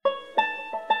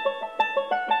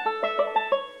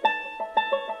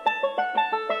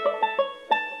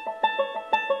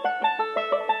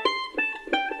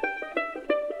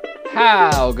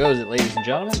How goes it, ladies and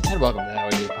gentlemen, and welcome to the How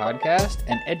We Do Podcast,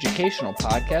 an educational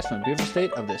podcast from the beautiful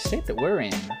state of the state that we're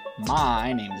in.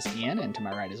 My name is Ian, and to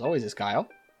my right, as always, is Kyle.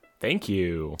 Thank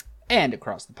you. And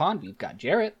across the pond, we've got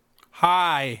Jarrett.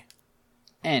 Hi.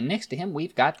 And next to him,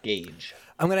 we've got Gage.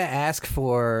 I'm going to ask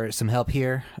for some help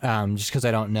here, just because I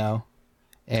don't know.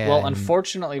 And, Well,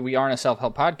 unfortunately, we aren't a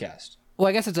self-help podcast. well,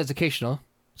 I guess it's educational.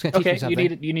 It's going to teach me Okay,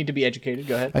 something. you need to be educated.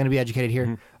 Go ahead. I'm going to be educated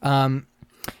here.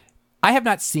 I have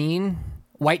not seen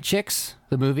White Chicks,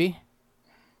 the movie.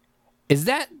 Is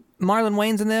that Marlon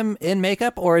Wayans and them in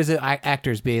makeup, or is it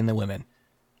actors being the women?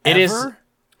 It is. Ever?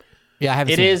 Yeah, I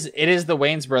haven't It seen is. It is the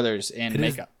Wayans brothers in It is-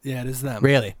 makeup. Yeah, it is them.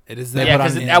 Really? It is them. Yeah, put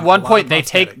because on- at one a lot point of they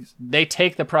prosthetics.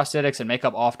 take the prosthetics and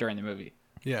makeup off during the movie.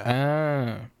 Yeah.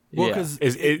 Ah. Well, yeah. because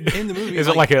Is it in the movie, is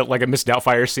it like a Miss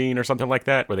Doubtfire scene or something like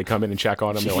that, where they come in and check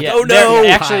on them? They're like, Yeah, oh there- no!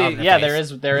 Pile Actually, on their yeah,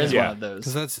 face. there is Yeah. one of those.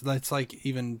 because that's like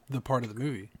even the part of the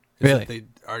movie. is Really? that they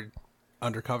are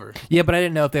undercover. Yeah, but I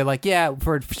didn't know if they're like, yeah,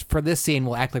 for this scene,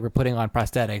 we'll act like we're putting on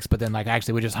prosthetics, but then, like,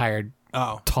 actually, we just hired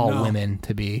Oh, tall no. women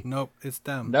to be. Nope, it's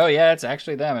them. No, yeah, it's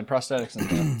actually them in prosthetics and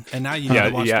stuff. And now you have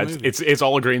to watch Yeah, the movie. it's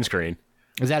all a green screen.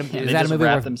 Is that, And is they that a just movie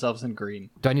wrap where, themselves in green.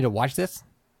 do I need to watch this?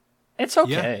 It's yeah,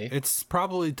 okay. it's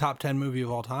probably top 10 movie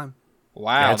of all time.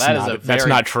 Wow, That's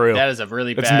not true. That is a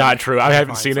really That's bad. not true. I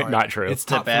haven't Fine, seen it. sorry. Not true. It's a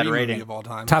top bad 3 rating. movie of all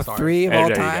time. Top Sorry. 3 of There all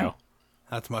you time? go.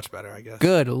 That's much better, I guess.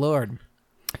 Good Lord.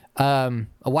 A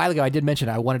while ago, I did mention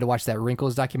I wanted to watch that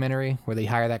Wrinkles documentary where they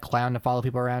hire that clown to follow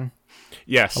people around.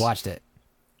 Yes. I watched it.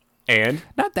 And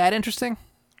Not that interesting,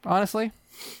 honestly.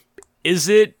 is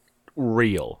it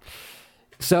real?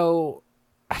 So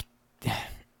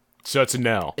So it's a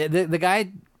no. the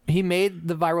guy, he made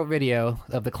the viral video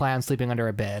of the clown sleeping under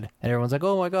a bed, and everyone's like,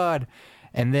 "Oh my god!"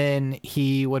 And then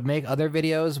he would make other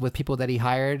videos with people that he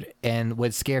hired and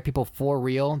would scare people for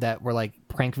real that were like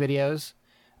prank videos,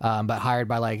 but hired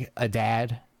by like a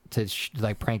dad to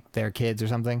like prank their kids or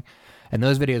something. And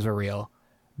those videos were real,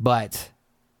 but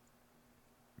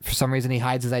for some reason he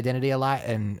hides his identity a lot,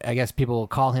 and I guess people will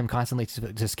call him constantly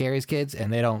to scare his kids,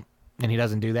 and he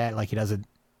doesn't do that. Like, he doesn't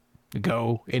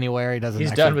go anywhere. He doesn't.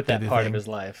 He's actually done with do that the part thing. of his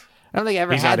life. I don't think he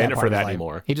ever He's had not that in it part for of his that life.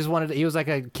 anymore. He was like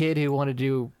a kid who wanted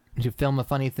to film a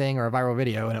funny thing or a viral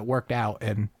video, and it worked out.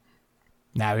 And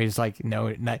now he's like,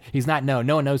 no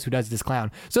one knows who does this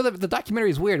clown. So the documentary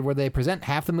is weird, where they present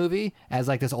half the movie as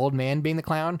like this old man being the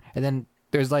clown, and then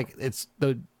there's like,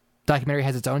 the documentary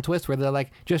has its own twist where they're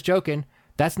like, just joking,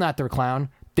 that's not their clown,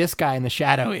 this guy in the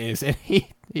shadow is. And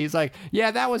he's like,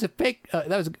 yeah, that was a fake, that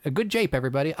was a good jape,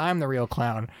 everybody, I'm the real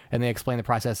clown. And they explain the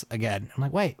process again. I'm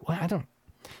like, wait, what? Why don't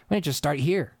you just start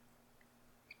here?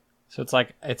 So it's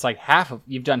like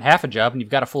you've done half a job and you've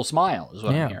got a full smile, is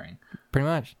what Yeah. I'm hearing. Pretty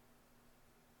much.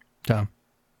 So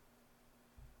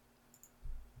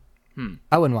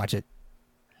I wouldn't watch it.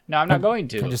 No, I'm not going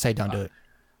to. I'll just say don't do it.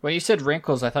 When you said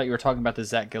Wrinkles, I thought you were talking about the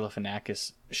Zach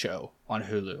Galifianakis show on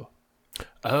Hulu.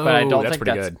 Oh, But I don't that's think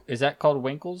pretty that's... good. Is that called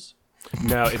Winkles?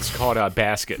 No, it's called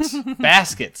Baskets.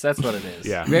 Baskets, that's what it is.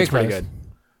 Yeah, Very it's pretty close. good.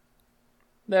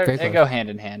 They Very close. go hand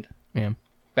in hand. Yeah.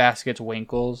 Baskets,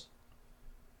 Winkles.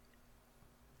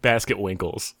 Basket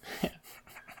Winkles.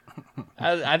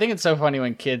 I think it's so funny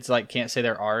when kids like can't say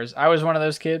their R's. I was one of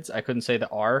those kids. I couldn't say the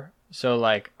R, so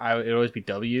like it would always be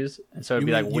W's, and so it'd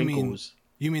be like Winkles.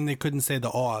 You mean they couldn't say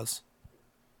the Oz?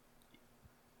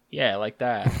 Yeah, like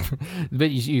that. But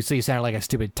you sounded like a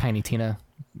stupid Tiny Tina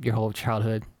your whole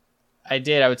childhood. I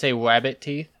did. I would say wabbit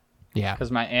teeth Yeah.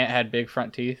 because my aunt had big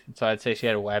front teeth, so I'd say she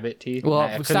had wabbit teeth. Well,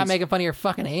 and I stop couldn't- making fun of your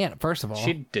fucking aunt, first of all.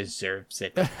 She deserves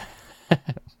it.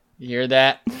 You hear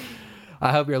that?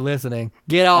 I hope you're listening.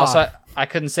 Get off. Also, I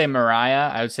couldn't say Mariah.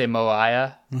 I would say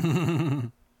Moiah.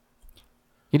 Can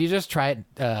you just try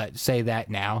it? Say that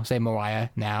now. Say Mariah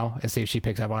now, and see if she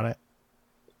picks up on it.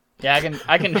 Yeah,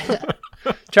 I can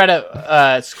try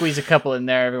to squeeze a couple in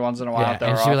there every once in a while. Yeah, if they're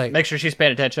and she off. like- Make sure she's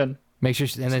paying attention. Make sure,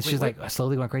 and then she's like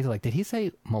slowly going crazy. Like, did he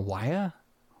say Mariah?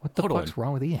 What the Hold fuck's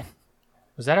wrong with Ian?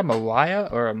 Was that a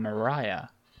Moiah or a Mariah?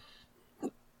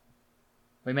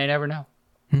 We may never know.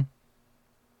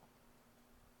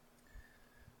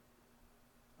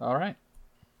 All right.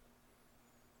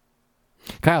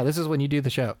 Kyle, this is when you do the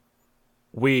show.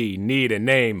 We need a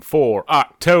name for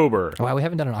October. Wow, we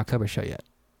haven't done an October show yet.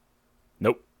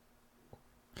 Nope.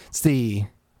 It's the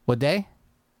what day?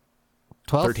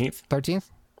 12th? 13th. 13th?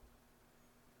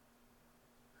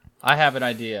 I have an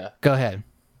idea. Go ahead.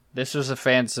 This was a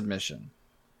fan submission.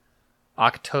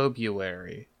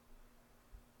 Octobuary.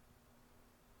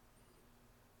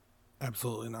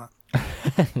 Absolutely not.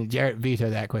 Jarrett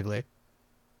vetoed that quickly.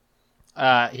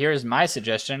 Here is my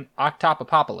suggestion.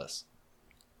 Octopopolis.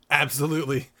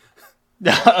 Absolutely.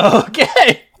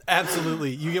 Okay.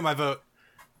 Absolutely. You get my vote.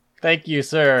 Thank you,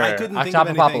 sir. I couldn't think of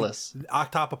anything. Octopopolis.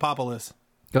 Octopopolis.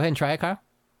 Go ahead and try it, Kyle.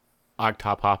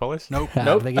 Octopopolis? Nope.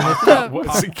 Nope.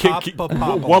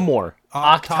 One more.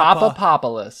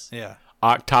 Octopopolis. Yeah.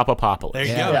 Octopopolis. There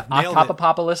you Yeah. go. Yeah, Nailed it.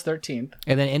 Octopopopolis 13th.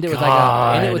 And then end it with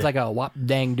like a whop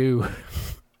dang do.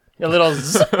 A little.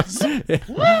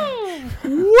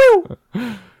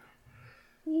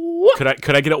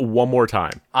 Could I get it one more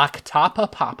time?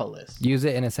 Octopopolis. Use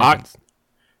it in a sentence.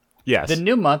 Yes. The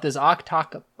new month is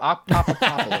Octopopolis.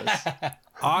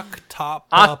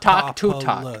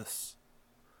 Octopopolis.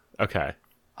 Okay.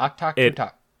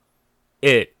 Octotutok.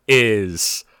 It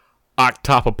is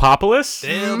Octopopolis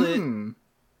Nailed it.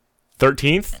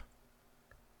 13th.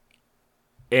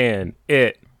 And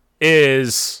it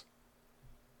is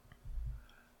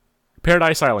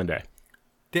Paradise Island Day.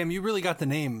 Damn, you really got the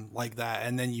name like that,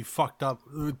 and then you fucked up.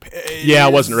 Yeah, I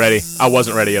wasn't ready. I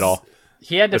wasn't ready at all.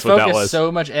 He had to That's what that focus was.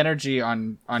 so much energy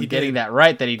on getting did. that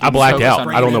right that he didn't I blacked focus out.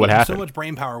 on I don't know what reading. happened. So much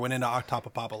brain power went into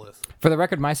Octopopolis. For the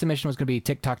record, my submission was going to be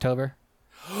TikToktober.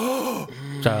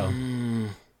 So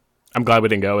I'm glad we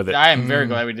didn't go with it. I am very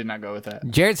glad we did not go with that.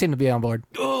 Jared seemed to be on board.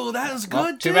 Oh, that was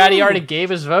good. Too bad he already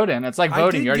gave his vote in. It's like I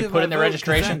voting. did You already give put my in the vote 'cause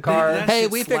registration that- card. that- Hey,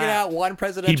 shit we figured slapped. out one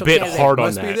presidential bit candidate. hard on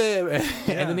Must be that. them.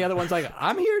 And then the other one's like,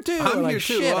 I'm here too. I'm We're like, here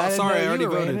too. Shit, Oh, I didn't sorry, know I you already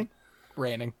were voted.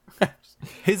 Ranting.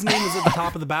 His name is at the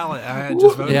top of the ballot. I had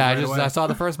just voted. Yeah, right away. I saw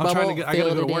the first I'm bubble. trying to get. I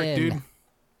gotta filled go to it work, in. dude.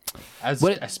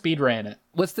 I speed ran it.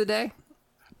 What's the day?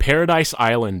 Paradise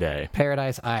Island Day.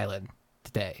 Paradise Island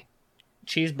today.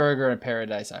 Cheeseburger and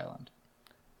Paradise Island.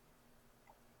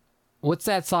 What's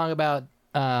that song about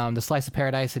the slice of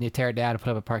paradise and you tear it down and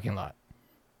put up a parking lot?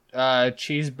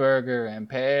 Cheeseburger and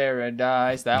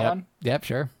Paradise. That Yep. one? Yep,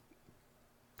 sure.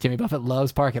 Jimmy Buffett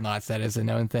loves parking lots. That is a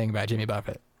known thing about Jimmy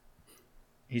Buffett.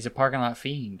 He's a parking lot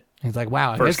fiend. He's like,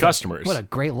 wow. For his this is- customers. What a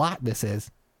great lot this is.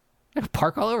 I could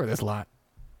park all over this lot.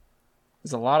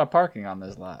 There's a lot of parking on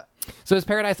this lot. So is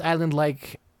Paradise Island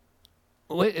like...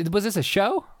 Was this a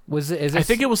show? Is this... I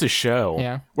think it was a show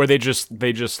Yeah. where they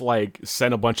just like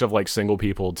sent a bunch of like single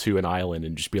people to an island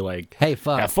and just be like, Hey,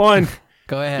 fuck. have fun.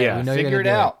 Go ahead. Yeah. We know Figure you're it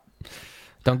gonna do out.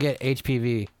 Don't get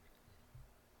HPV.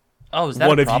 Oh, is that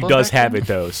One a of you problem does back have then? it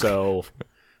though, so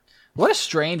What a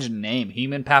strange name.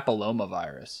 Human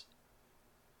papillomavirus.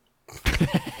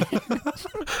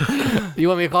 You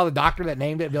want me to call the doctor that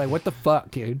named it and be like, what the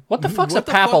fuck, dude? What the fuck's What a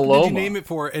the fuck papilloma? did you name it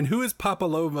for? And who is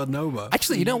Papilloma Nova?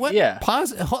 Actually, you know what? Yeah.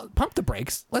 Pump the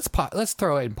brakes. Let's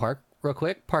throw it in park real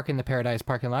quick. Park in the Paradise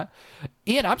parking lot.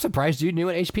 Ian, I'm surprised you knew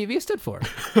what HPV stood for.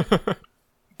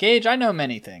 Gage, I know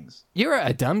many things. You're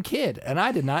a dumb kid, and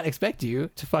I did not expect you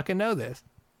to fucking know this.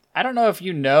 I don't know if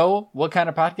you know what kind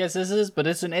of podcast this is, but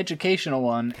it's an educational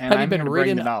one, and Have I'm you been here to bring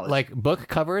reading the knowledge. like book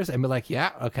covers and be like,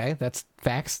 yeah, okay, that's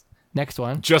facts. Next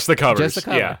one. just the covers. Just the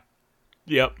cover. Yeah.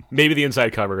 Yep. Maybe the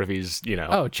inside cover if he's,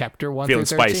 Oh, chapter 1 feeling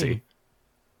through 13. spicy.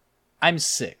 I'm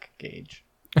sick, Gage.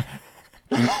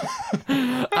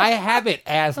 I have it,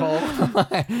 asshole.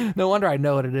 No wonder I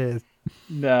know what it is.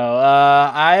 No,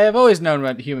 I have always known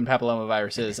what human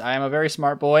papillomavirus is. I am a very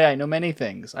smart boy. I know many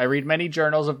things. I read many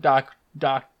journals of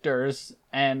doctors,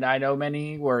 and I know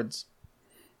many words.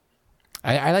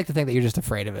 I like to think that you're just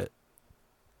afraid of it.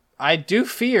 I do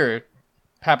fear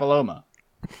papilloma.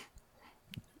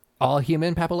 All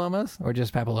human papillomas, or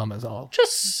just papillomas all?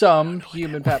 Just some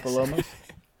human papillomas.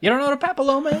 You don't know what a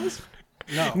papilloma is?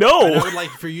 No. And I would like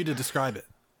for you to describe it.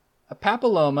 A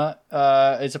papilloma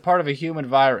is a part of a human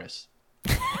virus.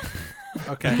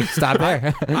 Okay. Stop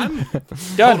there. Done.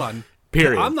 Hold on.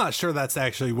 Period. I'm not sure that's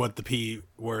actually what the P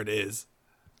word is.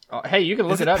 Oh, hey, you can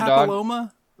look Is it up, dog.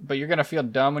 papilloma? But you're gonna feel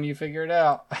dumb when you figure it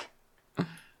out.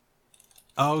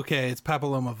 Oh, okay, it's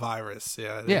papilloma virus.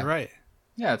 Yeah, Yeah. you're right.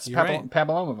 Yeah, it's You're right.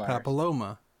 papilloma virus.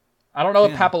 Papilloma. I don't know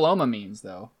what Yeah. papilloma means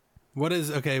though. What is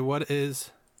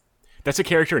That's a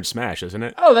character in Smash, isn't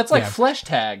it? Oh, that's like Yeah. flesh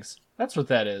tags. That's what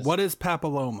that is. what is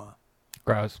papilloma?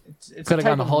 Gross. It's Could have a gone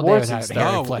type the of whole day warts without and it.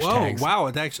 stuff. Oh, flesh whoa, tags. wow!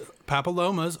 It actually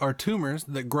papillomas are tumors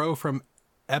that grow from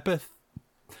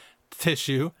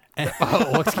tissue and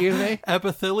Oh, excuse me?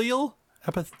 epithelial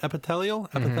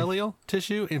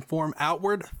tissue and form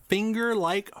outward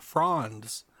finger-like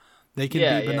fronds. They can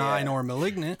Yeah, be yeah, benign yeah. or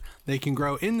malignant. They can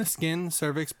grow in the skin,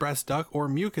 cervix, breast duct, or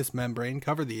mucous membrane.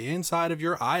 Cover the inside of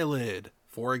your eyelid,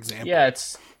 for example. Yeah,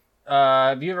 it's.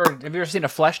 Have you ever seen a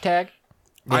flesh tag?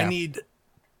 I Yeah. need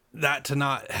that to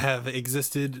not have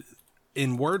existed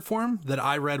in word form that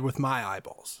I read with my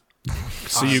eyeballs.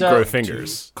 So you So- grow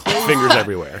fingers. Fingers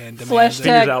everywhere. And Flesh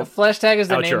demand tag. out- Flesh tag is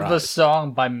the out name your of a eyes.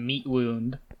 song by Meat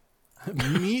Wound.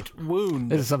 meat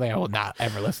wound. This is something I will not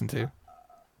ever listen to.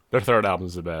 Their third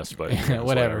album's the best, but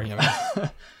Whatever. You know.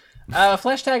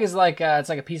 Flesh tag is like it's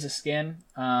like a piece of skin.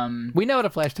 We know what a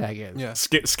flesh tag is. Yeah.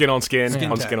 Skin on skin,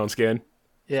 Skin on tag. skin on skin.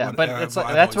 Yeah, What- but I've it's like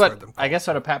always that's what heard them I guess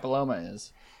what a papilloma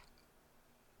is.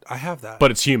 I have that.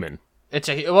 But it's human. It's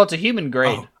a human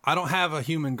grade. Oh, I don't have a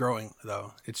human growing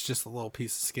though. It's just a little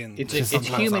piece of skin. It's that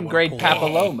sometimes I human wanna grade pull off.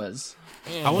 papillomas.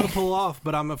 I want to pull off,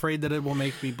 but I'm afraid that it will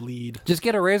make me bleed. Just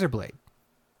get a razor blade.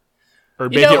 Or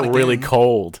You make know- it really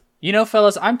cold. You know,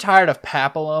 fellas, I'm tired of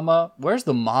papilloma. Where's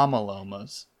the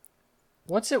mamalomas?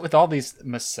 What's it with all these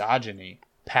misogyny?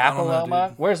 don't know, Papilloma?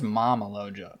 dude. Where's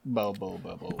mamaloja? Bo.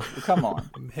 Come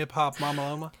on. Hip hop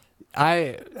mamaloma.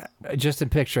 I just am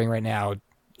picturing right now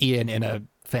Ian in a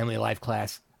family life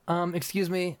class. Excuse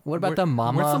me, what about the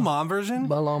mama? Where's the mom version?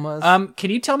 Malomas? Can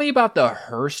you tell me about the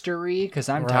herstory? Because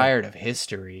I'm Right. tired of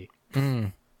history.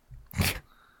 You're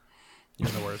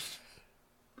the worst.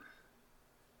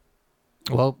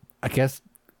 Well, I guess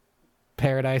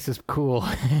paradise is cool.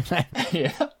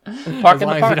 Yeah. As Park in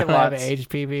long the as you parking don't have lots.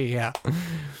 HPV, yeah.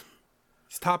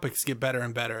 These topics get better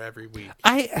and better every week.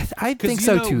 I Because think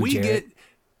so too, we Jared. get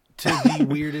to the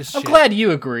weirdest I'm shit. glad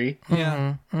you agree.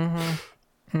 Yeah.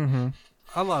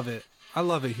 I love it. I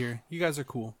love it here. You guys are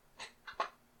cool.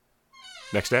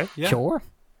 Next day? Yeah. Sure.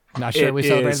 Not sure It we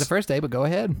celebrated is- the first day, but go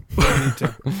ahead. Me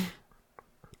too.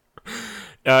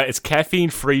 It's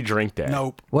caffeine-free drink day.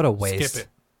 Nope. What a waste. Skip it.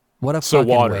 What a So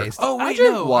fucking water. waste. Oh I wait,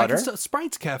 drink no. water.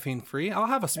 Sprite's caffeine free. I'll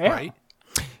have a Sprite.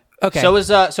 Okay. So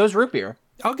is root beer.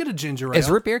 I'll get a ginger ale. Is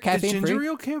root beer Is caffeine-free? ginger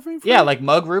ale caffeine free? Yeah, like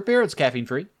mug root beer, it's caffeine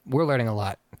free. We're learning a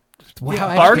lot. Wow,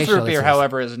 how Bard's educational root beer, this is.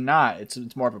 however, is not.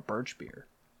 It's more of a birch beer.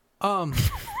 Um.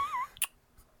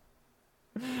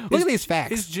 Look at these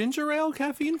facts. Is ginger ale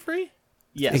caffeine free?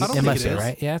 Yes. I don't it think must it be, is.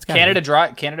 right? Yeah, it's got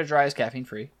Canada Dry is caffeine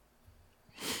free.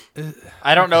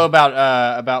 I don't know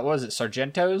about what was it?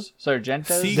 Sargentos?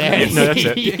 See, Yeah, no, that's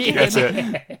it. That's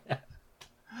it.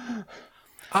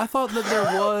 I thought that there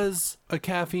was a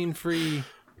caffeine free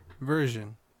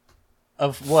version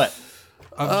Of what?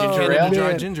 of Ginger Canada ale? Dry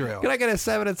man. ginger ale. Can I get a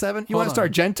 7 and 7? You Hold want to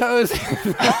on. start Gentos?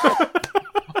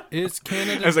 It's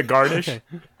Canada As a garnish. Okay.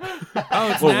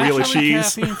 Oh, it's Little wheel naturally of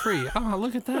cheese. caffeine free. Oh,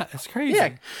 look at that. It's crazy.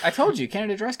 Yeah, I told you,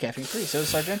 Canada Dry's caffeine free. So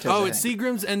is Sargentos. Oh, I it's think.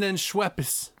 Seagram's and then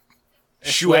Schweppes.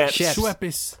 Schweppes. Chefs.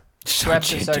 Schweppes.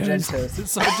 Schweppes and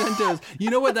Sargentos. Sargentos. You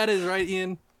know what that is, right,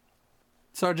 Ian?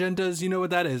 Sargentos, you know what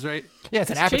that is, right? Yeah, it's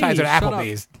an It's appetizer cheese. at Shut up.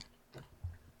 Applebee's.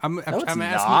 I'm it's asking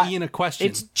not. Ian a question.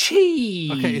 It's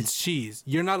cheese. Okay, it's cheese.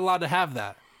 You're not allowed to have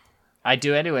that. I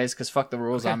do anyways, because fuck the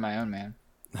rules. I'm my own man.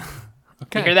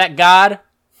 Okay. You hear that, God?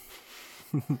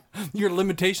 Your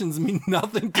limitations mean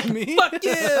nothing to me. Yeah,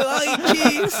 I eat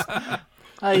cheese.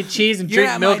 I eat cheese and You're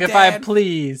drink not milk my if I dad.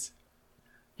 please.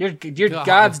 You're God.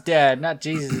 God's dad, not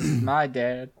Jesus. My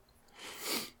dad.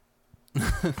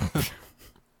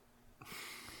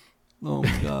 Oh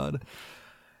my god.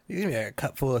 You give me a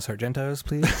cup full of Sargentos,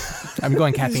 please? I'm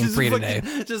going caffeine free today.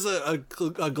 Just a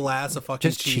glass of fucking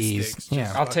Just cheese. sticks.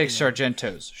 Yeah. I'll take fucking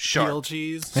Sargentos. peel Sharp.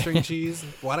 cheese, string cheese.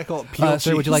 Why'd I call it peel cheese?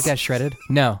 Sir, would you like that shredded?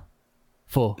 No.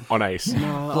 Full. On ice.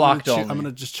 No, Blocked I'm only.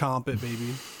 gonna just chomp it,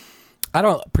 baby. I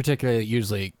don't particularly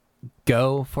usually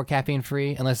go for caffeine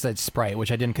free unless it's Sprite,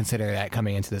 which I didn't consider that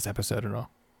coming into this episode at all.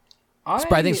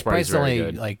 Sprite, I think Sprite's the very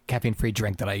only good. like caffeine free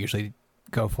drink that I usually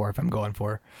go for if I'm going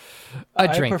for a I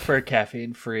drink. prefer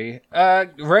caffeine free.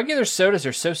 Regular sodas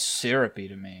are so syrupy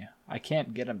to me. I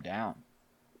can't get them down.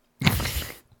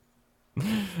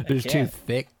 They're just too can't.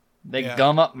 thick. They Yeah.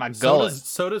 gum up my gullet.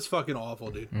 Soda's fucking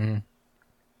awful, dude.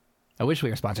 I wish we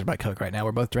were sponsored by Coke right now.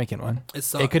 We're both drinking one. It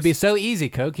sucks. It could be so easy,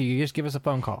 Coke. You could just give us a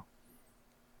phone call.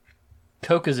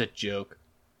 Coke is a joke.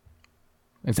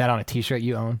 Is that on a T-shirt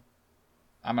you own?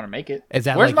 I'm gonna make it. Is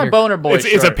that Where's like my your- boner boy It's a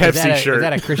shirt? Pepsi Is that a, shirt. Is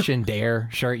that a Christian Dare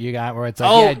shirt you got where it's like,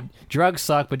 Oh. yeah, drugs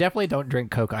suck, but definitely don't drink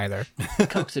Coke either.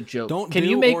 Coke's a joke. Don't Can do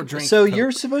you make or drink so Coke.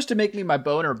 you're supposed to make me my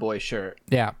boner boy shirt,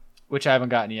 Yeah. which I haven't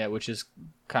gotten yet, which is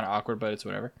kind of awkward, but it's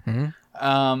whatever. But You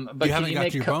can haven't you got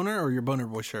make your boner or your boner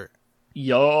boy shirt?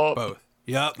 Yo, Both.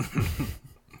 Yep.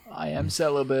 I am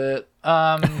celibate.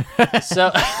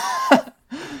 So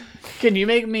can you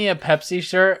make me a Pepsi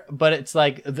shirt, but it's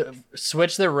like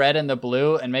switch the red and the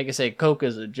blue and make it say Coke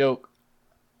is a joke.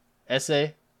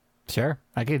 Essay? Sure.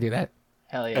 I could do that.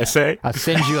 Hell yeah. Essay. I'll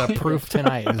send you a proof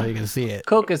tonight so you can see it.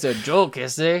 Coke is a joke,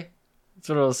 essay. That's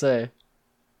what it'll say.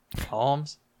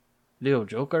 Holmes? Little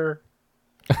Joker?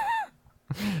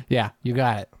 Yeah, you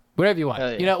got it. Whatever you want.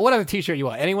 Hell yeah. You know, whatever T-shirt you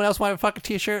want. Anyone else want a fucking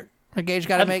T-shirt? A Gage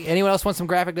got to make. Anyone else want some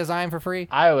graphic design for free?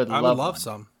 I would I love would love one.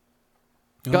 some.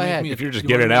 Go ahead. If you're just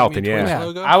giving it out, then yeah.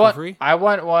 I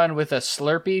want one with a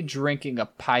Slurpee drinking a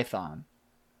python.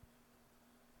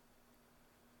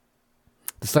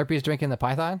 The Slurpee's drinking the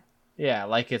Python. Yeah,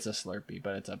 like it's a Slurpee,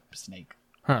 but it's a snake.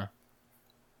 Huh.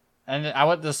 And I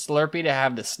want the Slurpee to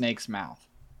have the snake's mouth.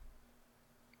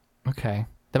 Okay.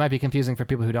 That might be confusing for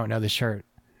people who don't know the shirt.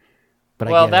 But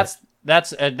Well, I get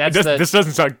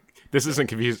it. This isn't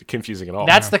confusing at all.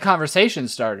 That's the conversation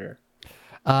starter.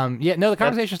 Yeah, no, the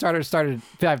conversation started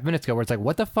 5 minutes ago where it's like,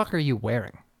 what the fuck are you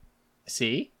wearing?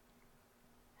 See?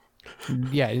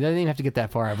 Yeah, it doesn't even have to get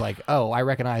that far of like, oh, I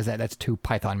recognize that. That's two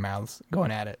python mouths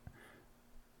going at it.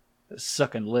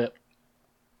 Sucking lip.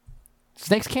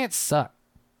 Snakes can't suck.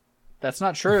 That's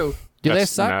not true. Do they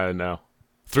suck? No.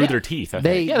 Through their teeth, I They-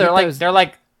 think. Yeah,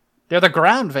 Get they're the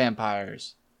ground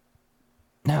vampires.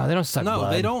 No, they don't suck No,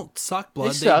 blood. they don't suck blood.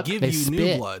 They, suck. give They you spit.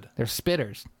 new blood. They're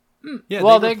spitters. Yeah,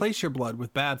 Well, they they- replace your blood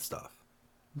with bad stuff.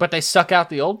 But they suck out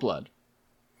the old blood.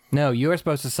 No, you're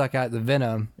supposed to suck out the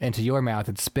venom into your mouth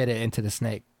and spit it into the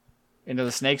snake. Into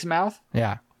the snake's mouth?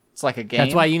 Yeah. It's like a game.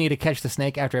 That's why you need to catch the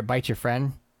snake after it bites your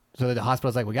friend. So that the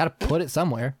hospital's like, we got to put it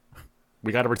somewhere.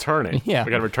 We got to return it. Yeah.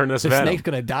 We got to return this The venom. snake's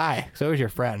going to die. So is your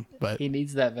friend. But he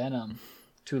needs that venom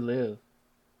to live.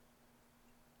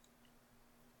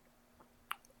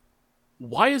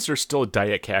 Why is there still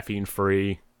diet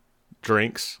caffeine-free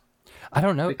drinks? I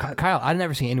don't know. Kyle, I've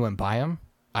never seen anyone buy them.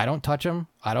 I don't touch them.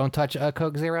 I don't touch a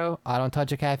Coke Zero. I don't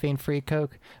touch a caffeine-free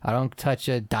Coke. I don't touch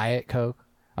a Diet Coke.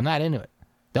 I'm not into it.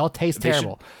 They all taste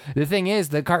terrible. The thing is,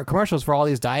 the commercials for all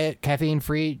these diet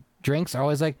caffeine-free drinks are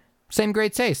always like, same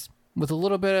great taste with a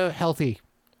little bit of healthy.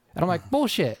 And I'm like,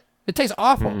 bullshit. It tastes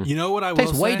awful. You know what I will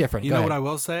Tastes say? way different. You Go know ahead. what I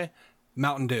will say?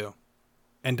 Mountain Dew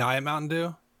and Diet Mountain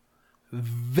Dew,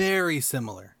 very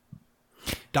similar.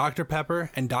 Dr.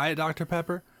 Pepper and Diet Dr.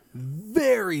 Pepper,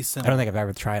 very I similar. don't think I've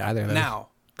ever tried either of those. Now,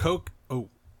 Coke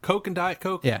and Diet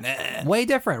Coke, Yeah. nah. Way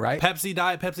different, right? Pepsi,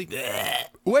 Diet Pepsi,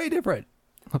 nah. Way different.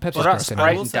 Well, Pepsi's What about gross Sprite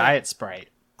anyway. and Diet Sprite?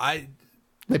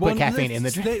 They put caffeine in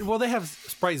the drink. Well, they have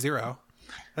Sprite Zero.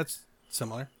 That's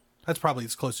similar. That's probably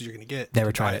as close as you're going to get.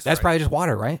 Never to tried Diet it. That's Sprite. probably just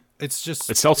water, right? It's just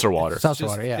It's seltzer water. Seltzer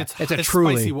just- water, yeah. It's a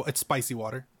truly. spicy. It's spicy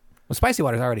water. Well, spicy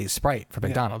water is already Sprite for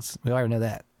McDonald's. We already know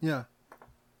that. Yeah.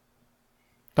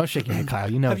 Don't shake your head, Kyle.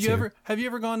 You know Have it you too.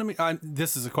 ever gone to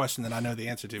this is a question that I know the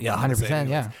answer to. but Yeah, I'm gonna say it 100%, anyways.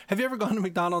 yeah. Have you ever gone to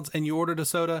McDonald's and you ordered a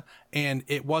soda and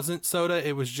it wasn't soda,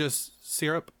 it was just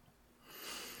syrup?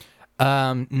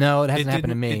 No, it hasn't happened to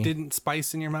didn't- me. It didn't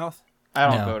spice in your mouth? I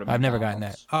don't No, go to I've never gotten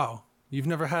McDonald's. Oh, you've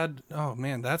never had Oh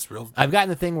man, that's real. I've gotten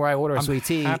the thing where I order a I'm sweet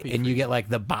tea happy and for you you. get like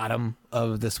the bottom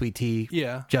of the sweet tea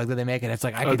Yeah. jug that they make, and it's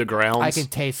like the grounds? I can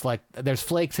taste like there's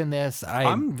flakes in this.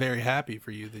 I'm very happy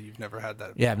for you that you've never had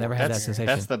that. Yeah, I've never had that That's, sensation.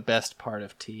 that's the best part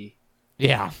of tea.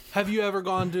 Yeah, Have you ever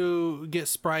gone to get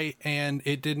Sprite and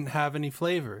it didn't have any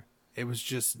flavor? It was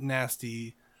just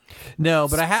nasty. no,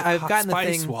 but I've hot gotten the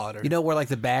spice thing, water. you know, where like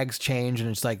the bags change and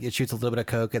it's like it shoots a little bit of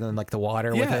Coke and then like the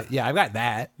water with Yeah. it. Yeah, I've got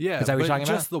that. Yeah, is that what but you're talking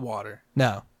just about? the water.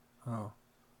 No. Oh.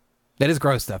 That is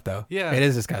gross stuff, though. Yeah. it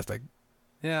is disgusting.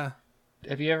 Yeah.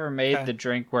 Have you ever made Okay. the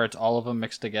drink where it's all of them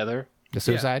mixed together? The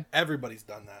suicide. Yeah, everybody's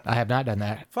done that. I have not done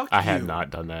that. Fuck I you. have not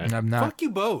done that. I'm not. Fuck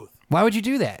you both. Why would you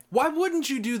do that? Why wouldn't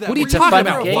you do that? What are you Were talking fun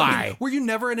about? game. Why? Were you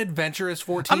never an adventurous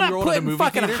I'm 14-year-old not at a putting movie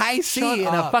fucking theater? high Shut C in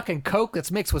a up. fucking Coke that's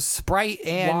mixed with Sprite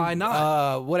and Why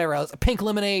not? Whatever else, pink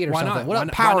lemonade or Why something. not? What Why up,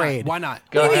 not? Powerade? Why not?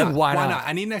 What do you ahead. mean, why Why not? not?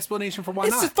 I need an explanation for why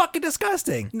It's not. just fucking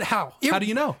disgusting. How? How do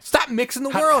you know? Stop mixing the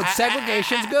world.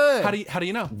 Segregation's good. How do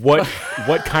you know?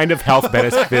 What kind of health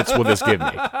benefits will this give me?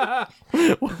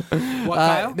 What,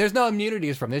 Kyle? There's no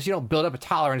immunities from this. You don't build up a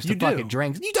tolerance You to do. fucking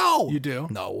drinks. You don't. You do.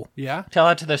 No, Yeah. Tell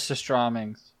that to the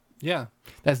Stramings. Yeah.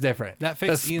 that's different. That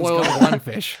fixed That's Ian's spoiled gullet. one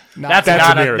fish. That's That's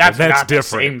not American. that's That's not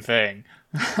different. the same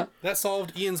thing. That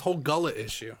solved Ian's whole gullet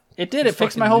issue. It did. It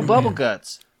fixed my whole bubble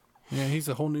guts. Yeah, he's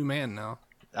a whole new man now.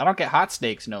 I don't get hot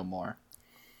steaks no more.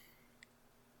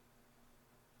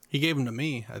 He gave them to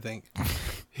me, I think.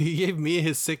 He gave me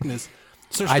his sickness.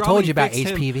 So I told Stroming you about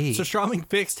fixed him. HPV. So Stroming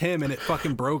fixed him, and it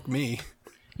fucking broke me.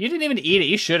 You didn't even eat it.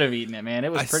 You should have eaten it, man.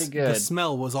 It was pretty The good.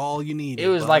 smell was all you needed. It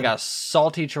was bud. like a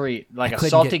salty treat, like a couldn't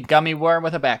salty get- gummy worm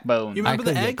with a backbone. You I remember the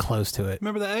couldn't get egg? close to it.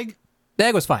 Remember the egg? The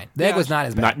egg was fine. The egg Yeah, was not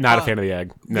as bad. Not a fan of the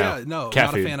egg. No. Yeah, no, Cat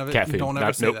not a food. fan of it. Cat You food. don't ever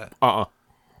Not- say nope.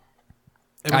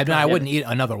 that. I wouldn't eat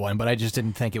another one, but I just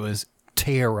didn't think it was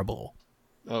terrible.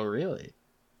 Oh, really?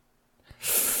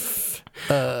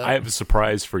 I have a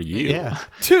surprise for you.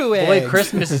 2 eggs. Boy,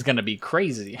 Christmas is gonna be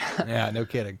crazy. Yeah, no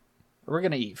kidding. We're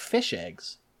gonna eat fish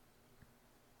eggs.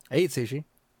 I eat sushi.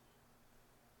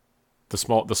 The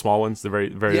small ones, the very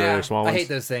small ones. I hate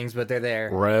those things, but they're there.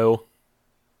 Row.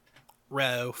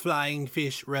 Row, flying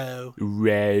fish row,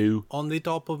 Row. on the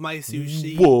top of my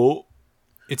sushi. Whoa.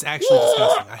 It's actually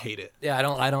disgusting. I hate it. Yeah, I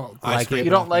don't I like scrape it.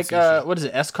 You off don't my like sushi. what is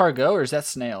it? Escargot or is that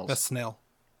snails? That's snail.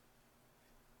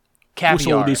 What's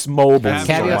all Caviar. these mobile?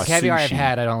 Caviar. Caviar I've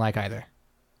had, I don't like either.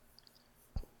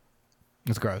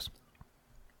 It's gross.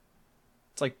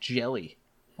 It's like jelly,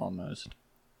 almost.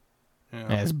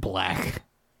 And it's black.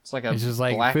 It's like a It's just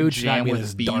like black food should not jam be with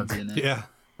this beads dark. in it. Yeah.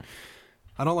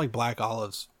 I don't like black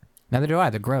olives. Neither do I.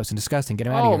 They're gross and disgusting. Get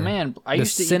them out of Oh here. man, I The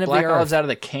used to sin eat of the black earth. olives out of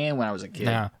the can when I was a kid.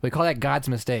 No, we call that God's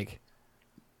mistake.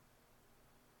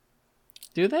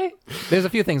 Do they? There's a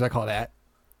few things I call that.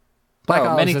 Black Oh,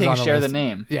 olives many is on things the share list. the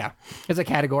name. Yeah, it's a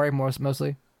category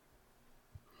mostly.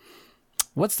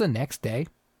 What's the next day?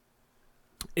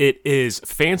 It is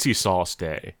Fancy Sauce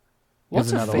Day.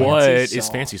 What's a another fancy one. What sauce? is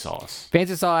Fancy Sauce?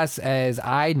 Fancy sauce, as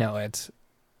I know it,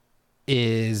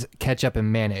 is ketchup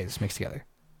and mayonnaise mixed together.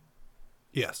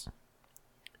 Yes.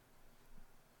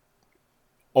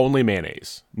 Only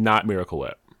mayonnaise, not Miracle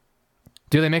Whip.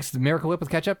 Do they mix the Miracle Whip with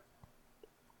ketchup?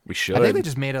 We should. I think they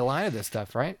just made a line of this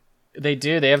stuff, right? They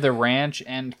do. They have the ranch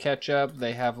and ketchup.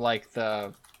 They have like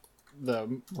the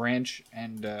ranch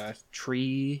and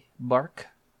tree bark,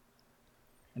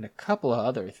 and a couple of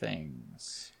other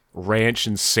things. Ranch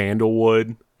and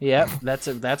sandalwood. Yep,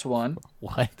 that's one.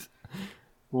 What?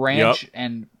 Ranch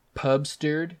and pub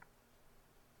stirred.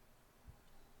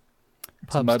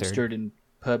 Pub Pub stirred. stirred and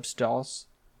pub stalls.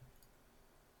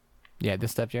 Yeah,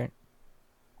 this stuff, Jared.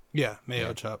 Yeah,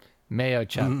 mayo chop. Mayo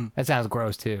chup. Mm-hmm. That sounds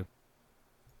gross too.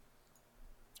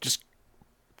 Just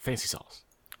Fancy Sauce.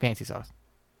 Fancy sauce.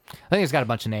 I think it's got a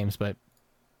bunch of names, but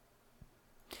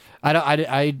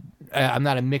I'm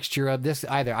not a mixture of this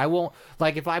either. I won't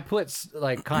like if I put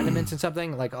like condiments and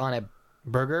something like on a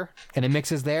burger and it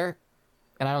mixes there,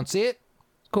 and I don't see it.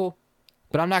 Cool,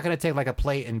 but I'm not gonna take like a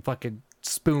plate and fucking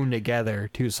spoon together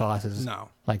two sauces. No.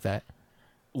 like that.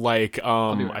 Like be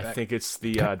right I back. think it's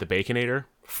the Baconator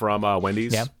from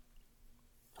Wendy's. Yeah.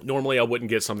 Normally I wouldn't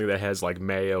get something that has like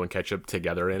mayo and ketchup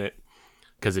together in it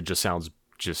because it just sounds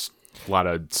just a lot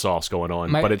of sauce going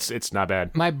on. My- but it's not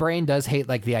bad. My brain does hate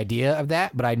like the idea of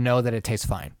that, but I know that it tastes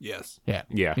fine. Yes. Yeah.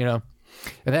 Yeah. You know,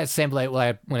 and that's same like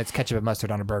when it's ketchup and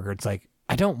mustard on a burger. It's like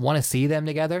I don't want to see them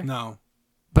together, No.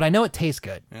 but I know it tastes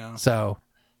good. Yeah. So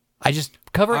I just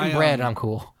cover it in I, bread and I'm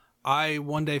cool. I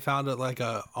one day found like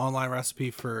a online recipe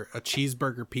for a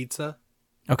cheeseburger pizza.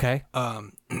 Okay.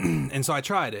 And so I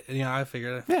tried it. And, you know, I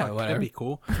figured Yeah, fuck, whatever. that'd be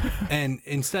cool. And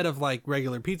instead of like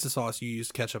regular pizza sauce, you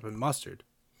use ketchup and mustard.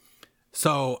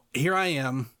 So here I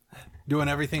am doing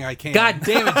everything I can. God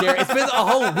damn it, Jared! It's been a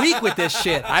whole week with this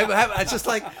shit. It's just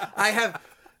like I have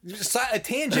a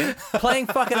tangent playing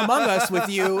fucking Among Us with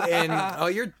you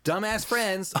and your dumbass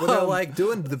friends. Where they're like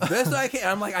doing the best I can.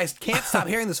 I'm like, I can't stop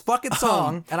hearing this fucking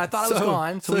song, and I thought it was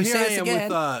gone. So, we here say I this am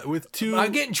again. with two.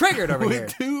 I'm getting triggered over here.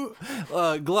 with two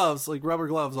gloves, like rubber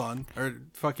gloves on, or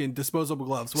fucking disposable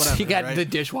gloves, whatever. You got right? the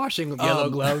dishwashing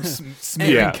yellow gloves,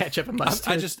 smearing Yeah. ketchup and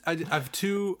mustard. I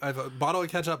have a bottle of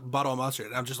ketchup, a bottle of mustard,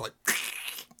 and I'm just like,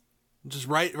 just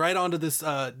right onto this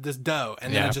dough,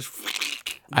 and then Yeah. I just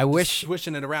I wish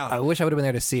swishing it around. I would have been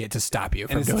there to see it to stop you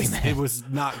from and doing that. it was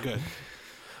not good.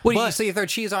 What do you but- so you throw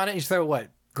cheese on it? You throw what?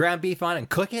 Ground beef on it and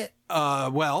cook it?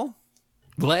 Well,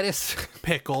 Lettuce?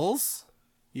 pickles.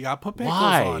 You gotta put pickles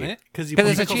Why? on it because it's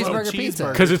a cheeseburger pizza.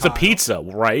 Because it's a Kyle. pizza,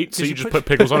 right? So you just put- put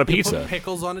pickles on a You pizza. put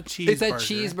pickles on a cheeseburger. It's a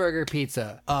cheeseburger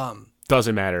pizza.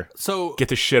 Doesn't matter. So Get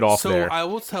the shit off so there. I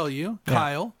will tell you,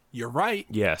 Kyle, you're right.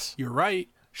 Yes. You're right.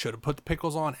 Should have put the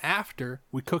pickles on after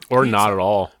we cooked the Or pizza. not at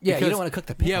all. Yeah, you Because- don't want to cook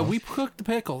the pickles. Yeah, we cooked the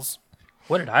pickles.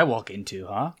 What did I walk into,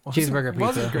 huh? cheeseburger pizza.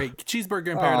 Wasn't great. Cheeseburger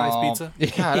in paradise Oh,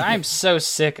 pizza. God, I'm so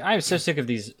sick. I'm so sick of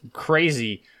these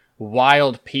crazy,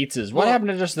 wild pizzas. What Well, happened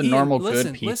to just the Ian, normal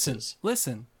listen, good pizzas?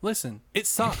 Listen. It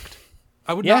sucked.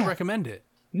 I would Yeah. not recommend it.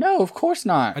 No, of course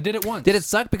not. I did it once. Did it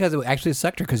suck because it actually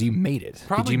sucked or because you made it?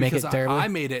 Probably Did you make because it terribly? I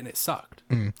made it and it sucked.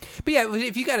 But yeah,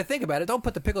 if you got to think about it, don't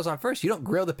put the pickles on first. You don't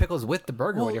grill the pickles with the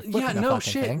burger when you're flipping yeah, the no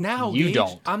fucking shit. thing. Now You Gage,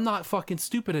 don't. I'm not fucking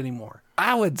stupid anymore.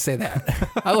 I would say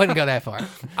that. I wouldn't go that far.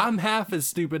 I'm half as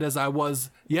stupid as I was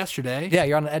yesterday. Yeah,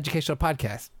 you're on an educational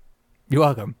podcast. You're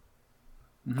welcome.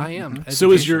 I am.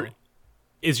 So educational.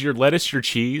 is your lettuce your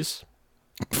cheese?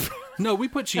 No, we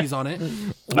put cheese on it.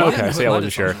 Okay, see, I wasn't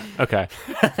lettuce sure. Okay.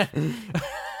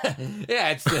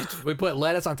 Yeah, we put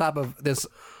lettuce on top of this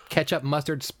ketchup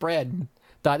mustard spread.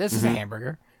 Thought this is a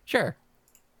hamburger. Sure.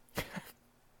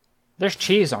 There's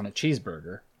cheese on a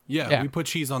cheeseburger. Yeah, Yeah. we put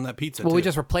cheese on that pizza. Well, too. we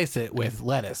just replaced it with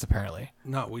lettuce, apparently.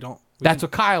 no, we don't. That's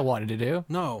what Kyle wanted to do.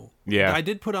 No. Yeah. I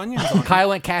did put onions on it. Kyle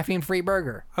went caffeine-free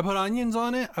burger. I put onions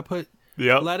on it. I put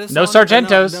Yep. lettuce. No on it.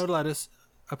 Sargentos. No lettuce.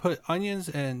 I put onions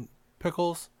and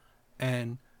pickles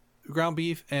and ground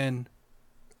beef and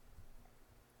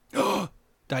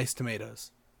diced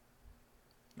tomatoes.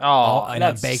 Oh, And I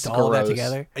that's baked all of that gross.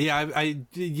 together.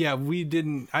 Yeah, we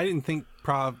didn't. I didn't think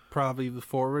probably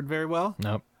forward very well.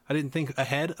 Nope. I didn't think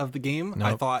ahead of the game. I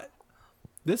Nope. thought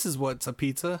This is what's a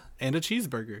pizza and a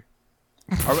cheeseburger.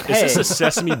 Is this a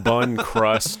sesame bun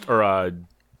crust or a?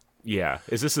 Yeah,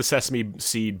 is this a sesame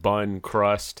seed bun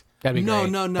crust? That'd be No,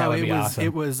 great. no, That no. would It be was awesome.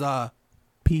 it was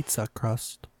pizza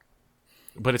crust.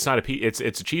 But it's not a it's a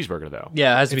cheeseburger though.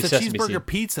 Yeah, it has to It's be a sesame cheeseburger seed.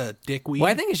 pizza, dickweed.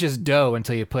 Well, I think it's just dough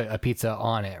until you put a pizza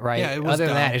on it, right? Yeah, it was Other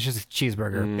than dough. that, it's just a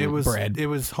cheeseburger. it was bread. It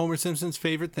was Homer Simpson's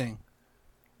favorite thing.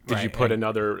 Did you put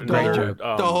another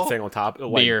Dough. thing on top,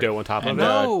 like Beer. dough on top of And, it?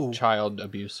 No. child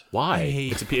abuse. Why? I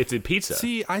hate- It's a pizza.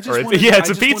 See, I Or just it's, wanted, yeah, it's I a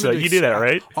just pizza. wanted to You do that,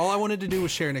 right? All I wanted to do was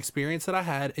share an experience that I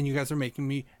had, and you guys are making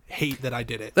me hate that I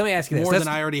did it. Let me ask you this. More Let's-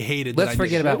 than I already hated. Let's that I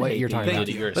forget did about it. what you're talking Thank about.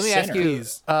 you. You're a Let me ask sinner. you.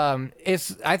 Please.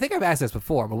 It's. I think I've asked this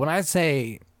before, but when I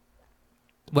say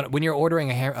when you're ordering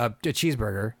a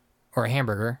cheeseburger or a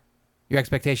hamburger, your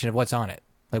expectation of what's on it,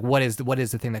 like what is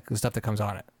the thing the stuff that comes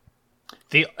on it?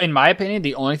 In my opinion,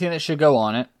 the only thing that should go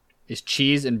on it is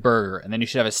cheese and burger, and then you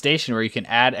should have a station where you can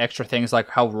add extra things like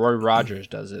how Roy Rogers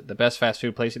does it, the best fast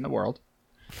food place in the world.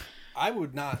 I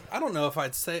would not. I don't know if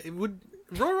I'd say would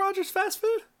Roy Rogers fast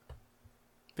food.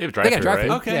 They have They got drive-through, drive-thru.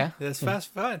 right? Okay, Yeah. that's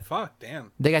fast food. Fuck,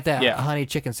 damn. They got that Yeah. honey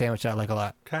chicken sandwich that I like a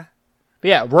lot. Okay. But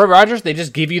yeah, Roy Rogers, they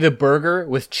just give you the burger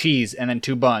with cheese and then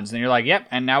 2 buns, and you're like, yep.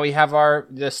 And now we have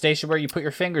the station where you put your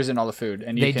fingers in all the food,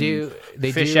 and you They can do-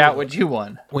 they fish do- out what you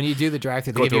want. When you do the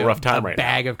drive-thru, they Going give through you a rough time right now.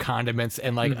 bag of condiments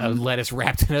and like a lettuce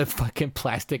wrapped in a fucking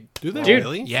plastic. Do they Dude.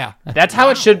 really? Yeah. That's how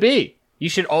it should be. You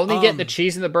should only get the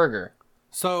cheese and the burger.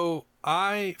 So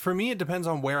for me, it depends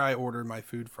on where I ordered my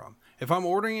food from. If I'm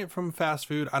ordering it from fast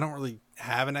food, I don't really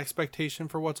have an expectation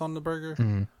for what's on the burger.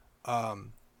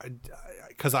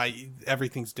 Because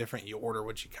everything's different. You order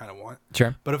what you kind of want.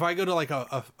 Sure. But if I go to like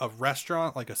a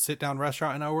restaurant, like a sit down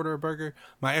restaurant, and I order a burger,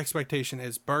 my expectation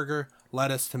is burger,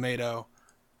 lettuce, tomato,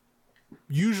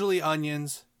 usually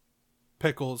onions,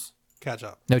 pickles,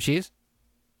 ketchup. No cheese?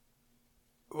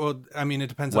 Well, I mean, it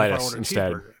depends Lettuce on if I order a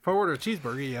instead. cheeseburger. If I order a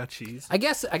cheeseburger, yeah, cheese. I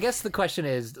guess the question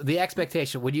is the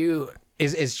expectation. Would you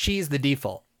is cheese the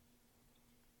default?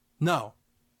 No.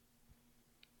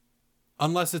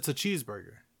 Unless it's a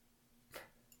cheeseburger.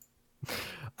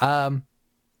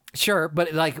 Sure,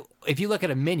 but like if you look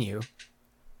at a menu,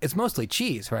 it's mostly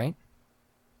cheese, right?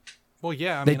 Well,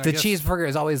 yeah. I The, mean, I the guess cheeseburger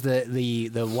is always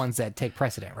the ones that take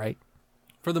precedent, right?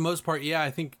 for the most part, yeah. I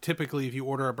think typically if you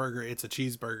order a burger, it's a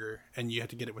cheeseburger, and you have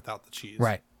to get it without the cheese.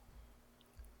 Right.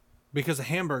 Because a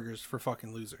hamburger's for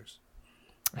fucking losers.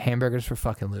 Hamburgers for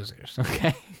fucking losers.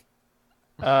 Okay.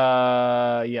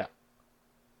 Yeah.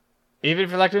 Even if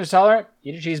you're lactose intolerant,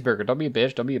 eat a cheeseburger. Don't be a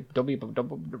bitch. Don't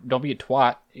be a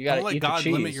twat. You gotta Don't let eat God the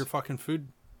cheese. limit your fucking food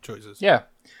choices. Yeah.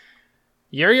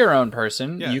 You're your own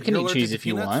person. Yeah, you can you're eat allergic cheese to if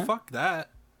you peanuts, want. Fuck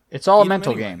that. It's all Eat a 'em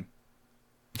mental anyway. game.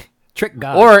 Trick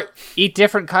God. Or eat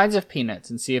different kinds of peanuts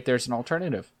and see if there's an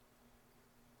alternative.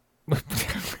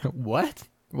 what?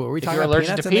 What were we If talking you're about?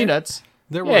 allergic to in there? peanuts,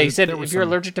 There yeah, he was- said there if was you're some-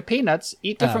 allergic to peanuts,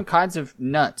 eat different kinds of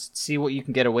nuts. See what you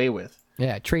can get away with.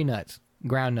 Yeah, tree nuts,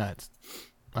 ground nuts.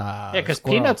 Yeah, because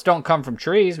squirrel. peanuts don't come from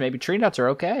trees. Maybe tree nuts are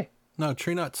okay. No,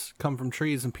 tree nuts come from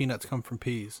trees and peanuts come from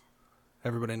peas.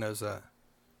 Everybody knows that.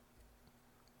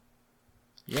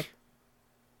 Yep.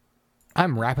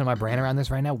 I'm wrapping my brain around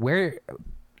this right now. Where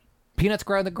peanuts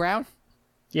grow in the ground?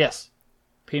 Yes.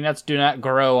 Peanuts do not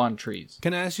grow on trees.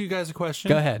 Can I ask you guys a question?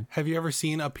 Go ahead. Have you ever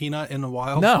seen a peanut in the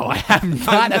wild? No, I have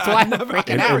not. That's why I'm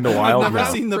freaking out. In the wild, I've never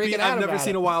no. seen the Freaking out I've never about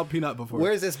seen it. a wild peanut before.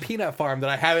 Where's this peanut farm that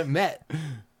I haven't met?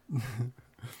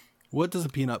 What does a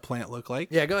peanut plant look like?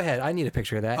 Yeah, go ahead. I need a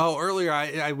picture of that. Oh, earlier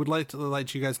I would like to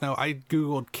let you guys know I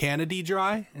googled Canada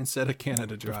Dry instead of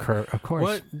Canada Dry. Of course.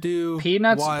 What do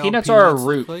Peanuts wild are a peanuts look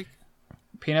root. like?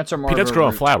 Peanuts are more Peanuts of a grow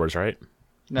on root. flowers, right?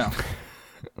 No.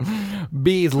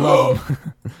 Bees love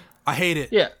 'em. I hate it.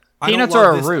 Yeah. I don't Peanuts love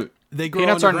are a this. root. They grow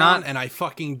Peanuts on the are ground, not- and I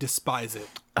fucking despise it.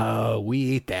 Oh, we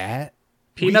eat that.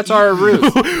 Peanuts are a root.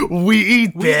 We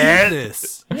eat We eat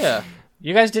this. Yeah.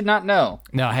 You guys did not know.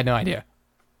 No, I had no idea.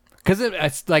 Because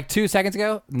it's like 2 seconds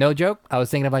ago, no joke, I was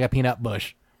thinking of like a peanut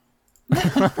bush.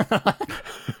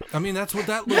 I mean, that's what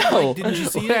that looked No. like. Didn't you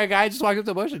see A it? guy just walks up to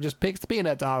the bush and just picks the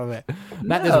peanuts off of it.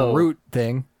 Not this No. root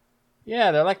thing.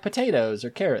 Yeah, they're like potatoes or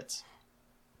carrots.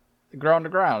 They grow on the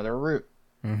ground. They're a root.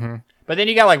 Mm-hmm. But then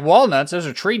you got like walnuts. Those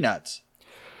are tree nuts.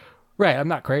 Right, I'm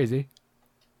not crazy.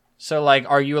 So, like,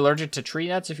 are you allergic to tree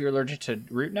nuts if you're allergic to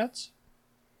root nuts?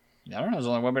 I don't know. There's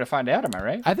only one way to find out. Am I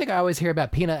right? I think I always hear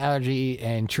about peanut allergy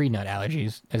and tree nut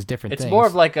allergies as different It's things. more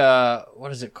of like a,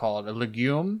 what is it called? A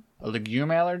legume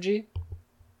allergy?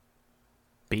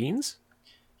 Beans?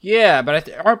 Yeah, but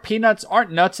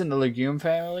aren't nuts in the legume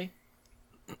family?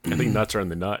 I think nuts are in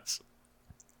the nuts.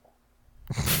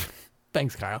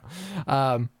 Thanks, Kyle.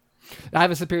 I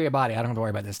have a superior body. I don't have to worry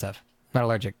about this stuff. Not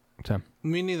allergic. So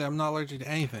Me neither. I'm not allergic to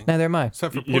anything neither am I.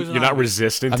 except for poison You're not ivy.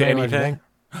 resistant I'm to not allergic to anything.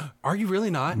 Are you really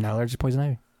not? I'm not allergic to poison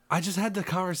ivy. I just had the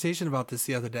conversation about this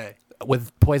the other day.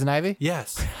 With poison ivy?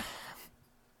 Yes.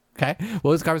 Okay.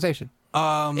 What was the conversation?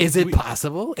 Is it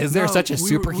possible? Is there No, such a we were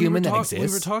superhuman that We were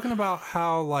exists? talking about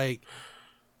how like,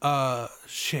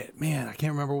 shit, man, I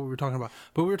can't remember what we were talking about.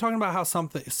 But we were talking about how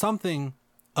something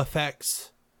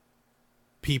affects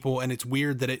people, and it's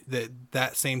weird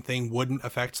that same thing wouldn't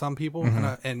affect some people.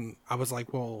 And I was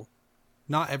like, well,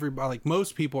 not everybody. Like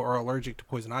most people are allergic to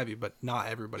poison ivy, but not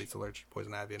everybody's allergic to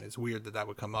poison ivy, and it's weird that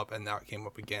would come up, and now it came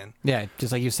up again. Yeah,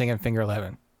 just like you singing Finger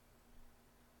 11.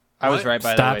 I was What? right,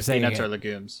 by Stop the way. saying Peanuts it. are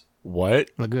legumes. What?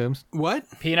 Legumes. What?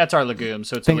 Peanuts are legumes,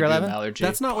 so it's Finger a legume 11? allergy.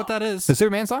 That's not what that is. The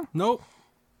Superman song? Nope.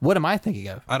 What am I thinking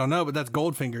of? I don't know, but that's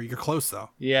Goldfinger. You're close though.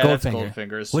 yeah, that's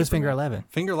Goldfinger. What is Finger 11?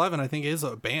 Finger 11, I think, is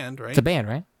a band, right? It's a band,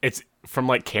 right? It's from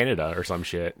like Canada or some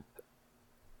shit.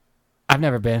 I've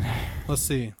never been. Let's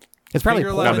see. It's probably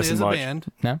Finger Pol- 11 missing is a much. band.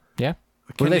 No? Yeah?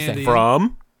 What do they say? Canadian.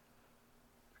 From?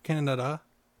 Canada.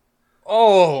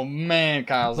 Oh man,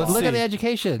 Kyle's Let's on. Look see. at the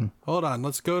education. Hold on.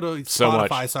 Let's go to So Spotify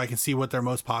much. so I can see what their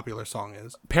most popular song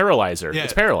is. Paralyzer.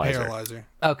 It's Paralyzer. Paralyzer.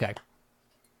 Okay.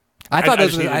 I I thought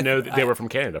just those were, didn't know that they were from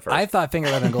Canada first. I thought Finger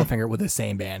 11 and Goldfinger were the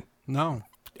same band. No.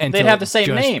 They'd have the same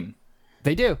just- name.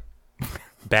 They do.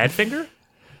 Badfinger?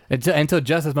 Until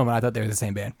just this moment, I thought they were the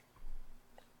same band.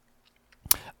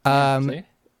 See?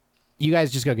 You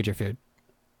guys just go get your food.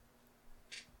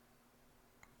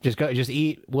 Just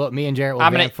eat. Well, me and Jarrett will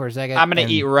I'm vamp gonna for a second. I'm gonna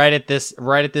and- eat right at this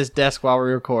desk while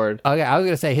we record. Okay, I was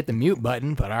gonna say hit the mute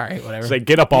button, but all right, whatever. It's like,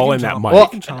 get up all can in that jump. mic. You Well,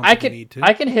 can chomp I if you can need to.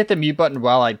 I can hit the mute button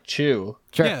while I chew,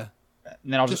 Sure. Yeah.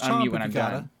 and then I'll Just just chomp unmute if when you I'm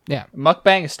gotta. done. Yeah.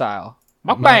 Mukbang style.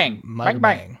 Mukbang. Mukbang.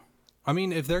 Mukbang. I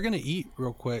mean, if they're gonna eat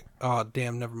real quick, oh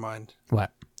damn, never mind.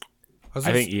 What? was I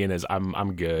gonna think Ian is.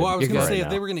 I'm good. Well, I was You're gonna good say right if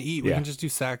they now. were gonna eat, we Yeah. can just do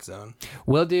Sack Zone.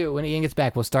 We'll do when Ian gets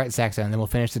back. We'll start Saxon, then we'll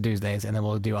finish the Tuesdays, and then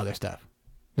we'll do other stuff.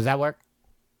 Does that work?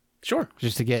 Sure.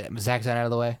 Just to get Saxon out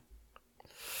of the way.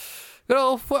 Good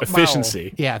old football.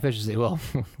 Efficiency. Yeah, efficiency. Well,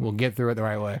 we'll get through it the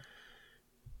right way.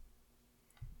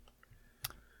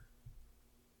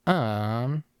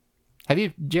 Have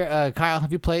you, Kyle?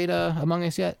 Have you played Among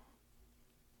Us yet?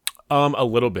 A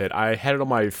little bit. I had it on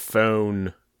my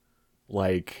phone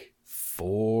like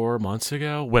 4 months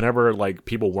ago. Whenever like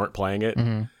people weren't playing it,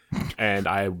 and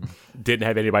I didn't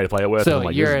have anybody to play it with. So I'm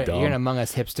like, you're this is dumb. an Among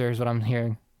Us hipster, is what I'm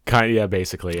hearing. Kind of, yeah,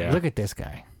 basically, yeah. Look at this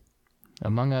guy,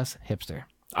 Among Us hipster.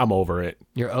 I'm over it.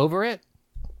 You're over it.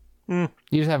 You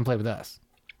just haven't played with us.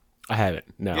 I haven't.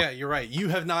 No. Yeah, you're right. You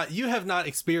have not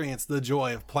experienced the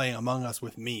joy of playing Among Us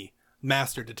with me,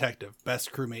 Master Detective,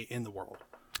 best crewmate in the world.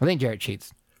 I think Jarrett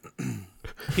cheats.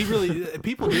 He really.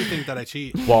 People do think that I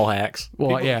cheat. Wall hacks. Well,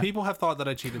 People, yeah. people have thought that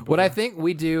I cheated. What I before. think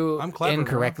we do I'm clever, bro.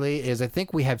 incorrectly is I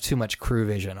think we have too much crew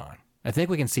vision on. I think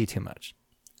we can see too much.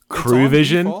 It's Crew on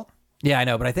vision. default. Yeah, I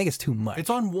know, but I think it's too much. It's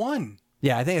on 1.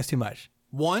 Yeah, I think it's too much.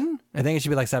 1. I think it should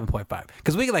be like 7.5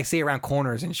 because we can like see around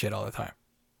corners and shit all the time.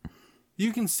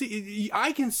 You can see.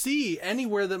 I can see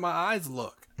anywhere that my eyes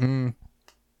look.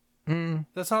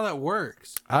 That's how that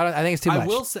works. I think it's too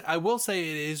much. I will say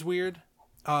it is weird,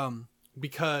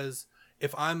 because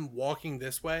if I'm walking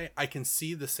this way, I can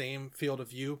see the same field of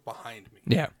view behind me.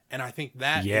 Yeah, And I think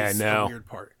that Yeah, is no. the weird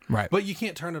part. Right. But you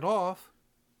can't turn it off.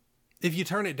 If you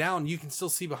turn it down, you can still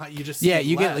see behind. You just see yeah. it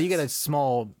You less. get a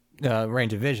small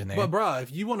range of vision there. But bruh,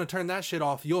 if you want to turn that shit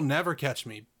off, you'll never catch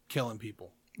me killing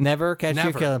people. Never catch you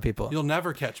Never. killing people. You'll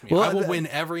never catch me. Well, I will the- win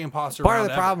every imposter Part of round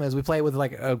the ever. problem is we play with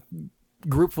like a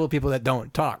group full of people that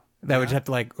don't talk. That would just have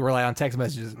to like rely on text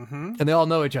messages, and they all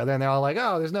know each other, and they're all like,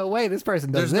 "Oh, there's no way this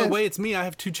person does There's this." no way it's me. I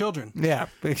have 2 children. Yeah,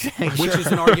 Which is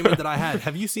an argument that I had.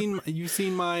 Have you seen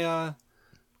my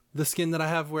the skin that I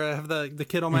have where I have the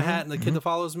kid on my hat and the kid that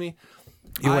follows me?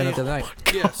 you went up the night.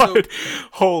 Yeah, so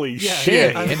Holy yeah,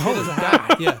 shit. I have a kid as a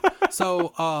hat. Yeah.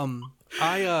 So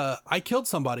I killed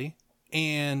somebody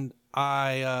and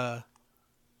I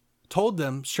told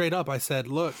them straight up, I said,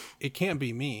 "Look, it can't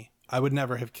be me. I would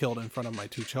never have killed in front of my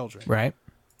 2 children." Right.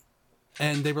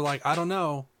 And they were like, "I don't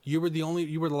know. You were the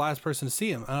last person to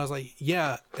see him." And I was like,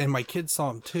 "Yeah, and my kids saw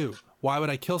him too. Why would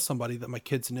I kill somebody that my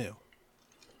kids knew?"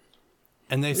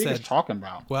 And they What are you guys said, talking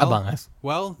about? "Well, Among Us.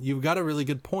 well, you've got a really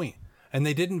good point." And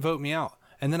they didn't vote me out.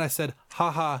 And then I said,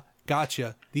 "Haha,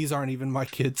 gotcha. These aren't even my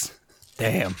kids."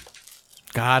 Damn.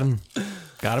 Got him.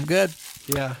 Got him good.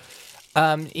 Yeah,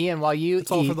 Ian, while you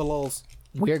it's all eat, for the lulz.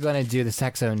 we're going to do the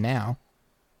sex zone now,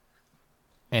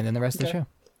 and then the rest of the show.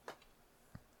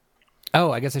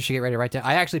 Oh, I guess I should get ready to write down.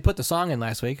 I actually put the song in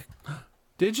last week,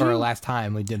 Did you? or last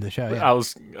time we did the show. Yeah. I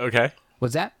was okay.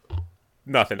 What's that?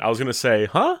 Nothing. I was gonna say,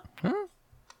 huh?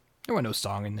 There was no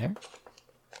song in there.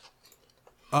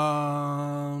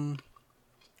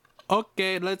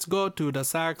 Okay, let's go to the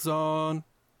sack zone.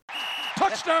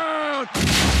 Touchdown!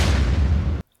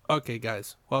 Okay,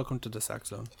 guys, welcome to the sack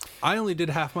zone. I only did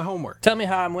half my homework. Tell me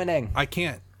how I'm winning. I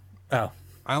can't. Oh.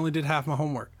 I only did half my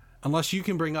homework. Unless you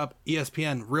can bring up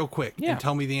ESPN real quick Yeah. and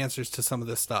tell me the answers to some of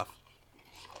this stuff.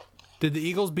 Did the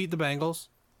Eagles beat the Bengals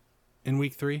in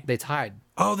week 3? They tied.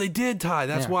 Oh, they did tie.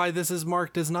 That's Yeah. why this is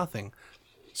marked as nothing.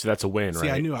 So that's a win, See,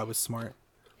 right? I knew I was smart.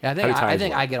 Yeah, How many I ties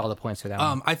think were it? I get all the points for that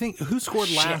one. I think who scored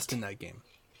last in that game?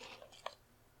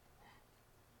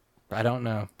 I don't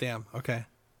know. Damn. Okay.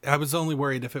 I was only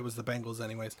worried if it was the Bengals,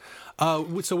 anyways.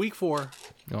 So week 4.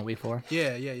 You want week 4?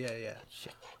 Yeah.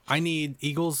 I need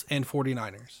Eagles and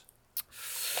 49ers.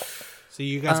 So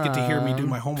you guys get to hear me do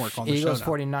my homework on the Eagles, show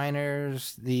now.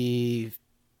 49ers. The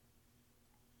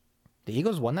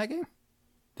Eagles won that game?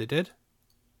 They did?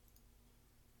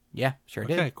 Yeah, sure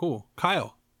Okay, did. cool.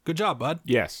 Kyle, good job, bud.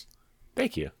 Yes.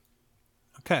 Thank you.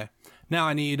 Okay. Now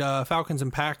I need Falcons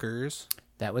and Packers.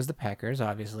 That was the Packers,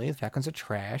 obviously. The Falcons are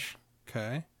trash.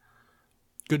 Okay.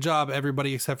 Good job,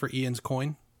 everybody except for Ian's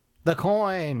coin. The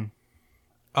coin.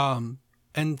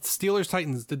 And Steelers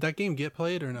Titans, did that game get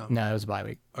played or no? No, it was a bye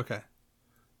week. Okay.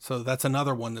 So that's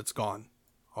another one that's gone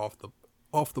off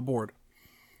the board.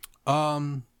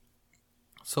 So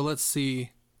let's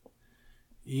see.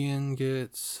 Ian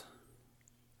gets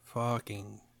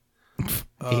fucking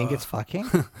Ian gets fucking.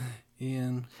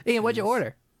 Ian. Ian, what'd you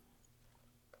order?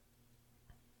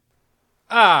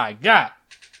 I got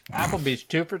Applebee's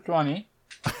 2 for $20.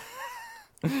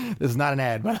 This is not an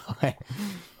ad, by the way.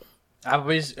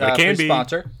 Applebee's But it can free be.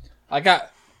 sponsor. I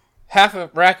got half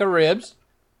a rack of ribs,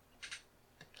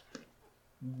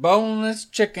 boneless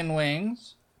chicken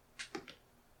wings,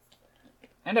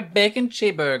 and a bacon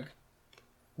cheeseburger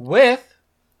with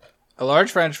a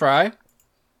large French fry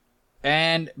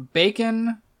and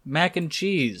bacon mac and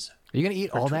cheese. Are you going to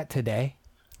eat all that today?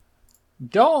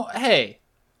 Hey,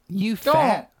 You Don't.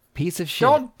 fat piece of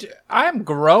shit. I'm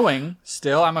growing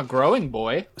still. I'm a growing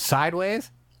boy.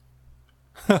 Sideways?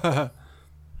 I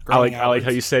like how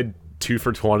you said 2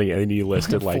 for 20 and then you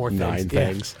listed like 4 9 things. Yeah.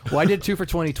 things. Well, I did 2 for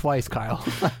 20 twice, Kyle.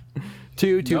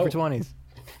 two No. for 20s.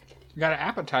 You got an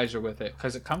appetizer with it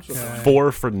because it comes with it.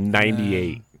 4 for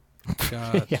 98.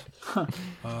 God. Yeah.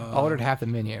 I ordered half the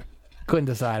menu. Couldn't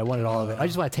decide. I wanted all of it. I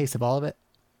just want a taste of all of it.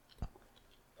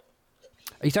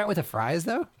 Are you starting with the fries,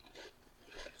 though?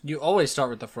 You always start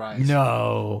with the fries.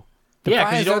 No. The Yeah, because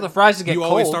fries you don't want are- the fries to get You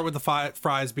cold. always start with the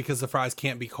fries because the fries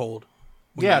can't be cold.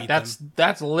 when you Yeah, eat that's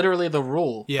them. literally the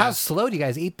rule. Yeah. How slow do you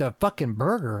guys eat the fucking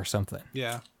burger or something?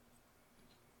 Yeah.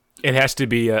 It has to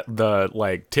be the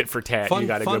like tit for tat. You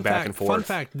got to go back fact, and forth. Fun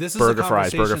fact: this is Burger a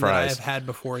fries, conversation burger that I fries. have had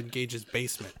before in Gage's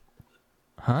basement.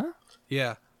 Huh?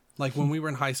 Yeah, like when we were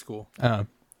in high school. Oh.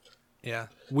 Yeah,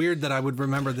 weird that I would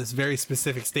remember this very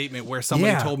specific statement where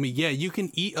somebody Yeah. told me, "Yeah, you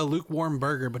can eat a lukewarm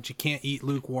burger, but you can't eat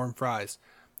lukewarm fries."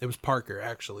 It was Parker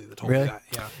actually that told Really? me that.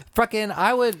 Yeah. Fucking,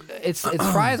 it's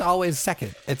fries always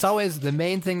second. It's always the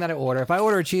main thing that I order. If I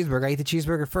order a cheeseburger, I eat the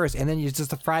cheeseburger first, and then it's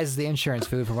just the fries is the insurance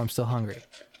food for when I'm still hungry.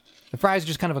 The fries are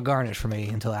just kind of a garnish for me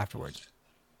until afterwards.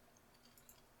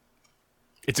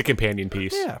 It's a companion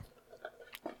piece. Yeah.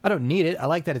 I don't need it. I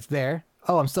like that it's there.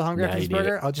 Oh, I'm still hungry Nah, after this you need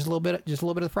burger. it. I'll just a little bit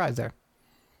of the fries there.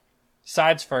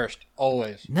 Sides first,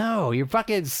 always. No, you're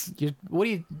fucking. What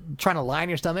are you trying to line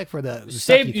your stomach for the? You stuff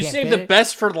save can't the finish?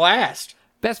 best for last.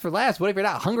 Best for last. What if you're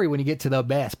not hungry when you get to the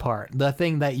best part, the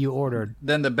thing that you ordered?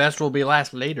 Then the best will be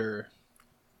last later.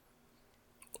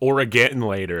 Or again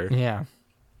later. Yeah.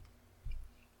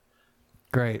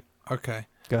 Great. Okay.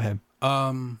 Go ahead.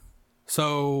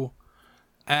 So,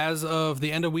 as of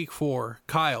the end of week 4,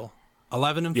 Kyle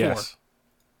 11 and 4, Yes.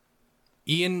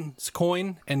 Ian's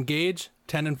coin and Gage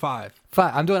 10 and 5.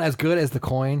 Fine. I'm doing as good as the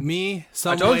coin. Me,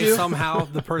 some told way, you. somehow,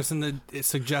 the person that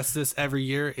suggests this every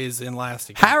year is in last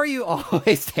again. How are you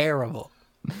always terrible?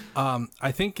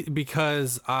 I think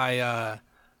because I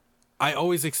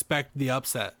always expect the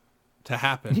upset to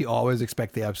happen. You always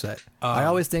expect the upset. I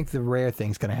always think the rare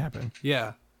thing's gonna happen.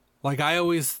 Yeah. Like I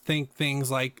always think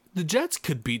things like the Jets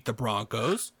could beat the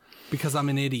Broncos because I'm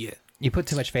an idiot. You put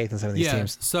too much faith in some of these Yeah.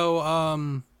 teams.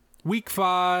 So week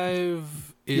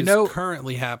 5 is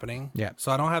currently happening. Yeah.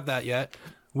 So I don't have that yet.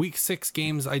 Week 6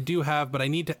 games I do have, but I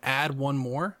need to add one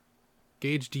more.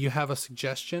 Gage, do you have a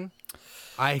suggestion?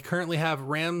 I currently have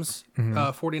Rams,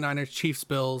 49ers, Chiefs,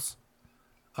 Bills,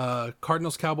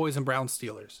 Cardinals, Cowboys, and Browns,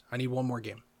 Steelers. I need one more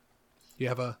game. Do you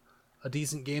have a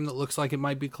decent game that looks like it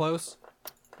might be close?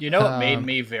 You know what made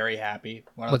me very happy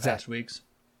one of what's the that? past weeks?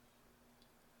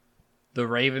 The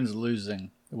Ravens losing.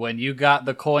 when you got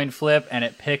the coin flip and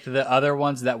it picked the other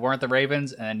ones that weren't the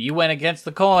Ravens, and you went against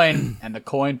the coin, and the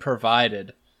coin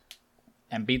provided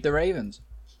and beat the Ravens.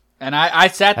 And I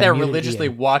sat there muted religiously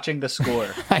Ian. watching the score.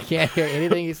 I can't hear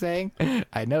anything he's saying.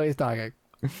 I know he's talking.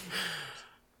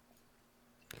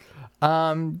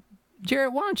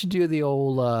 Jared, why don't you do the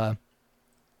old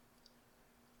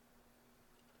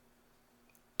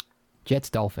Jets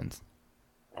Dolphins?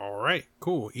 All right,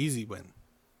 cool, easy win.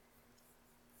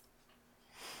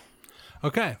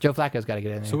 Okay, Joe Flacco's got to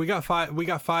get in there. so we got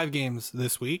five games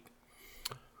this week.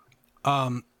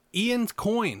 Ian's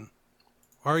coin.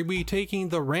 Are we taking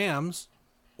the Rams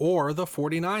or the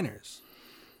 49ers?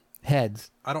 Heads.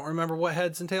 I don't remember what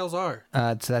heads and tails are.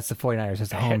 So that's the 49ers.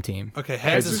 That's the home team. Okay,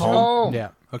 heads is is home. Yeah.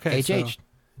 Okay, HH. so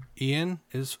Ian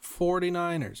is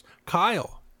 49ers.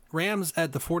 Kyle, Rams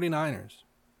at the 49ers.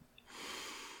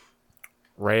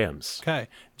 Rams. Okay,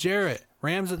 Jarrett,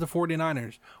 Rams at the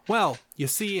 49ers. Well, you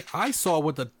see, I saw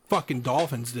what the fucking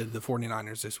Dolphins did to the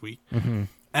 49ers this week. And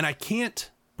I can't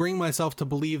bring myself to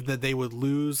believe that they would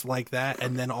lose like that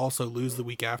and then also lose the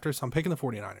week after, so I'm picking the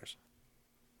 49ers.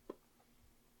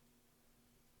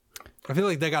 I feel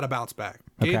like they got to bounce back.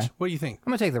 Gage, Okay. what do you think?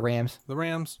 I'm going to take the Rams. The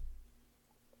Rams?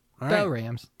 All The right.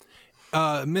 Rams.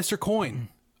 Mr. Coin,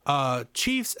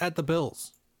 Chiefs at the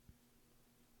Bills.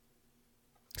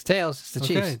 It's tails. It's the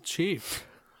Chiefs. Okay, Chiefs.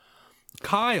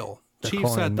 Kyle, The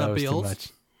Chiefs coin at the knows too Bills. much.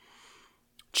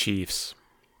 Chiefs.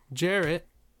 Jarrett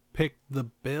picked the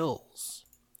Bills.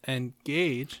 And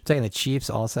Gage, Taking the Chiefs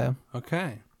also.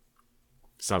 okay.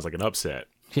 Sounds like an upset.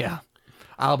 Yeah.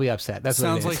 I'll be upset. That's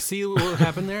Sounds what it like, is. see what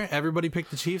happened there? Everybody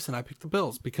picked the Chiefs and I picked the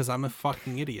Bills because I'm a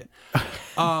fucking idiot.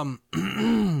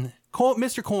 Mr.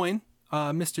 Coin,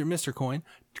 Mr. Coin,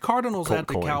 Cardinals Colt at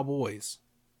the Coin. Cowboys.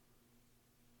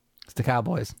 It's the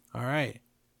Cowboys. All right.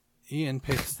 Ian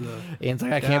picks the Ian's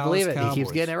like, I can't Dallas believe it. He keeps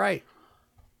Cowboys. getting it right.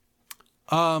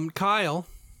 Kyle,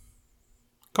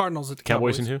 Cardinals at the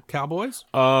Cowboys Cowboys. and who? Cowboys?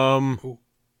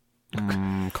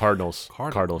 Cardinals. Cardinals.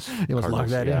 Cardinals. You almost locked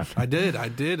that in. I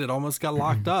did. It almost got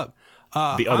locked up. The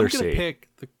I'm other going to C. pick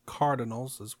the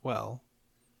Cardinals as well.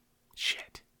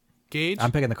 Shit. Gage?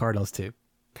 I'm picking the Cardinals too.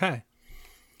 Okay.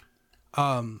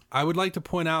 I would like to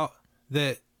point out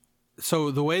that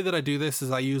so the way that I do this is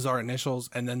I use our initials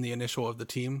and then the initial of the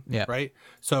team. Yeah. Right.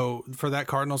 So for that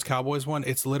Cardinals Cowboys one,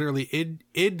 it's literally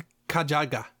Id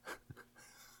Kajaga.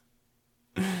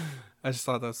 I just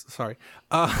thought that's sorry.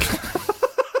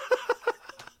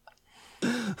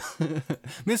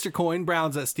 Mr. Coin,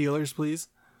 Browns at Steelers, please.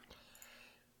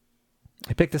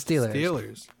 I picked the Steelers.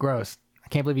 Steelers. Gross. I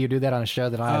can't believe you do that on a show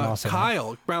that I also.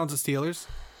 Kyle, Browns at Steelers.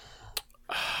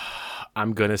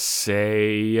 I'm going to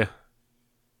say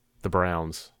the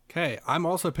Browns. Okay, I'm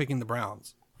also picking the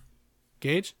Browns.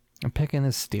 Gage, I'm picking the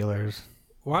Steelers.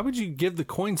 why would you give the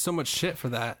coin so much shit for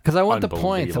that? Because I want the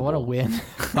points. I want to win.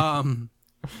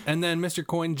 And then Mr.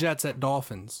 Coin, Jets at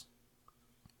Dolphins.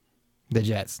 The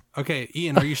Jets. Okay,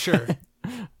 Ian, are you sure?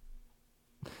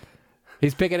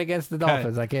 He's picking against the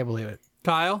Dolphins. I can't believe it.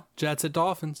 Kyle, Jets at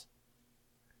Dolphins.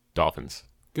 Dolphins.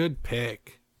 Good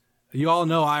pick. You all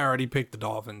know I already picked the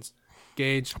Dolphins.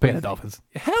 Gage. Picking the Dolphins.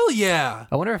 Hell yeah.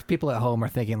 I wonder if people at home are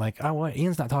thinking like, "Oh, what?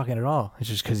 Ian's not talking at all. It's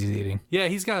just because he's eating." Yeah,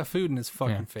 he's got food in his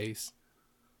fucking Yeah. face.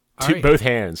 All right, Both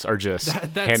hands are just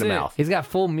That's hand to it. mouth. He's got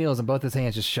full meals and both his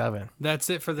hands just shoving. that's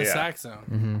it for the Yeah. sack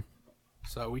zone.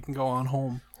 So we can go on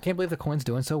home. Can't believe the coin's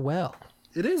doing so well.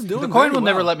 It is doing The coin very will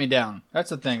never well. let me down. That's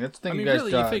the thing. That's the thing I mean, you guys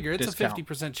really, you figure it's discount. a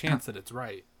 50% chance that it's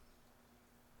right.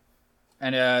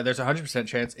 And there's a 100%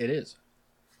 chance it is.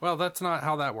 Well, that's not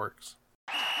how that works.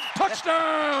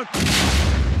 Touchdown!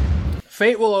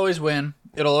 Fate will always win.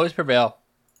 It'll always prevail.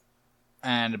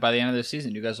 And by the end of the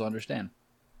season, you guys will understand.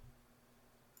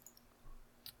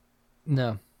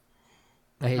 No.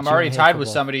 I hate I'm you, already I hate tied with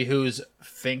football. somebody who's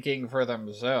thinking for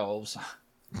themselves.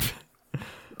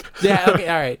 Yeah, okay,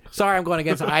 all right. Sorry, I'm going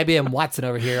against IBM Watson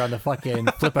over here on the fucking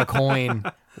Flip a Coin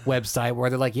website where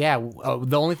they're like, yeah,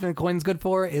 the only thing the coin's good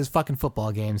for is fucking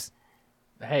football games.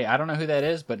 Hey, I don't know who that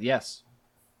is, but yes.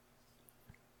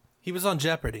 He was on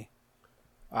Jeopardy.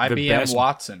 IBM best-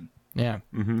 Watson. Yeah.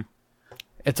 Mm-hmm.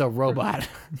 It's a robot.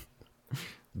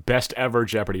 Best ever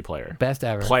Jeopardy player. Best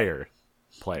ever. Player.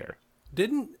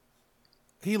 Didn't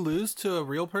he lose to a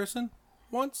real person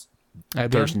once?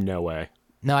 IBM? There's no way.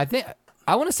 No,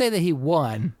 I want to say that he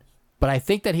won, but I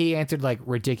think that he answered like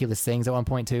ridiculous things at one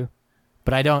point too.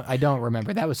 But I don't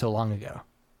remember. That was so long ago.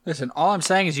 Listen, all I'm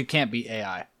saying is you can't beat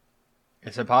AI.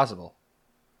 It's impossible.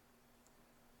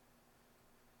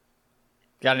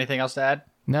 Got anything else to add?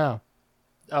 No.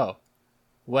 Oh.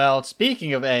 Well,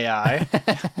 speaking of AI,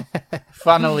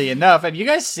 funnily enough, have you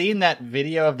guys seen that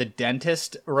video of the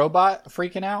dentist robot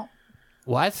freaking out?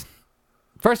 What?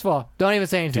 First of all, don't even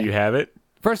say anything. Do you have it?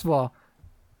 First of all,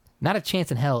 not a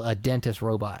chance in hell a dentist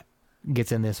robot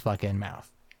gets in this fucking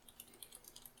mouth.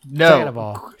 Second of No.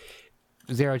 all,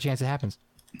 zero chance it happens.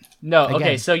 No, Again.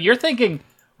 okay, so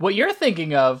what you're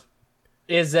thinking of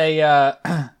is a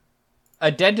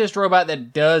dentist robot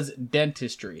that does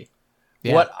dentistry.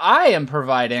 Yeah. What I am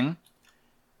providing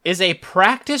is a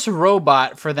practice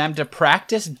robot for them to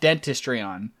practice dentistry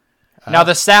on. Now,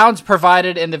 the sounds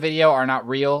provided in the video are not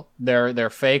real. They're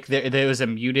fake. There was a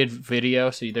muted video,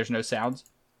 so there's no sounds.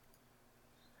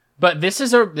 But this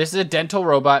is a dental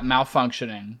robot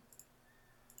malfunctioning.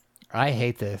 I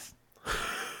hate this.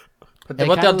 But It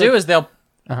what kinda they'll do is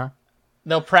Uh-huh.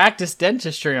 they'll practice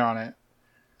dentistry on it.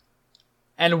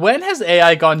 And when has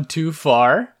AI gone too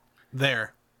far?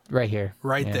 There, Right here.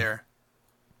 right Yeah. there.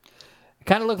 It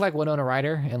kind of looked like Winona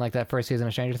Ryder in like that first season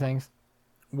of Stranger Things.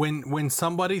 When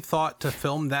somebody thought to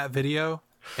film that video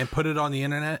and put it on the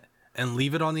internet and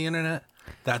leave it on the internet,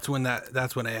 that's when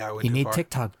AI went You too need far.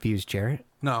 TikTok views, Jarrett.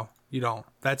 No, you don't.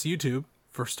 That's YouTube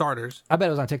for starters. I bet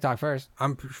it was on TikTok first.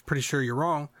 I'm pretty sure you're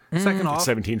wrong. Second off,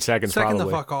 17 seconds, second probably.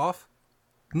 the fuck off.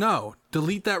 No,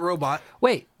 delete that robot,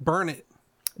 Wait, burn it.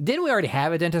 didn't we already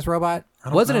have a dentist robot?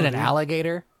 don't Wasn't know, it an dude.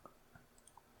 alligator?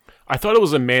 I thought it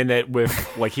was a man that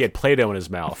with like he had Play-Doh in his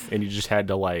mouth, and you just had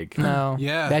to like. No.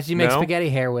 Yeah. That you make No? spaghetti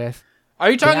hair with.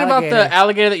 Are you talking about alligator. the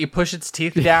alligator that you push its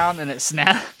teeth down and it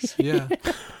snaps? Yeah.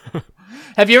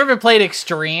 Have you ever played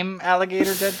Extreme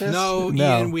Alligator Dentist? No,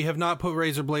 No. Ian, we have not put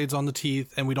razor blades on the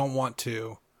teeth, and we don't want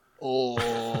to.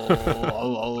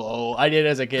 Oh, I did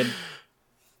as a kid.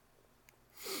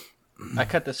 I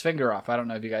cut this finger off. I don't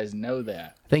know if you guys know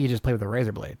that. I think you just played with a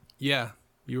razor blade. Yeah,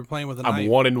 you were playing with a I'm knife.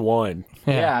 1-1.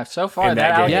 Yeah, so far In that that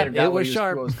game. alligator Yeah, got it what was he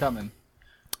sharp. what was coming.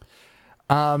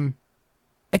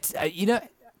 It's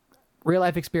real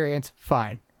life experience,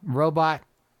 fine. Robot,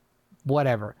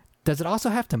 whatever. Does it also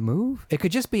have to move? It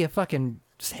could just be a fucking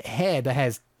head that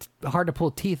has hard to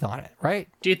pull teeth on it, right?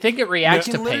 Do you think it It reacts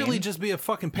can to literally pain? just be a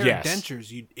fucking pair Yes. of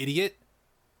dentures, you idiot.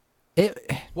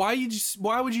 It Why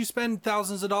would you spend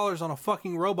thousands of dollars on a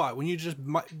fucking robot when you just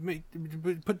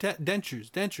put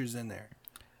dentures in there?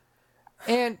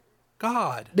 and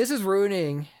God, this is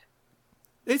ruining.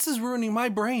 this is ruining my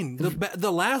brain.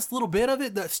 The last little bit of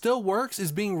it that still works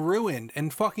is being ruined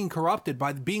and fucking corrupted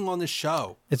by being on this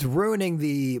show. It's ruining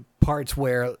the parts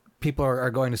where people are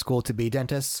going to school to be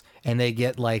dentists and they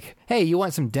get like, hey, you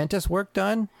want some dentist work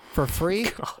done for free?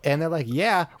 And they're like,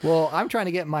 yeah, well, I'm trying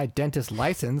to get my dentist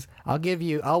license.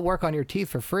 I'll work on your teeth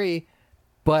for free,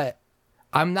 but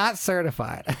I'm not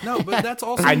certified. No, but that's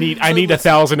also I need so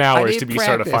 1,000 hours need to be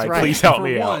practice, certified. right. Please help for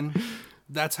me out. one,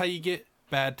 that's how you get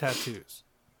bad tattoos.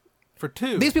 For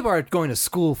two, These people are going to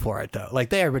school for it though. Like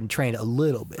they have been trained a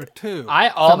little for bit. two, I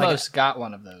almost got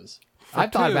one of those.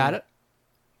 I've thought two. about it.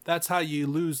 that's how you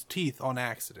lose teeth on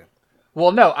accident.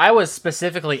 Well, no, I was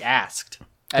specifically asked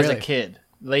as Really? a kid.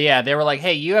 Yeah, they were like,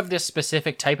 "Hey, you have this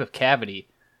specific type of cavity.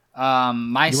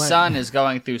 My son is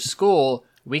going through school.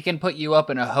 We can put you up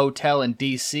in a hotel in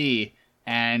D.C.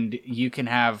 and you can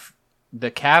have the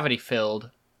cavity filled,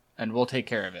 and we'll take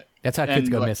care of it." That's how kids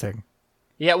And, go like, missing.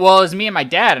 Yeah, well, it was me and my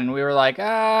dad, and we were like,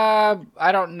 I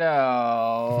don't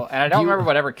know. And I don't remember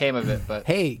whatever came of it, but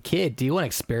Hey, kid, do you want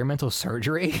experimental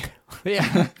surgery?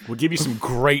 Yeah. We'll give you some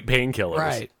great painkillers.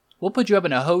 Right. we'll put you up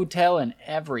in a hotel and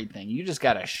everything. You just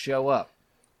got to show up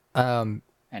Um,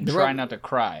 and The try rob- not to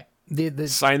cry. the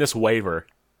Sign this waiver.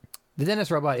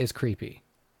 dentist robot is creepy.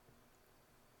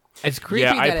 It's creepy.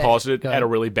 Yeah, that I paused it go at a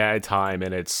ahead. really bad time,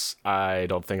 and I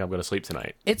don't think I'm going to sleep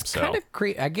tonight. It's So, kind of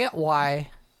creepy. I get why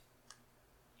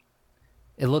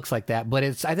it looks like that, but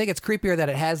I think it's creepier that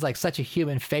it has like such a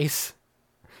human face,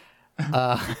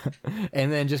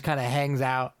 and then just kind of hangs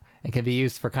out and can be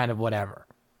used for kind of whatever.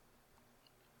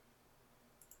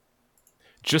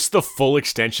 just the full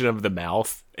extension of the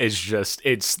mouth is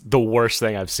it's the worst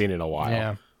thing I've seen in a while.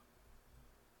 Yeah.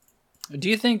 Do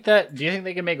you think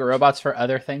they can make robots for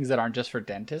other things that aren't just for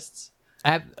dentists?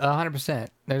 100%.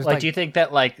 There's Like, do you think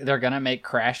that like they're gonna make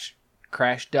crash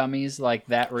dummies like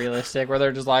that realistic, where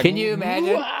they're just like, can you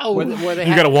imagine Wow. where they You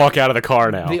have got to walk out of the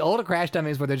car now. the old crash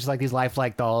dummies where they're just like these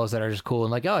lifelike dolls that are just cool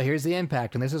and like, oh, here's the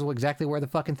impact and this is exactly where the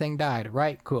fucking thing died.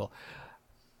 Right? Cool.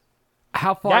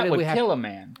 How far That did would we have? kill a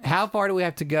man. How far do we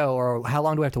have to go, or how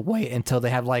long do we have to wait until they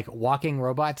have like walking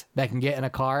robots that can get in a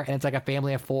car and it's like a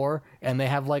family of 4 and they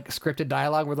have like scripted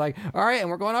dialogue where like, all right, and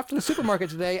we're going off to the supermarket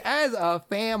today as a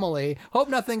family. Hope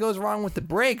nothing goes wrong with the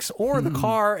brakes or the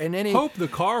car and any. Hope the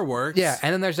car works. Yeah,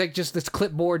 and then there's like just this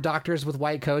clipboard doctors with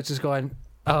white coats just going,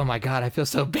 Oh my god, I feel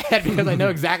so bad because I know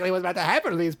exactly what's about to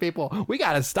happen to these people. We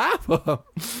gotta stop them.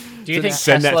 Do you think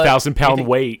Send that Tesla- 1,000-pound do you think-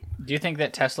 weight. Do you think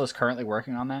that Tesla's currently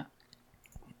working on that?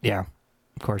 Yeah,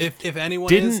 of course. If anyone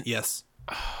Didn't- is, yes.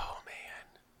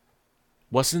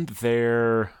 Wasn't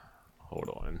there? Hold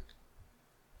on.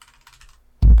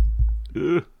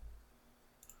 Ugh.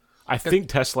 I think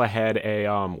Tesla had a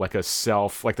like a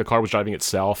self, like the car was driving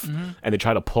itself, and they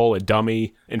tried to pull a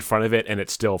dummy in front of it, and it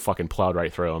still fucking plowed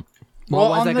right through him. well,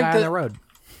 why is on that like guy on the road?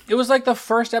 It was like the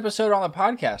first episode on the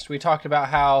podcast. We talked about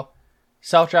how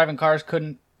self-driving cars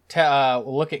couldn't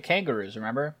look at kangaroos.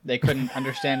 Remember, they couldn't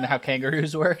understand how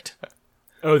kangaroos worked.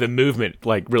 Oh, the movement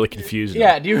like really confused them.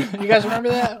 Yeah, do you guys remember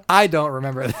that? I don't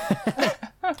remember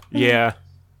that. Yeah.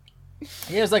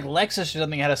 Yeah, it was like Lexus or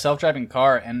something had a self-driving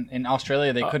car, and in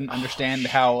Australia they couldn't understand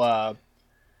how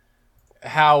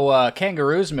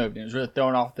kangaroos moved. It was really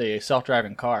throwing off the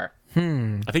self-driving car. I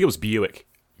think it was Buick.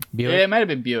 Yeah, it might have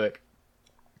been Buick.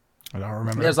 I don't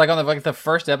remember. It was like on the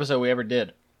first episode we ever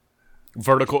did.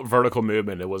 Vertical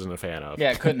movement. It wasn't a fan of.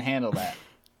 Yeah, it couldn't handle that.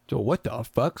 So what the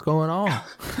fuck's going on?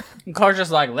 The car's just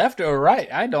like left or right.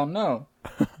 I don't know.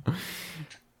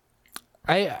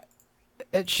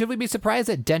 Should we be surprised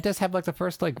that dentists have like the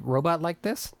first like robot like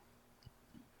this?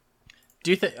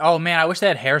 Do you think? Oh man, I wish they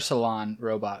had hair salon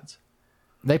robots.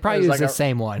 They probably It was use like the a-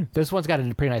 same one. This one's got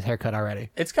a pretty nice haircut already.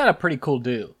 It's got a pretty cool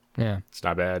do. Yeah, It's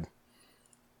not bad.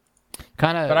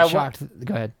 kind But I of shocked.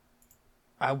 Go ahead.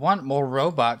 I want more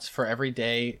robots for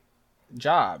everyday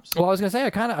jobs. Well, I was gonna say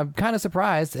I'm kind of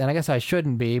surprised, and I guess I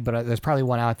shouldn't be, but there's probably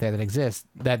one out there that exists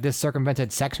that this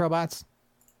circumvented sex robots.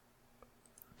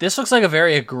 This looks like a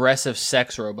very aggressive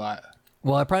sex robot.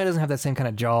 Well, it probably doesn't have that same kind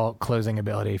of jaw closing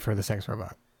ability for the sex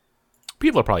robot.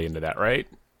 People are probably into that, right?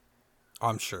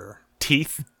 I'm sure.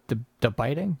 Teeth. The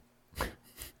biting.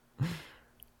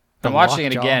 I'm watching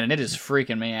it lockjaw. again, and it is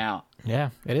freaking me out. Yeah,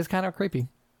 it is kind of creepy.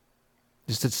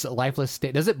 Just its lifeless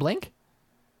state. Does it blink?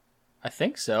 I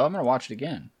think so. I'm gonna watch it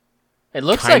again. It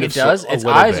looks Kind like of it does. a Its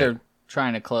little eyes bit. are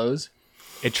trying to close.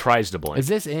 It tries to blink. Is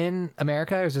this in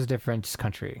America or is this a different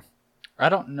country? I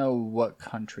don't know what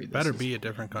country this Better is. be a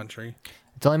different country.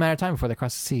 It's only a matter of time before they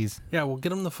cross the seas. Yeah, well, get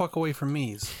them the fuck away from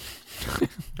me's.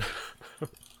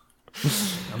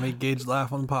 I made Gage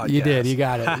laugh on the podcast. You did. You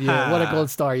got it. Yeah, what a gold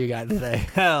star you got today.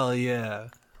 Hell yeah.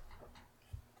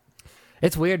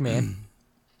 It's weird, man.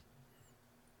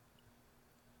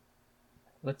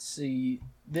 Let's see.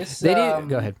 This They did.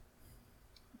 Go ahead.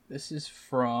 This is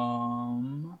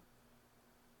from.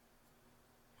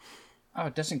 Oh,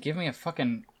 it doesn't give me a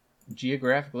fucking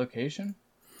geographic location.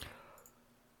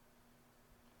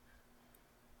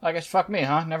 I guess fuck me,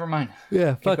 huh? Never mind.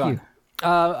 Yeah, fuck going. you.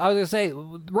 I was gonna say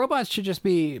robots should just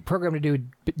be programmed to do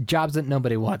jobs that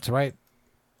nobody wants, right?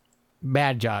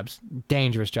 Bad jobs,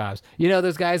 dangerous jobs. You know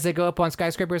those guys that go up on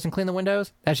skyscrapers and clean the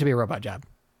windows? That should be a robot job.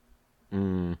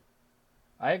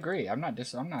 I agree. I'm not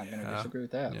gonna disagree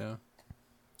with that. Yeah.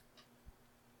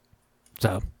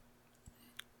 So,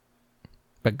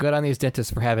 but good on these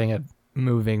dentists for having a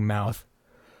moving mouth.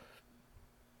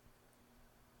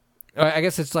 I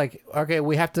guess it's like, okay,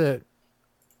 we have to,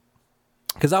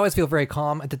 because I always feel very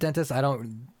calm at the dentist. I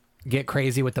don't get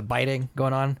crazy with the biting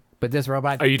going on, but this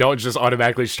robot, Oh, you don't just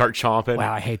automatically start chomping.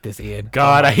 wow, I hate this, Ian.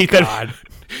 God, Oh I my hate God. that.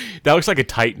 That looks like a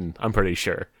Titan. I'm pretty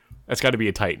sure. That's got to be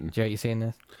a Titan. Joe, you seeing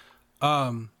this?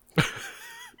 Well,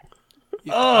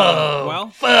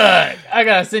 Fuck! I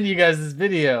gotta send you guys this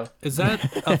video. is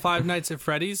that a Five Nights at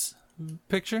Freddy's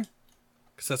picture?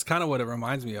 Because that's kind of what it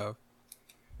reminds me of.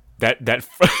 That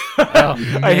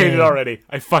I hate it already.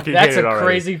 I fucking That's hate it a already.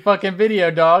 crazy fucking video,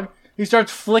 dog. He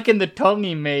starts flicking the tongue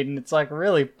he made, and it's like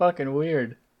really fucking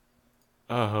weird.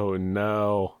 Oh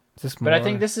no. Is this But I more-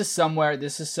 think this is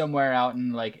somewhere out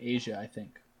in like Asia. I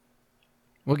think.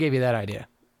 we'll give you that idea.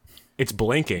 It's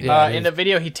blinking. Yeah. it In is. the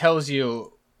video, he tells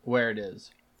you where it is.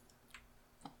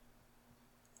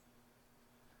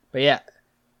 But yeah,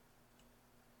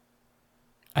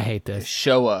 I hate this.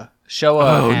 Showa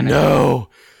Oh anime. no.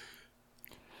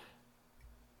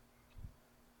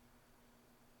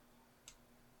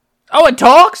 Oh, it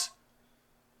talks.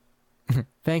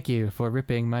 Thank you for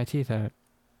ripping my teeth out.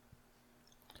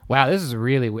 Wow, this is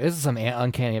some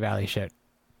uncanny valley shit.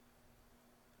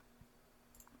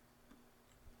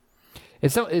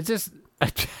 It's just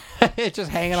it's just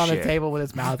hanging on the Shit. table with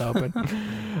its mouth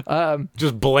open.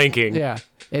 Just blinking. Yeah,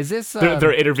 is this?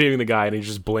 They're interviewing the guy and he's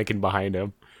just blinking behind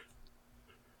him.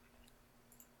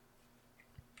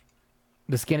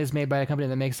 The skin is made by a company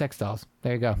that makes sex dolls.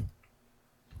 There you go.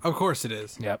 Of course it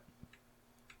is. Yep.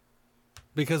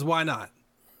 Because why not?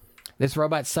 This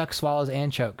robot sucks, swallows,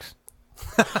 and chokes.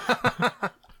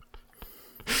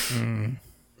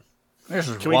 This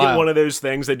is Can we get wild. one of those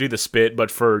things that do the spit,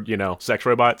 but for, sex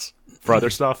robots? For other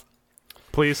stuff?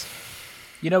 Please?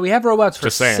 You know, we have robots for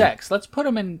Just saying. sex. Let's put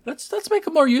them in. Let's make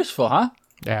them more useful, huh?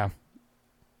 Yeah.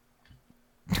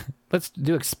 Let's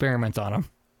do experiments on them.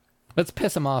 Let's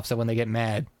piss them off so when they get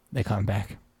mad, they come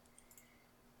back.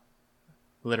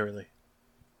 Literally.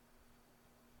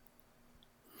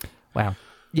 Wow.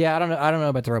 Yeah, I don't know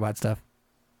about the robot stuff.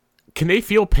 Can they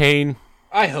feel pain?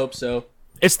 I hope so.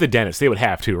 It's the dentist. They would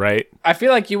have to, right? I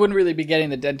feel like you wouldn't really be getting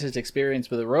the dentist experience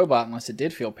with a robot unless it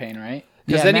did feel pain, right?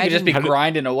 Because Yeah, then you could just be imagine-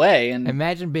 grinding away. And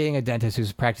Imagine being a dentist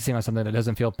who's practicing on something that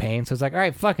doesn't feel pain. So it's like, all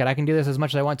right, fuck it. I can do this as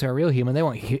much as I want to a real human. They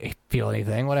won't feel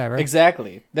anything, whatever.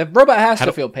 exactly, the robot has to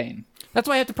do- feel pain. That's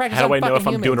why I have to practice How on do I know fucking if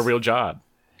I'm doing a humans. real job?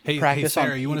 Hey, Practice on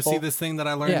Sarah, you want to see people? this thing that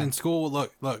I learned Yeah. in school?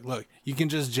 Look. You can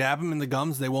just jab them in the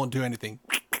gums. They won't do anything.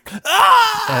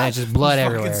 And it's just blood Fucking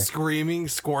everywhere. screaming,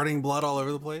 squirting blood all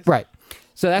over the place. Right.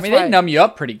 So I that's mean, why... they numb you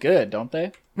up pretty good, don't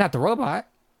they? Not the robot.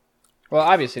 Well,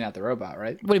 obviously not the robot,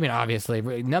 right? What do you mean, obviously?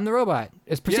 Numb the robot.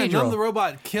 It's Yeah, procedural. numb the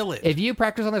robot, kill it. If you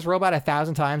practice on this robot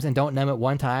 1,000 times and don't numb it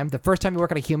one time, the first time you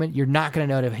work on a human, you're not going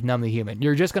to know to numb the human.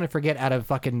 You're just going to forget out of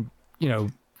fucking,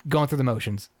 going through the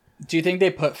motions. Do you think they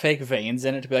put fake veins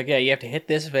in it to be like, yeah, you have to hit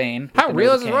this vein? How with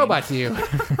real is Novocaine? this robot to you?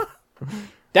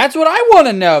 That's what I want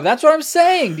to know. That's what I'm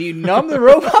saying. Do you numb the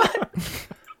robot?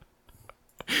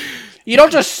 You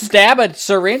don't just stab a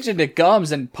syringe into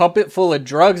gums and pump it full of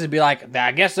drugs and be like,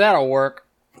 I guess that'll work.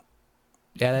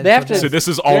 Yeah, They have to. So this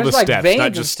is all there's the like steps, veins not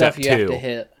and just stuff step you have 2. to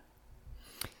hit.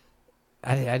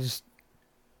 I just...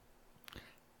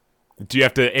 Do you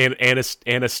have to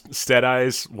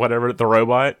anesthetize whatever the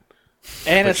robot?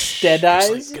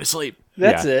 Anesthetize. Go to sleep.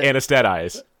 That's it.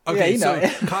 Anesthetize. Okay, yeah,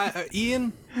 so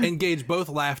Ian and Gage both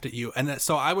laughed at you, and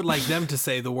so I would like them to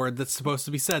say the word that's supposed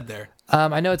to be said there.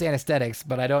 I know it's anesthetics,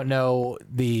 but I don't know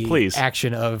the Please.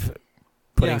 action of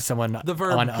putting Yeah, someone the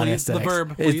verb, on please, the anesthetics. verb,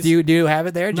 Do please. you have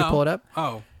it there? Did you No. pull it up?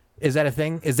 Oh, Is that a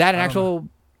thing? Is that an actual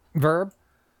verb?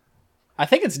 I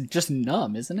think it's just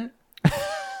numb, isn't it?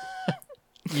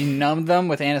 You numb them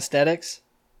with anesthetics.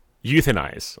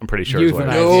 Euthanize. I'm pretty sure. Is what it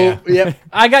Euthanize. is. Oh, yep.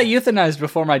 I got euthanized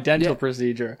before my dental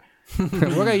procedure. We're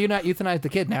gonna euthanize the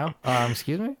kid now.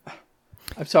 Excuse me.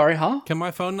 I'm sorry, huh? can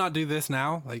my phone not do this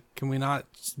now? Like, can we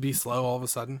not just be slow all of a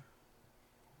sudden?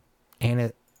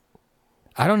 I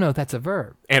don't know if that's a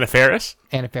verb. Anapharis?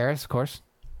 Anapharis, of course.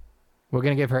 We're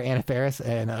gonna give her Anapharis,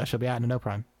 and she'll be out in no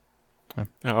prime.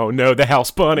 Oh no, the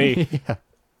house bunny. Yeah.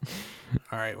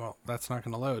 All right, well, that's not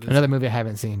going to load. is Another movie I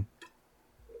haven't seen.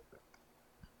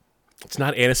 It's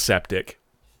not antiseptic.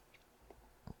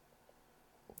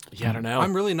 Yeah, I don't know.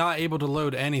 I'm really not able to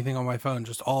load anything on my phone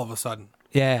just all of a sudden.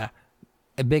 Yeah,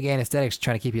 a big anesthetic's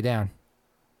trying to keep you down,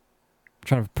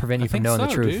 trying to prevent you I from think knowing so,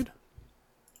 the truth. dude.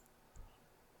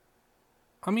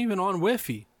 I'm even on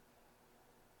Wi-Fi.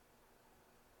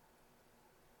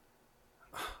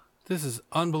 This is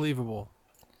unbelievable.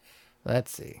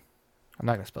 Let's see. I'm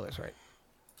not gonna spell this right.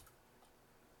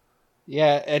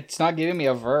 Yeah, it's not giving me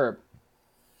a verb.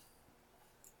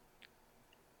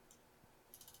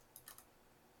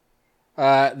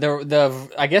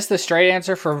 I guess the straight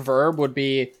answer for verb would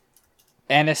be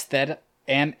anesthetized.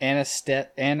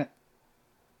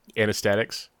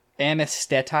 Anesthetics.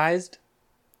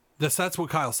 That's what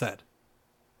Kyle said.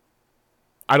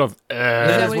 I don't.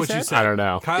 that what he What you said? said. I don't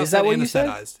know. Kyle Is said that what you said?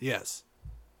 anesthetized. Yes.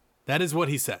 That is what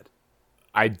he said.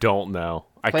 I don't know.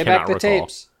 I Play cannot back the recall.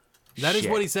 tapes. That is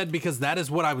Shit. what he said because that is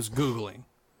what I was Googling,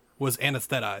 was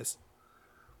anesthetized.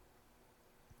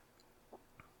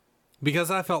 Because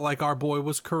I felt like our boy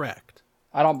was correct.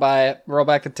 I don't buy it. Roll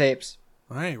back the tapes.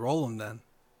 All right, roll him then.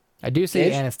 I do see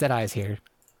Gage? anesthetize here,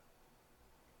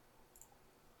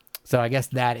 so I guess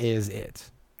that is it.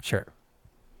 Sure.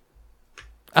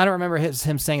 I don't remember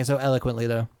him saying it so eloquently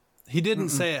though. He didn't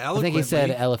say it I eloquently. think he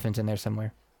said elephant in there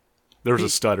somewhere. There was a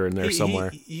stutter in there somewhere.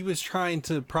 He was trying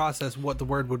to process what the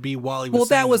word would be while he was Well,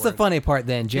 saying that was the word. funny part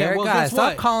then, Yeah, Jared. well, Guys, guess stop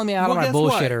what? calling me out Well, on my guess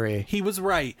what? bullshittery. He was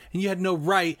right, and you had no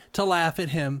right to laugh at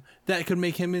him. That could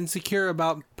make him insecure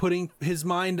about putting his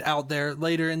mind out there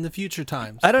later in the future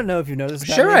times. I don't know if you noticed.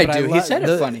 Sure I do. He said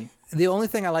it funny. The only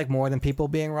thing I like more than people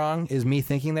being wrong is me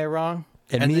thinking they're wrong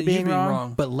and And me then you being being wrong,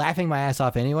 wrong. but laughing my ass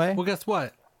off anyway. Well, guess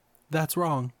what? That's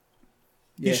wrong.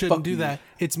 Yeah, You shouldn't fuck do you. that.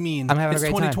 It's mean. I'm having a it's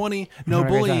great time. 2020. I'm No having a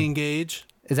great bullying, Gage.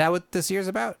 Is that what this year's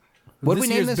about? What did This we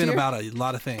name year's this been year? about a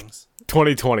lot of things.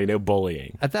 2020, no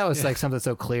bullying. I thought it was like something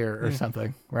so clear or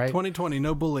something, right? 2020,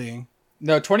 no bullying.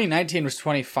 No, 2019 was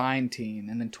 2015,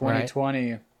 and then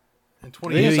 2020. And New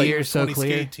 2020 Year's so clear.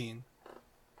 2018.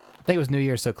 I think it was New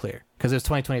Year's so clear because it was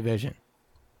 2020 vision.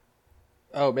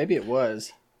 Oh, maybe it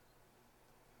was.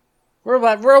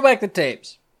 Roll back the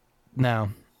tapes. No,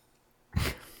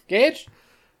 Gage?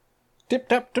 Tip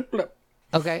tap tip lip.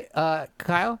 Okay,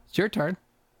 Kyle, it's your turn.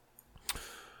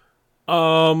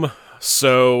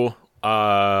 So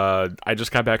I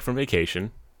just got back from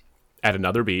vacation at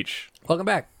another beach, Welcome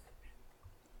back.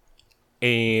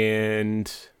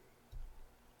 and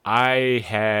I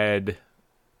had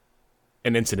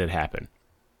an incident happen.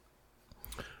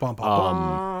 Bum, bum,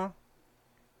 bum.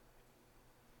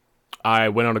 I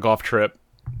went on a golf trip.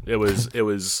 It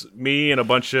was me and a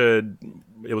bunch of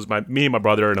me and my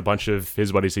brother and a bunch of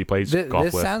his buddies he plays golf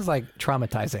This with. sounds like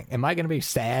traumatizing. Am I going to be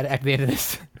sad at the end of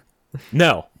this?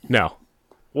 No.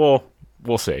 Well,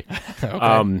 we'll see.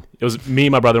 It was me,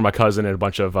 my brother, my cousin, and a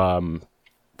bunch of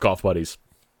golf buddies.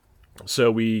 So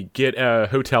we get a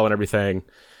hotel and everything.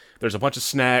 There's a bunch of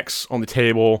snacks on the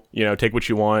table. Take what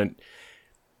you want.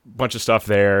 Bunch of stuff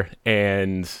there,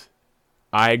 and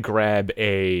I grab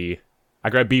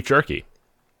beef jerky,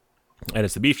 and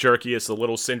it's the beef jerky. It's the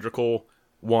little cylindrical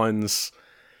ones,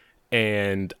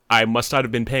 and I must not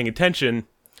have been paying attention,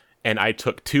 and I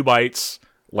took 2 bites.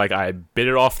 Like, I bit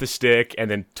it off the stick, and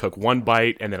then took 1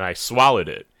 bite, and then I swallowed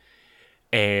it,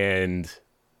 and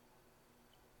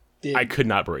I could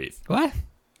not breathe. What?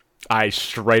 I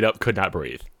straight up could not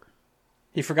breathe.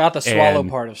 He forgot the swallow And-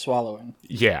 part of swallowing.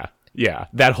 Yeah,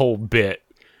 that whole bit.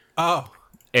 Oh,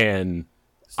 And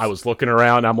I was looking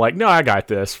around. I'm like, no, I got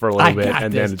this for a little I bit, got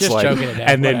and this. then it's Just like, joking it down,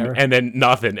 and whatever. then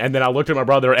nothing. And then I looked at my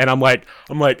brother, and I'm like,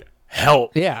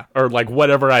 help, Yeah. or like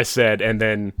whatever I said, and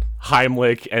then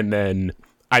Heimlich, and then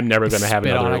I'm never gonna have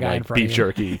Spit on another a guy in like front of beef you.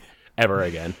 jerky ever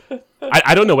again.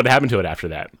 I don't know what happened to it after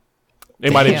that.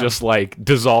 It might have Damn. just like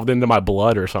dissolved into my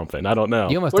blood or something. I don't know.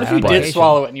 You almost What if died you on did vacation.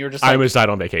 swallow it and you were just I like, almost died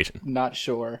on vacation. not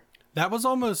sure? that was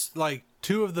almost like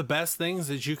 2 of the best things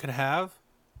that you could have,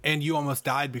 and you almost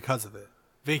died because of it.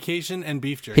 Vacation and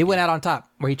beef jerky. He went out on top,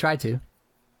 where he tried to.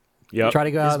 Yep. Try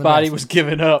to go out His on the body best. was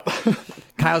giving up.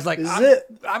 Kyle's like, it.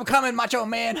 I'm coming, macho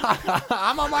man.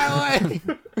 I'm on my way.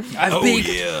 Oh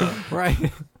yeah. Right.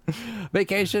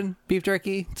 Vacation, beef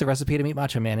jerky. It's a recipe to meet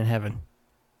Macho Man in heaven.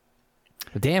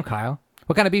 But damn, Kyle.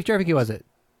 What kind of beef jerky was it?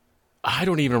 I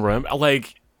don't even remember.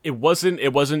 Like, it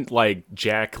wasn't like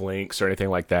Jack Links or anything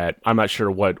like that. I'm not sure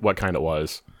what kind it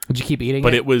was, Did you keep eating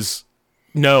but it? it was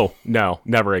no,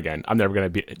 never again. I'm never gonna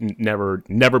be never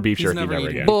beef He's jerky never never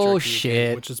eaten again. beef jerky Bullshit.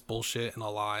 again, which is bullshit and a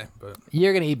lie. But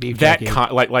You're going to eat beef That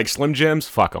jerky. like Slim Jims,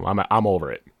 fuck them. I'm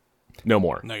over it. No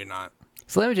more. no, you're not.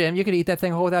 Slim Jim, you could eat that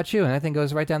thing whole without chewing. That thing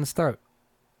goes right down his throat.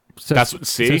 So, That's so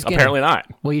see. skinny. Apparently not.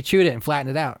 Well, you chewed it and flattened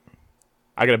it out.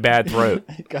 I got a bad throat.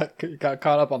 got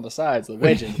caught up on the sides, the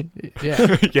wedging.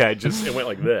 Yeah. Yeah, it went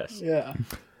like this. Yeah.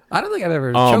 I don't think I've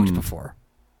ever choked before.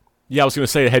 Yeah, I was gonna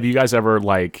say, have you guys ever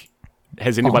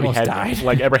has anybody Almost had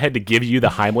died. ever had to give you the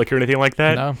Heimlich or anything like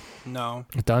that? No, No.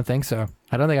 I don't think so.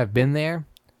 I don't think I've been there.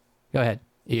 Go ahead,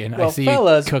 Ian. I Well, see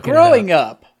fellas, you cooking growing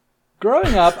up,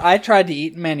 I tried to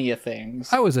eat many a things.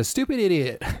 I was a stupid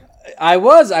idiot. I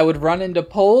would run into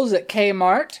poles at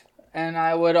Kmart, and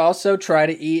I would also try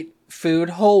to eat food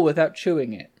whole without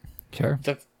chewing it. Sure.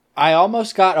 I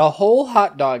almost got a whole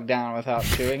hot dog down without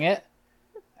chewing it.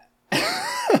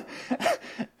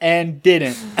 And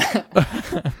didn't.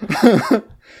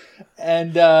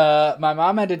 And my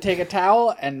mom had to take a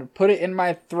towel and put it in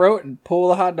my throat and pull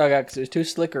the hot dog out because it was too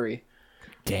slickery.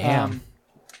 Damn.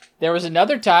 There was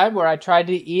another time where I tried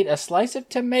to eat a slice of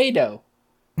tomato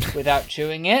without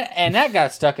chewing it, and that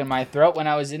got stuck in my throat when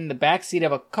I was in the backseat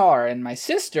of a car. And my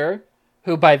sister,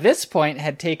 who by this point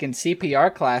had taken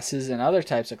CPR classes and other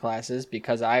types of classes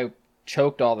because I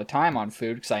choked all the time on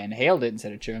food because I inhaled it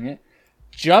instead of chewing it,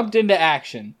 jumped into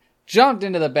action, jumped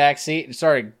into the backseat and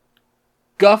started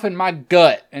guffing my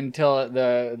gut until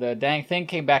the dang thing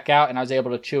came back out and I was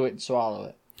able to chew it and swallow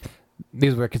it.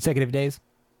 These were consecutive days.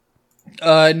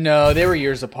 No, they were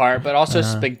years apart, but also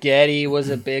spaghetti was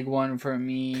a big one for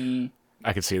me.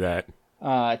 I could see that.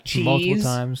 Cheese. Multiple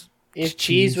times. If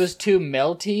cheese was too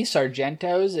melty,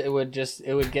 Sargento's, it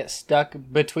would get stuck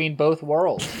between both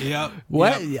worlds. Yep.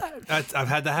 What? Yep. I've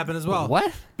had that happen as well.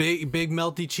 What? Big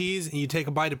melty cheese, and you take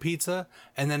a bite of pizza,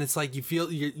 and then it's like you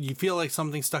feel like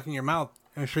something stuck in your mouth.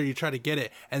 I'm sure you try to get it,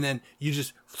 and then you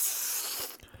just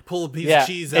pull a piece Yeah, of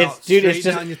cheese out it's straight just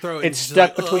down your throat. it's and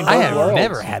stuck just between like, I both have worlds.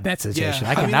 never had that sensation.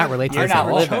 I cannot relate to you're this not at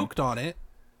all. living. choked on it,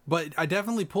 but I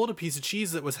definitely pulled a piece of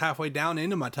cheese that was halfway down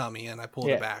into my tummy, and I pulled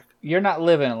Yeah, it back. you're not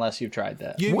living unless you've tried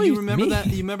that. You Wait, remember me? that?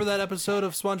 You remember that episode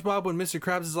of SpongeBob when Mr.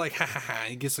 Krabs is like, ha ha ha,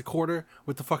 he gets a quarter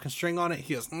with the fucking string on it.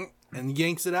 He goes, and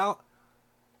yanks it out.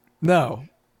 No.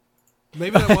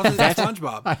 Maybe that wasn't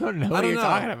SpongeBob. I don't know what you're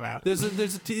talking about. There's a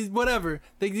whatever.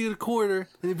 They get a quarter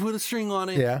and they put a string on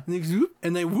it. Yeah. And they whoop,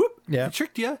 and they Yeah. They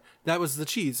tricked you. That was the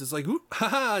cheese. It's like whoop, ha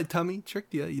ha, tummy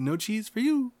tricked you. You know cheese for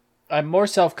you. I'm more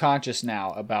self-conscious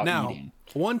now about Now, eating.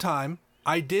 one time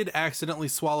I did accidentally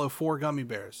swallow 4 gummy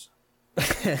bears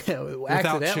without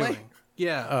Accidentally? chewing.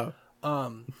 Yeah.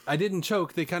 I didn't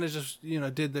choke. They kind of just,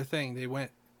 did their thing. They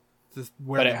went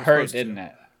where But they it were hurt, supposed to. didn't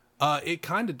it? It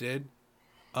kind of did.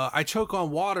 I choke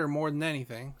on water more than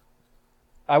anything.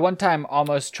 I one time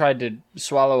almost tried to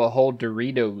swallow a whole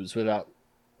Doritos without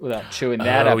chewing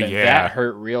that Oh, up, and yeah. that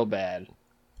hurt real bad.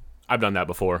 I've done that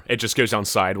before. It just goes down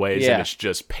sideways, Yeah. and it's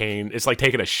just pain. It's like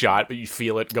taking a shot, but you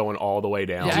feel it going all the way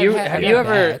down. Yeah. Do you, I've had have you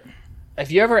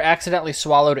that. ever accidentally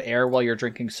swallowed air while you're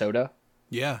drinking soda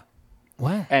Yeah.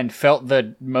 What? and felt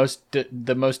the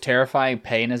most terrifying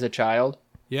pain as a child?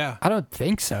 Yeah. I don't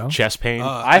think so. Chest pain.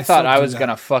 I thought still I do was that.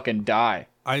 gonna fucking die.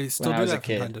 I still when I do was a that from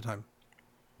kid. time to time.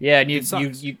 Yeah, and It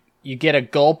sucks. you get a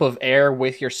gulp of air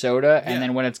with your soda, and Yeah.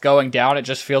 then when it's going down, it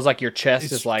just feels like your chest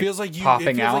It is like feels like popping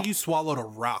it feels out. like you swallowed a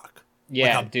rock.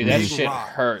 Yeah, Like a dude, that big shit rock.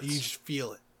 hurts. You just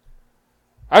feel it.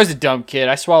 I was a dumb kid.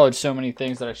 I swallowed so many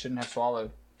things that I shouldn't have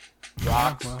swallowed.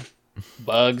 Rocks,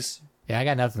 bugs. Yeah, I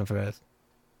got nothing for this.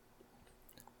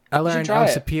 I learned try I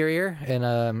was it. superior, and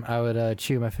I would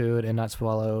chew my food and not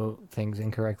swallow things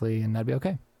incorrectly, and that'd be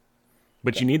okay.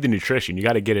 But you need the nutrition. You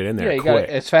got to get it in there Yeah, you got quick.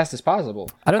 it as fast as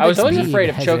possible. I don't I was think always speed afraid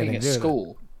of has choking anything at to do with it.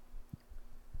 school.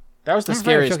 That was the I'm afraid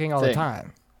of scariest choking all thing. the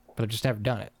time, but I've just never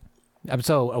done it. I'm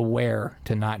so aware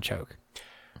to not choke.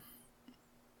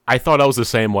 I thought I was the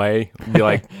same way. Be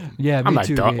like, Yeah, I'm not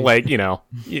dumb. Like,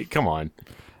 come on.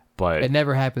 But it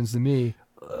never happens to me.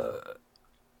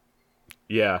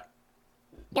 yeah.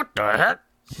 What the heck?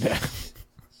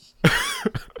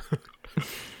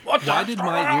 Why did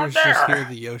my ears just hear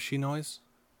the Yoshi noise?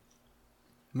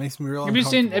 Makes me real Have you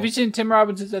uncomfortable. seen Tim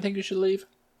Robinson's I Think You Should Leave?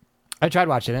 I tried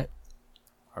watching it.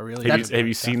 I really Have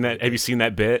you seen that? Have you seen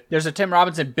that bit? There's a Tim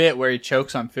Robinson bit where he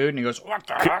chokes on food and he goes, "What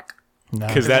the heck?" No.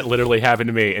 Because that literally happened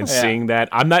to me. And Yeah. seeing that,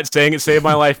 I'm not saying it saved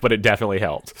my life, but it definitely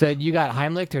helped. So you got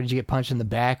Heimlich, or did you get punched in the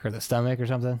back or the stomach or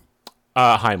something?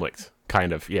 Heimlich,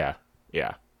 kind of. Yeah.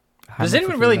 Yeah. Does Heimlich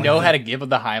anyone was really really know bad. how to give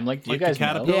the Heimlich? Do you Like guys the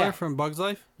know? caterpillar Yeah. from Bug's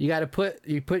Life? You got to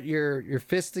put your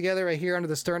fists together right here under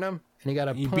the sternum, and you got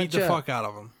to You punch beat the up. fuck out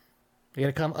of him. You got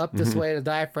to come up this way to the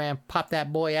diaphragm, pop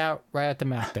that boy out right at the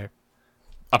mouth there.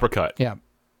 Uppercut. Yeah.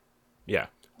 Yeah.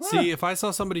 See, if I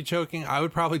saw somebody choking, I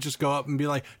would probably just go up and be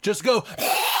like, just go.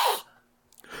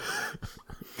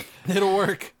 It'll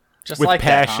work. Just With like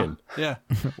passion. Yeah.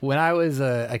 When I was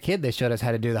a kid, they showed us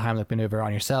how to do the Heimlich maneuver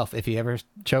on yourself. If you ever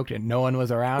choked and no one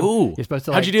was around, Ooh. you're supposed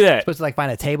to. How'd you do that? Supposed to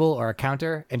find a table or a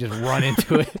counter and just run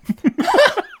into it.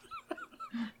 That,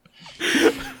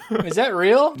 huh? Is that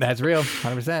real? That's real,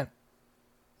 100%.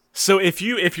 So if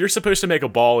you're supposed to make a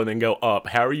ball and then go up,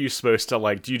 how are you supposed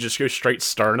to do you just go straight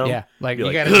sternum? Yeah, like Be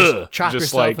you gotta "Ugh," just chop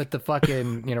just yourself with the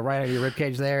fucking right under your rib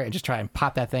cage there, and just try and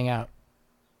pop that thing out.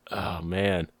 Oh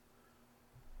man.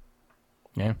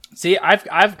 Yeah. See,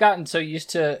 I've gotten so used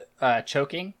to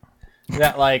choking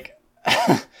that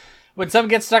when something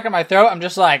gets stuck in my throat, I'm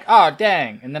just like, oh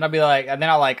dang, and then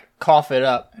I'll cough it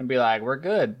up and be like, we're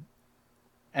good,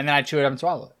 and then I chew it up and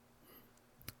swallow it.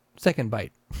 Second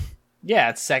bite. Yeah,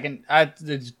 it's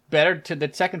better to the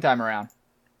second time around.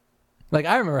 Like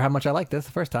I remember how much I liked this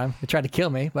the first time. It tried to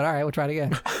kill me, but all right, we'll try it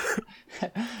again.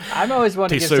 I'm always one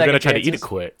to Tastes give so second good I try to eat it chances.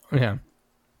 quick. Yeah.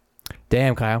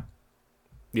 Damn, Kyle.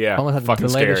 Yeah. Almost have to fucking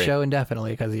delay scary. the show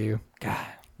indefinitely because of you. God.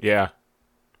 Yeah.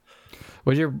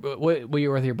 Were you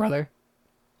with your brother?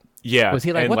 Yeah. Was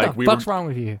he like, and, what the we fuck's were, wrong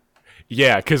with you?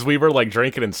 Yeah, because we were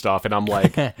drinking and stuff, and I'm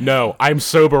like, no, I'm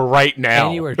sober right now.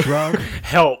 And you were drunk.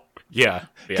 Help. Yeah.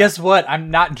 Yeah. Guess what?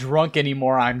 I'm not drunk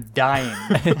anymore. I'm dying.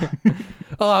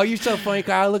 Oh, you're so funny,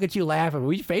 Kyle. Look at you laughing.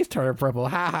 Well, your face turned purple.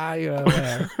 Ha ha.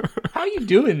 Whatever. How you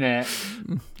doing that?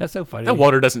 That's so funny. that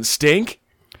water doesn't stink.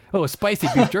 Oh, spicy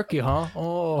beef jerky, huh?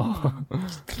 Oh.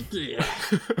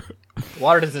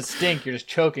 Water doesn't stink. You're just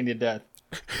choking to death.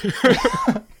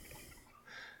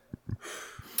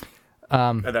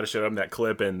 And then I showed him that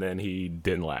clip, and then he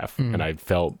didn't laugh, and I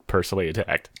felt personally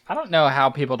attacked. I don't know how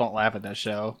people don't laugh at that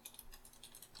show.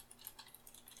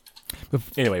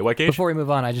 Anyway, what Gage? Before we move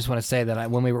on, I just want to say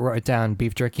that when we wrote down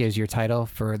beef jerky as your title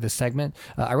for this segment,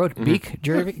 I wrote beak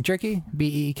jerky,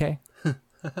 B-E-E-K.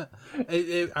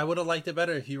 I would have liked it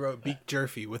better if you wrote beak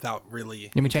jerky without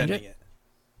really Let me change intending it.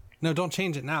 No, don't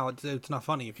change it now. It's not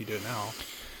funny if you do it now.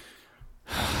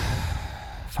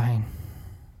 Fine.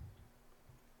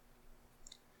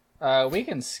 We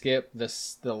can skip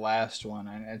the last one.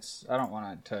 I don't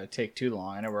want it to take too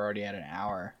long. I know we're already at an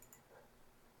hour.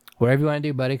 Whatever you want to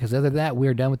do, buddy, because other than that,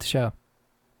 we're done with the show.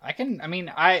 How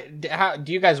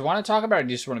do you guys want to talk about it, or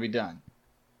do you just want to be done?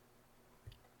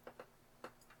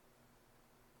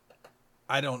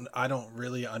 I don't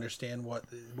really understand what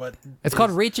It's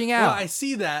called reaching out. Well, I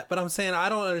see that, but I'm saying I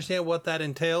don't understand what that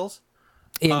entails.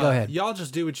 Ian, go ahead. Y'all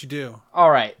just do what you do. All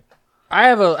right. I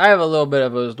have a little bit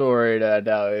of a story to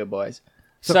tell you boys.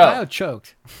 So Kyle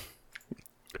choked.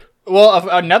 Well,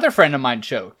 another friend of mine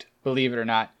choked, believe it or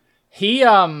not. He,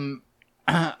 I'm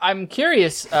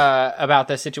curious about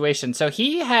this situation. So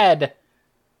he had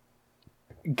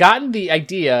gotten the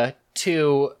idea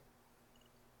to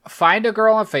find a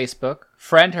girl on Facebook,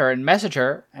 friend her, and message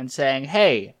her and saying,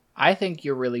 hey, I think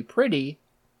you're really pretty.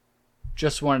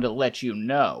 Just wanted to let you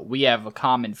know. We have a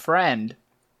common friend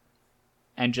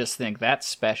and just think that's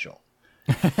special.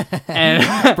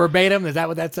 And Verbatim, is that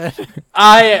what that said?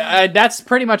 I that's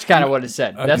pretty much kind of what it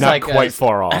said. That's not like quite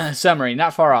far off. Summary,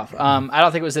 not far off. I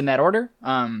don't think it was in that order.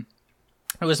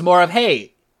 It was more of,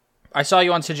 hey, I saw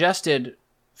you on Suggested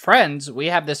Friends. We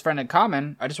have this friend in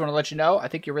common. I just want to let you know. I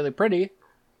think you're really pretty.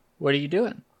 What are you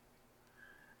doing?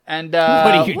 And What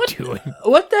are you doing?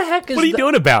 What the heck is? What are you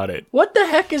doing about it? What the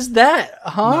heck is that?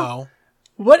 Huh? No.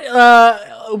 What?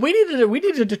 We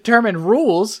need to determine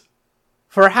rules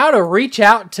for how to reach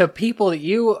out to people that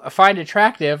you find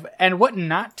attractive and what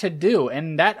not to do.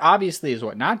 And that obviously is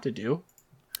what not to do.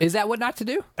 Is that what not to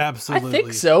do? Absolutely. I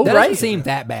think so, That right? doesn't seem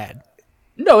that bad.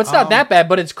 No, it's not that bad,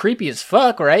 but it's creepy as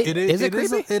fuck, right? It is. Is it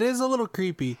creepy? It is a little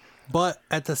creepy, but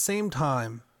at the same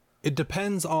time, it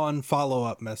depends on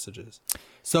follow-up messages.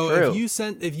 So True.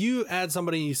 if you add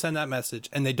somebody and you send that message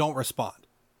and they don't respond,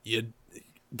 you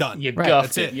done. You Right,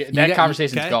 guffed that's it. it. That You got-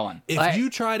 conversation's Okay? gone. If you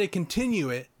try to continue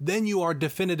it, then you are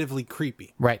definitively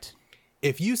creepy. Right.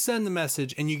 If you send the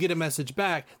message and you get a message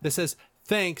back that says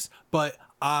thanks, but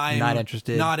I'm Not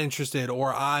interested.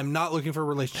 or I'm not looking for a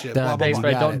relationship, Done. blah blah Thanks,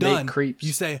 blah. but I don't date Done. creeps.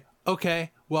 You say,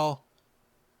 okay, well,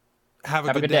 have a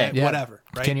Have a good good day, day. Yeah. whatever.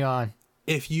 Right? Continue on.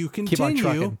 If you on continue,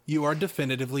 trucking. you are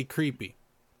definitively creepy.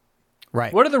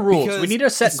 Right. What are the rules? We Because need to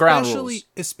set ground rules.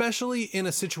 Especially in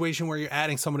a situation where you're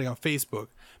adding somebody on Facebook,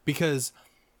 because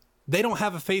they don't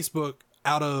have a Facebook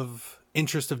out of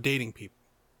interest of dating people.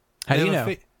 How do They you have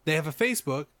know? They have a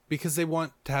Facebook because they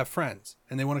want to have friends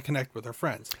and they want to connect with their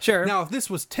friends. Sure. Now, if this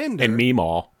was Tinder And meme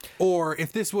all. or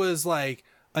if this was like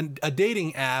a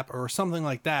dating app or something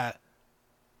like that,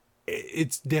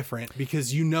 it's different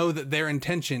because you know that their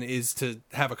intention is to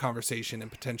have a conversation and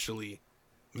potentially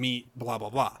meet, blah, blah,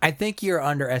 blah. I think you're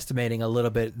underestimating a little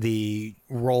bit the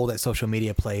role that social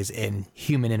media plays in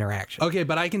human interaction. Okay,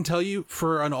 but I can tell you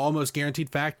for an almost guaranteed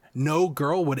fact, no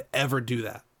girl would ever do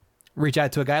that. Reach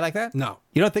out to a guy like that? No,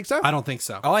 You don't think so? I don't think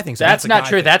so. Oh, I think so. That's a not guy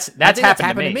true. thing. That's I think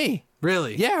happened, to me.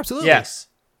 Really? Yeah, absolutely. Yes.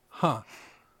 Huh.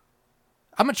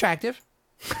 I'm attractive.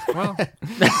 Well,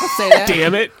 Let's say that.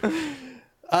 Damn it.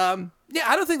 Yeah,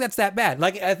 I don't think that's that bad.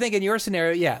 Like, I think in your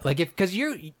scenario, yeah. Like, because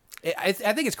I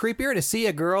think it's creepier to see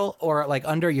a girl or like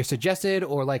under your suggested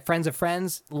or like friends of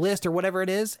friends list or whatever it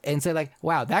is and say like,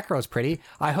 wow, that girl's pretty.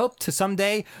 I hope to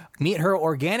someday meet her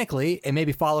organically and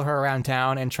maybe follow her around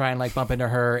town and try and like bump into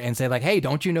her and say like, hey,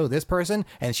 don't you know this person?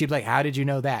 And she'd be like, how did you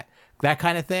know that? That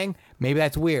kind of thing. Maybe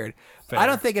that's weird. I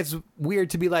don't think it's weird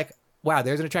to be like, wow,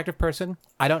 there's an attractive person.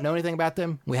 I don't know anything about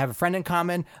them. We have a friend in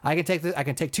common. I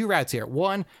can take two routes here.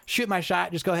 One, shoot my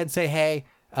shot. Just go ahead and say, hey,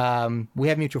 we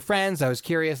have mutual friends. I was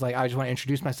curious. Like, I just want to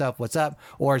introduce myself. What's up?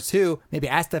 Or two, maybe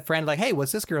ask that friend, like, hey,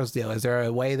 what's this girl's deal? Is there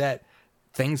a way that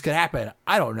things could happen?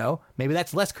 I don't know. Maybe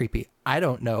that's less creepy. I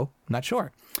don't know. I'm not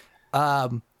sure.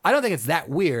 I don't think it's that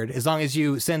weird as long as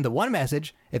you send the one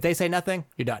message. If they say nothing,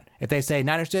 you're done. If they say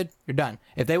not interested, you're done.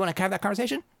 If they want to have that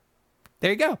conversation,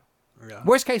 there you go. Yeah.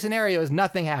 Worst case scenario is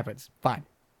nothing happens. Fine.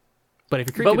 But if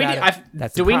you're creepy But we about need, it,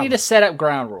 that's do the we problem. need to set up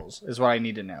ground rules? Is what I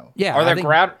need to know. Yeah, Are I there think-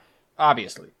 ground?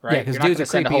 Obviously, right? Yeah, 'cause You're not dudes gonna are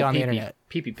send a creepy whole on the pee-pee- internet.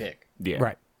 pee-pee pic Yeah.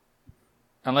 Right.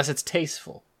 unless it's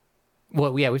tasteful.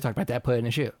 Well, yeah, we've talked about that. Put it in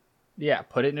a shoe. Yeah,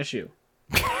 put it in a shoe.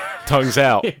 Tongues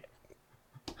out.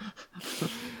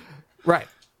 Right.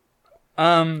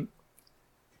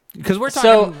 Because we're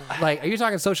So- talking, like, are you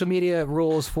talking social media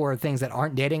rules for things that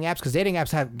aren't dating apps? Because dating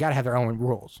apps have got to have their own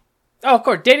rules. Oh, of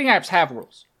course, dating apps have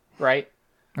rules, right?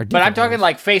 Or But I'm different talking rules.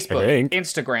 like Facebook, I think.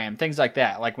 Instagram, things like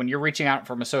that. Like when you're reaching out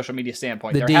from a social media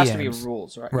standpoint, The there has to be DMs.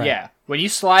 rules, right? Right. Yeah. When you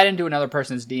slide into another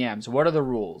person's DMs, what are the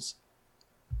rules?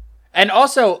 And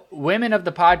also, women of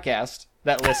the podcast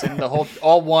that listen,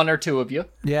 all one or two of you,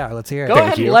 Yeah, let's hear it. go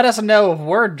ahead and you. let us know if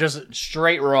we're just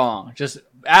straight wrong, just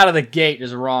out of the gate,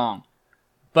 just wrong.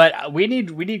 But we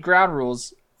need ground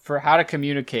rules for how to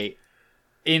communicate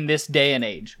in this day and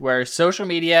age, where social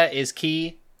media is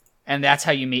key, and that's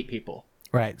how you meet people.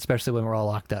 Right, especially when we're all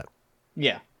locked up.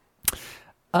 Yeah.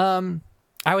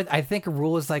 I think a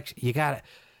rule is like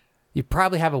you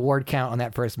probably have a word count on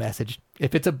that first message.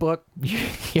 If it's a book,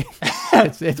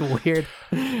 it's weird.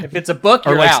 If it's a book,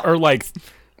 or you're out. or like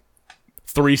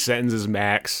 3 sentences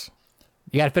max.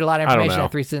 You got to fit a lot of I don't information know.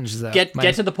 in 3 sentences. Though. Get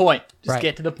to the point. Just Right.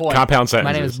 get to the point. Compound My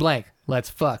sentences. name is blank. Let's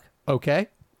fuck. Okay,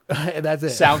 that's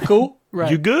it. Sound cool?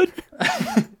 right. You good?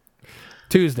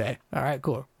 Tuesday. All right,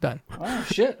 cool, done. Oh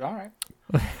shit! All right.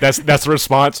 That's the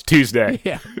response. Tuesday.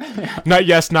 Yeah, Not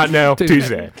yes, not no.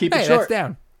 Tuesday. Keep hey, it that's short.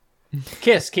 down.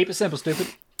 Kiss. Keep it simple, stupid.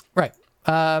 Right.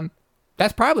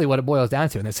 That's probably what it boils down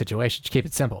to in this situation. Just keep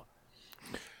it simple.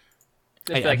 Just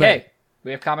be Hey, like, but- hey,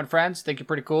 we have common friends. Think you're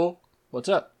pretty cool. What's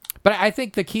up? But I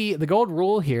think the gold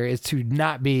rule here is to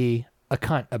not be a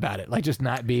cunt about it. Like, just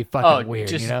not be fucking Oh, weird.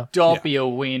 just You know, don't be a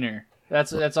wiener.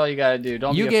 That's all you gotta do.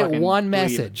 Don't. you be a get fucking one dweeb.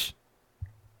 message,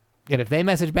 and if they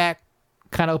message back,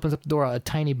 kind of opens up the door a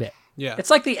tiny bit. Yeah. It's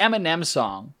like the Eminem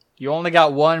song. You only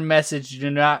got one message. Do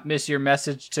not miss your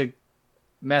message to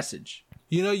message.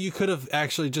 You know, you could have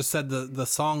actually just said the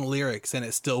song lyrics and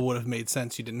it still would have made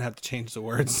sense. You didn't have to change the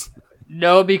words.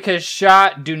 No, because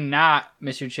shot. Do not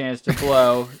miss your chance to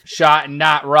blow. Shot and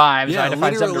not rhyme. So I Yeah, had to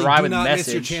find something literally, to rhyme do with not message.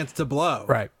 miss your chance to blow.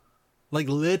 Right. Like,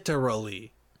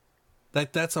 literally.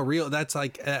 That's a real, that's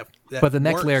like... that But the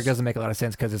next works. lyric doesn't make a lot of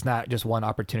sense because it's not just one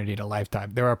opportunity in a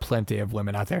lifetime. There are plenty of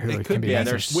women out there who It can could be be. Yeah, messaged.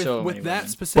 there's with, so with many that women.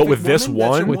 specific But with this woman,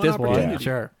 that's your one- with this one, opportunity.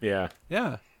 sure. Yeah.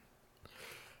 Yeah.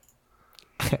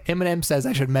 Eminem says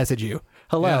I should message you.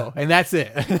 Hello, and that's it.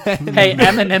 Hey,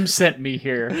 Eminem sent me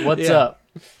here. What's Yeah. up?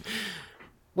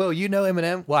 Well, you know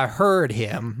Eminem. Well, I heard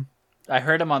him. I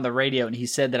heard him on the radio, and he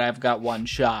said that I've got one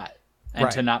shot and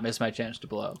Right. to not miss my chance to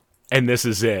blow. And this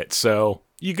is it. So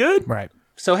you good? Right.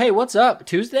 So, hey, what's up?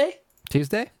 Tuesday?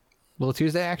 Tuesday? Little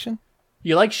Tuesday action?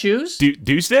 You like shoes?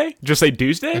 Tuesday? Just say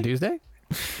Tuesday? A Tuesday?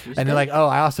 And they're like, oh,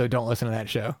 I also don't listen to that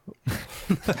show.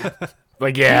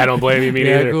 Like, yeah, I don't blame you. Me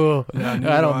Yeah, neither. cool. neither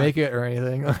I do don't I. make it or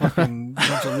anything. And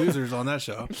bunch of losers on that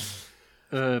show.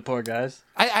 Poor guys.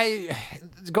 I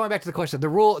going back to the question. The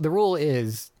rule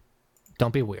is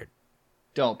don't be weird.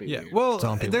 Don't be Yeah. weird. Well,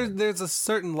 Don't be there's a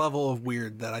certain level of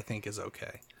weird that I think is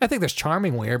okay. I think there's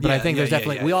charming weird, but I Yeah, think yeah, there's yeah,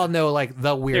 definitely yeah, we yeah. all know like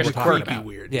the weird There's we're talking Creepy about.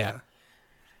 weird. Yeah.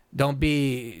 Don't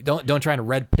try to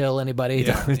red pill anybody.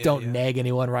 Yeah, don't yeah. nag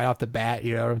anyone right off the bat.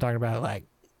 You know what I'm talking about? Like,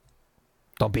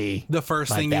 don't be The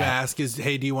first like thing that. you ask is,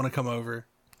 "Hey, do you want to come over?"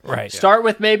 right. Start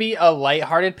with maybe a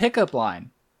lighthearted pickup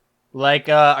line. Like,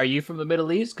 are you from the Middle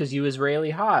East? Because you Israeli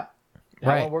hot. That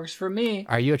Right. one works for me.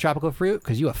 Are you a tropical fruit?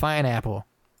 Because you a fine apple.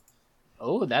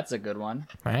 Oh, that's a good one.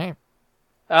 Right.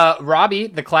 Robbie,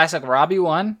 the classic Robbie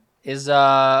one is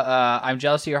I'm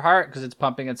jealous of your heart because it's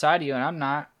pumping inside of you and I'm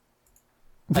not.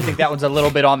 I think that one's a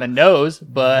little bit on the nose,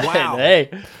 but Wow. hey,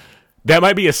 That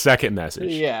might be a second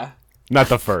message, yeah. not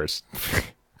the first.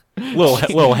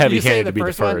 little heavy You say handed the to be the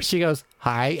first one, first. she goes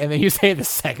hi, and then you say the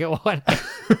second one.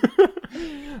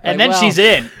 And then well, she's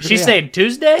in. She's yeah. saying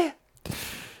Tuesday?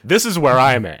 This is where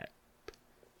I'm at.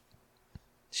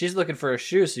 She's looking for a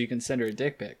shoe so you can send her a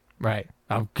dick pic. Right.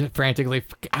 I'm frantically.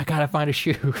 I gotta find a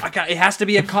shoe. It has to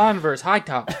be a Converse high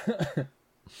top.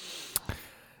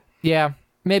 Yeah.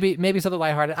 Maybe something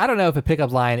lighthearted. I don't know if a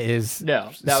pickup line is. No,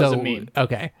 that so, was a meme.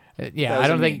 Okay. Yeah, That was I a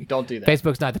don't meme. think Don't do that.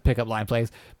 Facebook's not the pickup line place,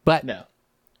 but No.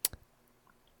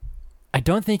 I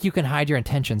don't think you can hide your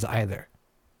intentions either.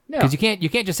 No. Because you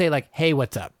can't just say like, "Hey,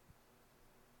 what's up?"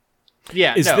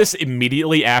 Yeah, Is no. this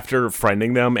immediately after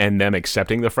friending them and them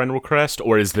accepting the friend request,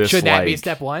 or is this Should that like be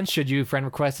step one? Should you friend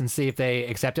request and see if they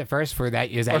accept it first? For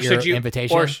that, is that or your should you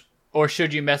invitation? or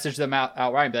should you message them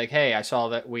outright and be like, "Hey, I saw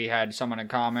that we had someone in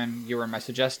common. You were my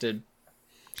suggested.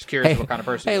 Just curious what kind of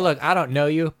person." Hey, you are." look, I don't know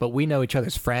you, but we know each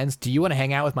other's friends. Do you want to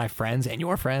hang out with my friends and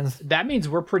your friends? That means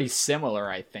we're pretty similar,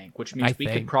 I think, which means I we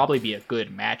could think. probably be a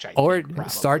good match. I Or think, probably.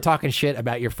 start talking shit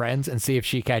about your friends and see if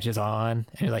she catches on.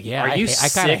 And you're like, yeah, Are I you kind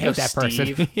of sick hate of that person.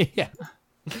 Steve? yeah,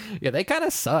 yeah, they kind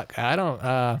of suck. I don't.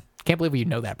 Can't believe you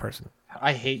know that person.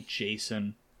 I hate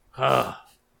Jason. Ugh.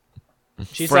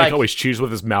 She's Frank like, always chews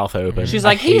with his mouth open? she's I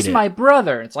like, hate he's it. my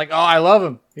brother. It's like, oh, I love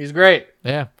him. He's great.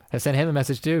 Yeah, I sent him a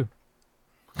message too.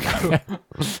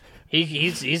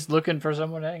 He's looking for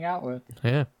someone to hang out with.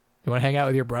 Yeah, you want to hang out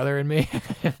with your brother and me?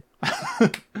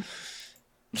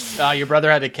 Your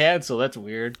brother had to cancel. That's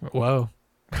weird. Whoa,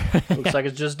 Looks like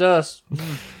it's just us.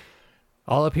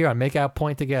 all up here on Makeout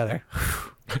Point together.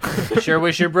 Sure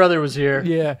wish your brother was here.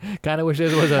 Yeah, kind of wish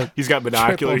this was a He's got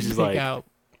binoculars. He's triple like, makeout.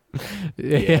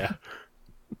 yeah.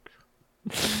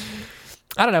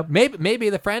 I don't know. Maybe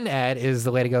the friend ad is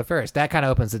the way to go first. That kind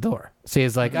of opens the door. See,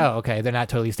 it's like, oh, okay, they're not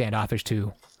totally standoffish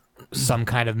to some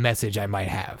kind of message I might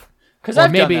have. Because Or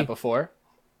I've done maybe- that before.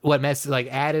 What mess? Like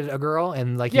added a girl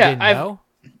and like you Yeah, didn't I've- know.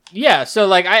 Yeah, so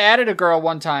like I added a girl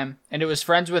one time, and it was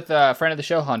friends with a friend of the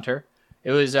show, Hunter,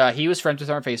 It was he was friends with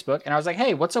her on Facebook, and I was like,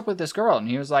 "Hey, what's up with this girl?" And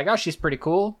he was like, "Oh, she's pretty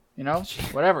cool, you know,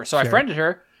 whatever." So I friended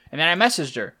her, and then I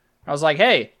messaged her. I was like,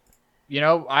 "Hey, you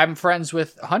know, I'm friends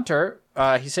with Hunter.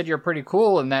 He said you're pretty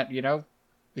cool, and that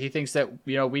he thinks that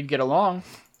we'd get along.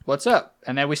 What's up?"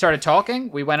 And then we started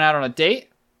talking. We went out on a date.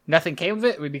 Nothing came of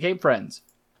it. We became friends.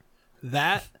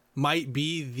 That might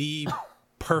be the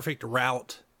perfect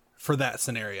route for that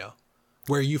scenario,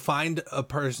 where you find a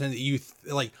person that you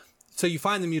like. So you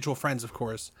find the mutual friends, of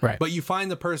course, right? But you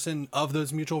find the person of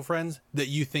those mutual friends that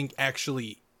you think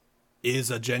actually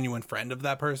is a genuine friend of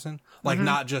that person, like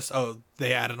not just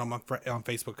they added them on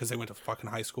Facebook because they went to fucking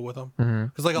high school with them.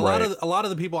 Because like a lot of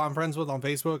the people I'm friends with on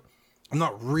Facebook, I'm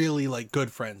not really like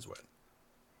good friends with.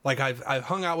 Like I've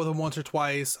hung out with them once or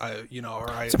twice.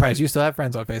 Surprised you still have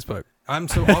friends on Facebook. I'm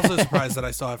also surprised that I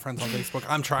still have friends on Facebook.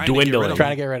 I'm trying to get rid of them.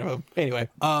 Trying to get rid of them. Anyway.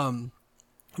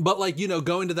 But like,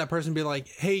 going to that person and be like,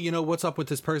 "Hey, what's up with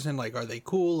this person? Like, are they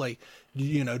cool? Like, do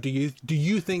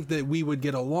you think that we would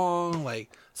get along? Like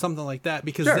something like that?"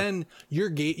 Because then you're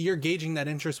gauging that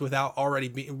interest without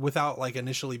like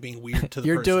initially being weird to the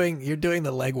person. You're doing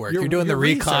the legwork. You're doing the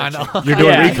recon. You're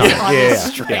doing Yeah. recon. Yeah.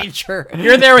 Stranger.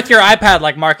 You're there with your iPad,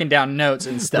 like marking down notes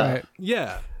and stuff. Right.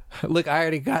 Yeah. Look, I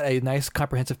already got a nice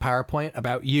comprehensive PowerPoint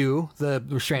about you, the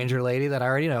stranger lady that I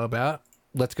already know about.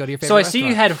 Let's go to your favorite So I see you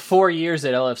restaurant. had 4 years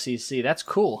at LFCC. That's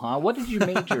cool, huh? What did you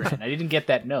major in? I didn't get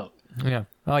that note. Yeah.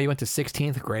 Oh, you went to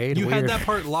 16th grade? You Weird. had that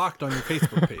part locked on your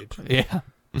Facebook page. Yeah.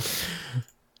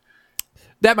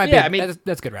 That might Yeah, be. I mean-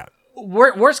 that's a good route.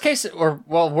 Worst case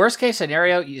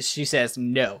scenario, she says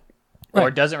no or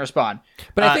Right. doesn't respond.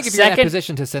 But I think if you're in that second-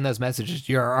 position to send those messages,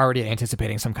 you're already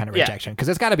anticipating some kind of Yeah. rejection because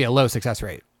it's got to be a low success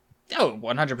rate. Oh,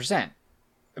 100%.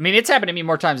 I mean, it's happened to me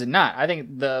more times than not. I think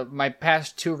my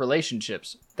past 2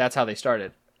 relationships, that's how they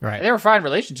started. Right. They were fine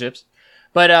relationships.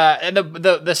 But and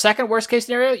the second worst case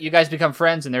scenario, you guys become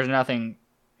friends and there's nothing,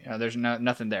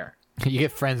 nothing there. You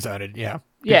get friend zoned. Yeah.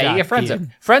 Yeah, Good you get job, friend Ian.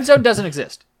 zone. Friend zone doesn't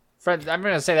exist. I'm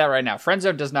going to say that right now. Friend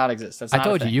zone does not exist. That's I not a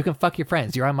told you, thing. you can fuck your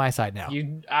friends. You're on my side now.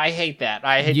 I hate that.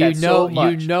 I hate You that so know,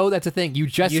 much. you know that's a thing. You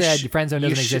just You said sh- your friend zone you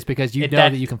doesn't sh- exist because you it- know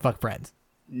that- that you can fuck friends.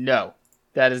 No,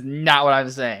 that is not what I'm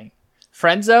saying.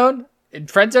 Friend zone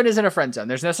isn't a friend zone.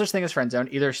 There's no such thing as friend zone.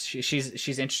 Either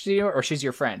she's interested in you or she's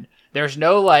your friend. There's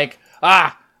no like,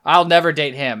 I'll never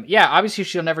date him. Yeah, obviously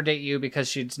she'll never date you because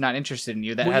she's not interested in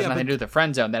you. That has nothing to do with the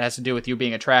friend zone. That has to do with you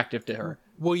being attractive to her.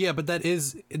 Well, yeah, but that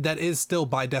is still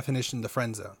by definition the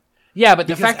friend zone. Yeah, but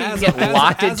the Because fact that you as get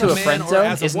locked as into a man friend or zone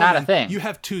as is not a woman, thing. You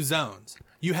have 2 zones.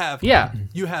 You have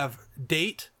you have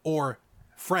date or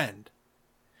friend.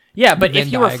 Yeah, but Venn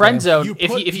if you were diagram. friend zone,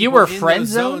 if put you people were in friend those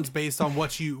zoned, zones based on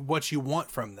what you want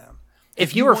from them.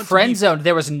 if you were friend zoned,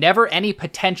 there was never any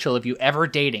potential of you ever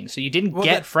dating. So you didn't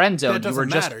get friend zoned. You were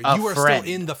just a you are friend.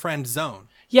 still in the friend zone.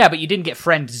 Yeah, but you didn't get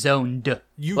friend zoned.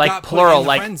 You like got plural, put in the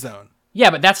like friend zone. yeah,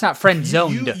 but that's not friend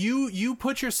zoned. You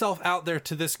put yourself out there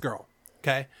to this girl.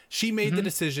 Okay, she made the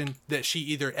decision that she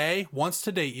either A, wants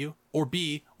to date you, or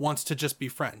B, wants to just be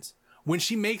friends. When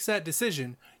she makes that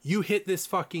decision, you hit this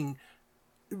fucking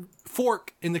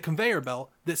fork in the conveyor belt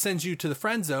that sends you to the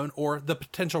friend zone or the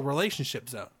potential relationship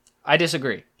zone. I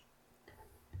disagree.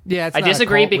 Yeah, it's I not a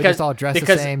disagree cult. We because just all dress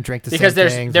because the same, drink the because same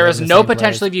there's things, there live is in the no same place.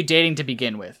 potential of you dating to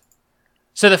begin with.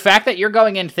 So the fact that you're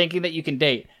going in thinking that you can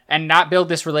date and not build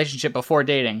this relationship before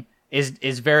dating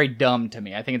is very dumb to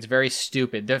me. I think it's very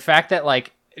stupid. The fact that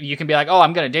like you can be like, oh,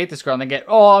 I'm gonna date this girl, and then get,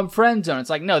 oh, I'm friend zone. It's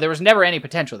like, no, there was never any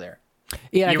potential there.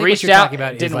 Yeah, I You think reached what you're out, talking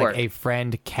about it is didn't like work. a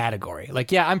friend category.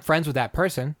 Like, yeah, I'm friends with that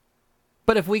person,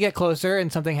 but if we get closer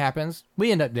and something happens,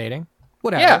 we end up dating.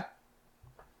 Whatever. Yeah,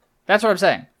 that's what I'm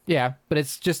saying. Yeah, but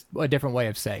it's just a different way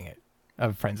of saying it,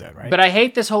 of friend zone, right? But I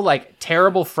hate this whole like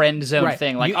terrible friend zone right.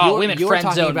 thing. Like, you're, women you're friend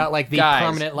talking zone about like the guys.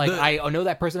 permanent, like I know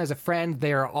that person as a friend.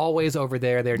 They are always over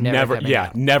there. They're never, coming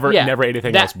out. never Yeah,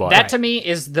 anything that, else but. that to me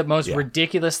is the most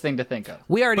ridiculous thing to think of.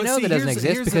 We already But know see, that doesn't here's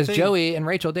exist the because thing. Joey and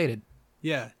Rachel dated.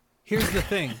 Yeah. Here's the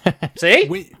thing. See?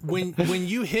 when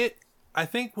you hit, I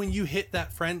think when you hit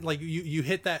that friend, like you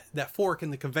hit that fork in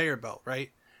the conveyor belt,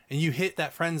 right? And you hit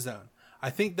that friend zone. I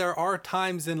think there are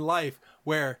times in life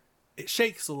where it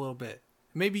shakes a little bit.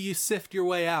 Maybe you sift your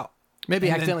way out. Maybe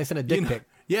And then, accidentally sent a dick pic.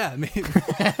 Yeah, maybe,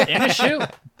 In a shoe.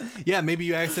 yeah, maybe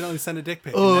you accidentally sent a dick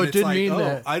pic. Oh, and then I it's didn't like, mean oh,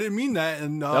 that. I didn't mean that,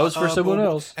 and That was for someone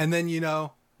else. And then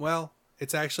well,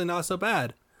 it's actually not so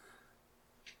bad.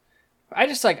 I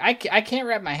just like I can't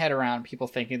wrap my head around people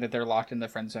thinking that they're locked in the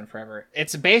friend zone forever.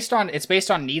 It's based on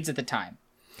needs at the time,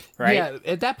 right? Yeah,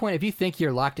 at that point, if you think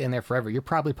you're locked in there forever, you're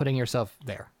probably putting yourself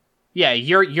there. Yeah,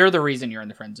 you're the reason you're in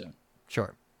the friend zone.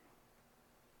 Sure.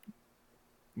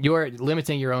 You're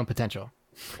limiting your own potential,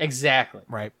 Exactly.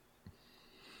 right?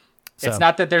 It's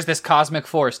not that there's this cosmic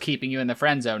force keeping you in the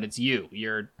friend zone. It's you.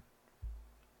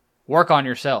 Work on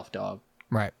yourself, dog.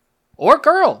 Right. Or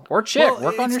girl, or chick.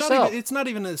 Work on it's yourself. It's not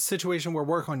even a situation where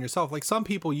work on yourself. Like some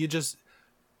people, you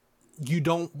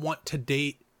don't want to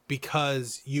date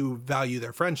because you value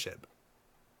their friendship.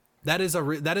 That is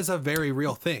a very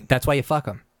real thing. That's why you fuck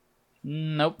them.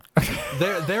 Nope.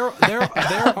 There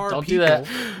are Don't people. do that.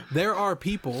 There are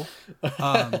people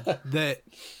that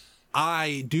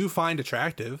I do find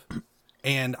attractive,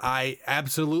 and I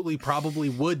absolutely probably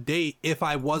would date if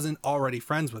I wasn't already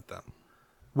friends with them.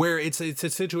 Where it's a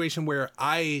situation where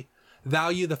I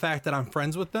value the fact that I'm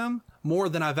friends with them more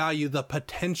than I value the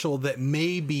potential that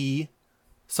maybe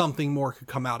something more could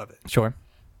come out of it. Sure.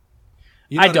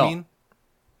 You know I what don't. I mean?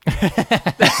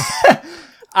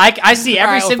 I see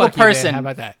every Alright, well, single fuck you, Dan. person. How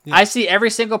about that? I see every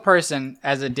single person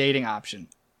as a dating option.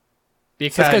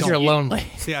 That's because you're you- lonely.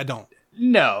 See, I don't.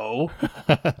 No.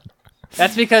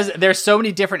 That's because there's so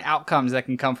many different outcomes that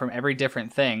can come from every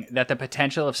different thing that the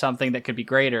potential of something that could be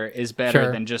greater is better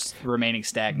Sure. than just remaining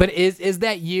stagnant. But is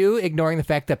that you ignoring the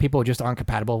fact that people just aren't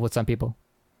compatible with some people?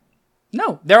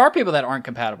 No, there are people that aren't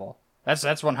compatible. That's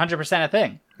 100% a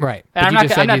thing. Right. And But I'm you just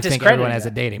not said you think discrediting everyone has a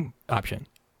that. dating option.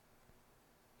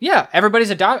 Yeah,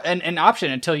 everybody's an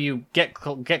option until you get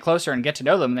closer and get to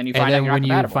know them, and then you And find out then you're when not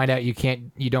you compatible. find out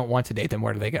you don't want to date them,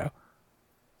 where do they go?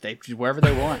 They wherever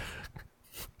they want.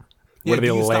 Yeah, do do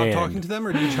they you stop land? talking to them,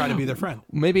 or do you try to be their friend?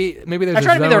 Maybe there's I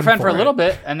try a to be their zone friend for a it. little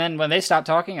bit, and then when they stop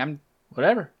talking, I'm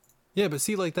whatever. Yeah, but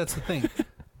see, like that's the thing.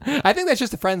 I think that's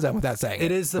just the friend zone without saying it.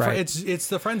 It is the right? it's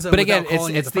the friend zone. But again, without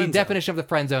calling it it's the friend zone. definition of the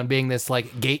friend zone being this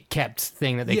like gate kept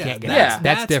thing that they Yeah, can't get that's, out.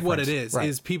 that's different. what it is. Right.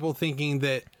 Is people thinking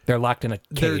that They're locked in a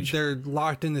cage. they're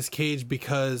locked in this cage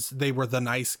because they were the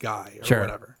nice guy or Sure.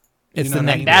 whatever. It's You the know what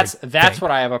I neck mean? That's thing.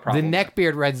 what I have a The problem. with.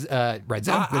 neckbeard red zone.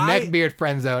 The neckbeard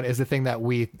friend zone is the thing that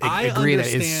we agree that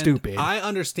is stupid. I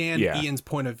understand Yeah. Ian's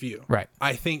point of view. Right.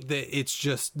 I think that it's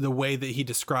just the way that he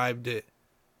described it,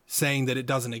 saying that it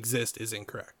doesn't exist is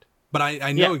incorrect. But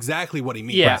I know Yeah. exactly what he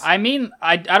means. Yeah, I mean,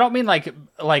 I don't mean like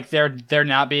they're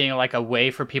not being like a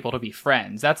way for people to be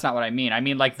friends. That's not what I mean. I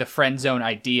mean like the friend zone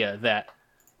idea that,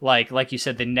 like you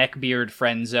said, the neckbeard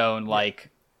friend zone, like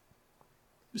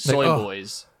soy oh.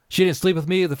 boys. She didn't sleep with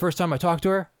me the first time I talked to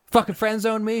her. Fucking friend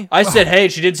zoned me. I said hey,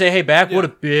 she didn't say hey back. What a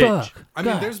bitch. Fuck. I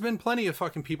mean, God. there's been plenty of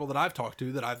fucking people that I've talked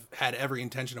to that I've had every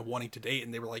intention of wanting to date,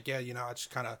 and they were like, "Yeah, you know, I just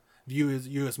kind of view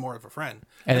you as more of a friend."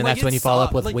 And then like, that's it when you follow up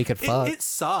sucks. with, Like, "We could fuck." It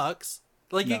sucks.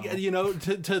 Like you know,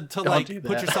 to like do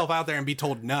put that. yourself out there and be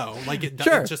told no. Like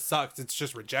Sure. it just sucks. It's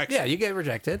just rejection. Yeah, you get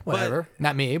rejected. Whatever.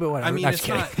 Not me, but whatever. I mean, I'm it's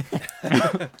just kidding.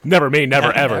 not Never me,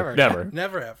 never, ever, never.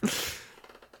 never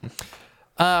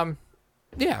ever.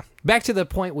 Yeah. Back to the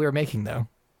point we were making though,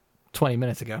 20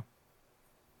 minutes ago.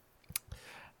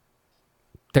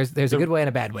 There's a good way and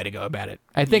a bad way to go about it.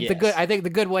 I think the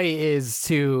good way is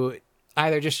to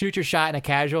either just shoot your shot in a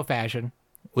casual fashion.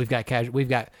 We've got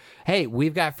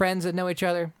friends that know each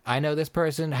other. I know this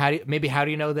person. How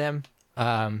do you know them?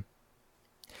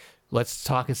 Let's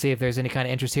talk and see if there's any kind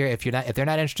of interest here. If they're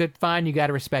not interested, fine. You got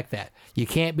to respect that. You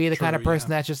can't be the kind of person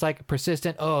that's just like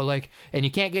persistent. And you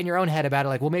can't get in your own head about it.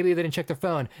 Like, well, maybe they didn't check their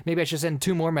phone. Maybe I should send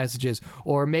 2 more messages,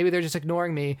 or maybe they're just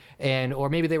ignoring me, or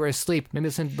maybe they were asleep. Maybe they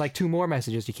send like 2 more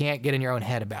messages. You can't get in your own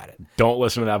head about it. Don't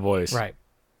listen to that voice. Right.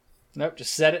 Nope,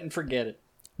 just set it and forget it.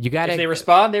 You got If they to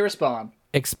respond, they respond.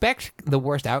 expect the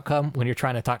worst outcome when you're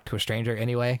trying to talk to a stranger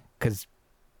anyway, because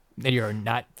then you're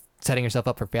not setting yourself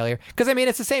up for failure. Because I mean,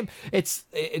 it's the same. There's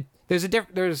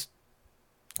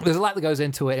a lot that goes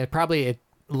into it, and probably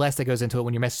less that goes into it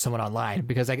when you message someone online,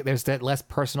 because there's that less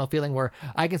personal feeling where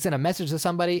I can send a message to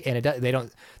somebody and they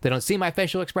don't see my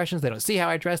facial expressions, they don't see how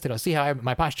I dress, they don't see how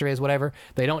my posture is, whatever.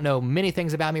 They don't know many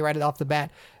things about me right off the bat.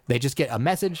 They just get a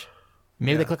message.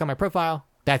 Maybe they click on my profile.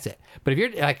 That's it. But if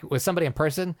you're like with somebody in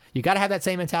person, you got to have that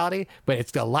same mentality, but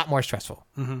it's a lot more stressful,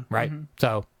 right?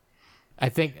 So I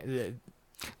think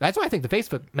that's why I think the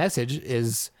Facebook message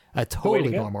is a totally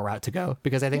go. normal route to go,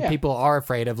 because I think people are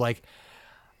afraid of like,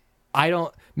 I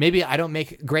don't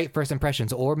make great first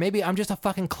impressions, or maybe I'm just a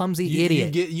fucking clumsy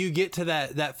idiot. You get to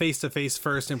that face-to-face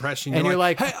first impression, And you're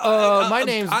like, hey, my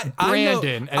name's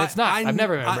Brandon, and it's not. I've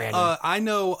never met Brandon. I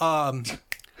know.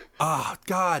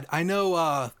 God, I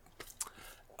know.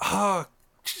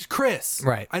 Chris.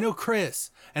 Right. I know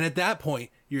Chris, and at that point,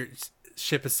 your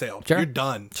ship has sailed. Sure. You're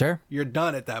done. Sure. You're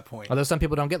done at that point. Although some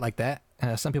people don't get like that.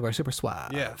 Some people are super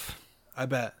suave. Yeah, I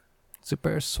bet.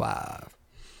 Super suave.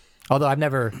 Although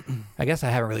I guess I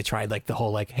haven't really tried like the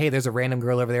whole like, hey, there's a random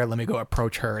girl over there, let me go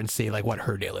approach her and see like what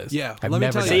her deal is. Yeah, I've let me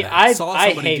never tell done you, that. saw I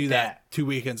somebody hate do that. 2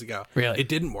 weekends ago. Really? It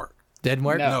didn't work. Didn't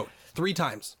work? No. No, 3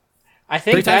 times. I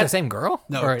Three think times the that same girl?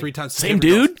 No, Or- 3 times. Same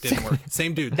different dude? girls. Didn't work.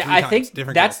 Same dude. Three I times, think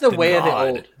different that's the girls. way of Didn't the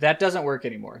work. old. That doesn't work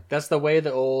anymore. That's the way of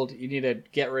the old. You need to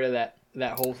get rid of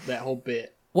that whole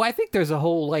bit. Well, I think there's a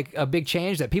whole like a big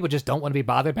change that people just don't want to be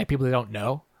bothered by people they don't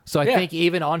know. So I Yeah. think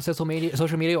even on social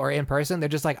media or in person, they're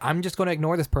just like, I'm just going to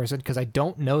ignore this person because I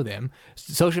don't know them.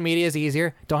 Social media is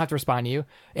easier; don't have to respond to you.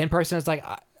 In person, it's like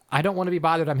I don't want to be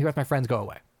bothered. I'm here with my friends. Go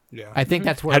away. Yeah. I think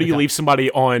that's where. How do it you becomes- leave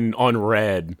somebody on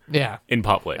red Yeah, in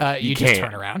public? you can't. just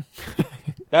turn around.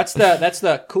 That's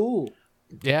the cool.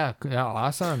 Yeah, no,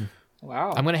 awesome.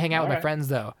 Wow. I'm gonna hang out with my Alright. friends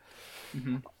though.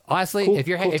 Honestly, Cool- if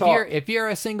you're cool if talk. you're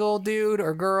a single dude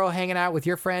or girl hanging out with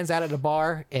your friends out at a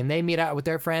bar and they meet out with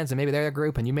their friends and maybe they're a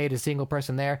group and you made a single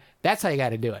person there, that's how you got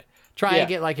to do it. Try Yeah. and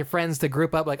get like your friends to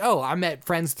group up. Like, oh, I met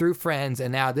friends through friends,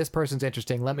 and now this person's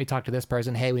interesting. Let me talk to this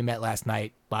person. Hey, we met last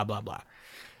night. Blah blah blah.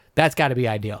 That's got to be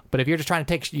ideal. But if you're just trying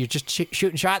to you're just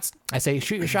shooting shots. I say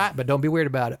shoot your shot, but don't be weird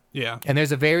about it. Yeah. And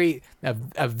there's a very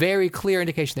clear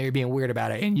indication that you're being weird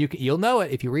about it, and you'll know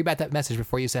it if you read back that message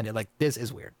before you send it. Like, this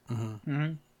is weird.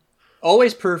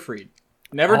 Always proofread.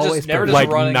 Never Always just like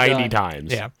run and 90 gun.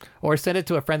 times. Yeah. Or send it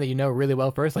to a friend that you know really well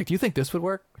first. Like, do you think this would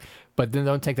work? But then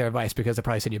don't take their advice because they'll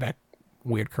probably send you back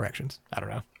weird corrections. I don't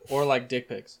know. Or like dick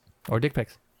pics. Or dick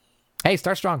pics. Hey,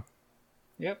 start strong.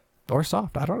 Yep. Or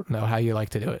soft. I don't know how you like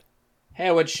to do it. Hey,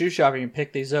 I went shoe shopping and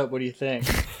picked these up. What do you think?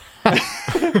 Is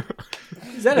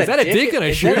that a dick in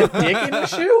a shoe? Is that a dick in a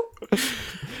shoe?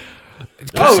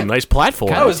 Got some nice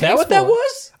platform. Oh, is that what that tasteful.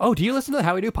 was? Oh, do you listen to the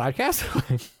How We Do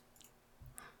podcast?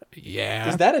 Yeah.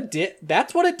 Is that a dick?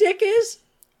 That's what a dick is?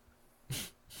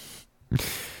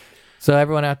 So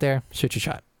everyone out there, shoot your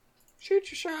shot.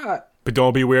 Shoot your shot. But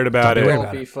don't be weird about Don't it. be weird Don't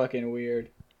about be it. fucking weird.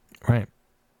 Right.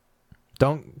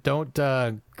 Don't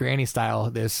granny style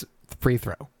this free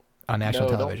throw on national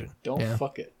No, television. Don't yeah.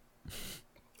 fuck it.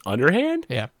 Underhand?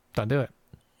 Yeah. Don't do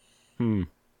it.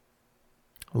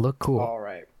 Look cool. All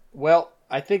right. Well,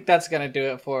 I think that's going to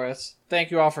do it for us. Thank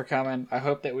you all for coming. I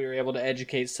hope that we were able to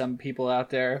educate some people out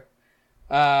there.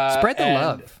 Spread the and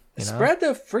love. You know? Spread the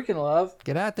freaking love.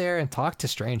 Get out there and talk to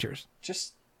strangers.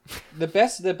 Just the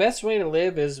best way to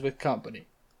live is with company.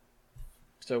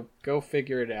 So go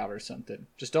figure it out or something.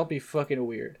 Just don't be fucking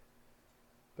weird.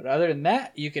 But other than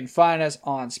that, you can find us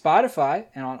on Spotify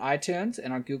and on iTunes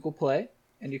and on Google Play.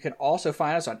 And you can also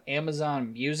find us on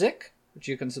Amazon Music, which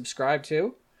you can subscribe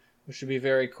to, which would be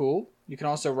very cool. You can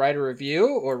also write a review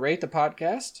or rate the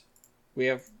podcast. We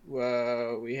have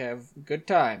good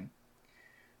time.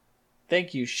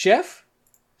 Thank you, Chef.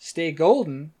 Stay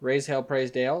golden. Raise hell,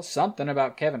 praise Dale. Something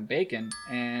about Kevin Bacon.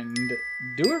 And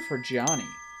do it for Johnny.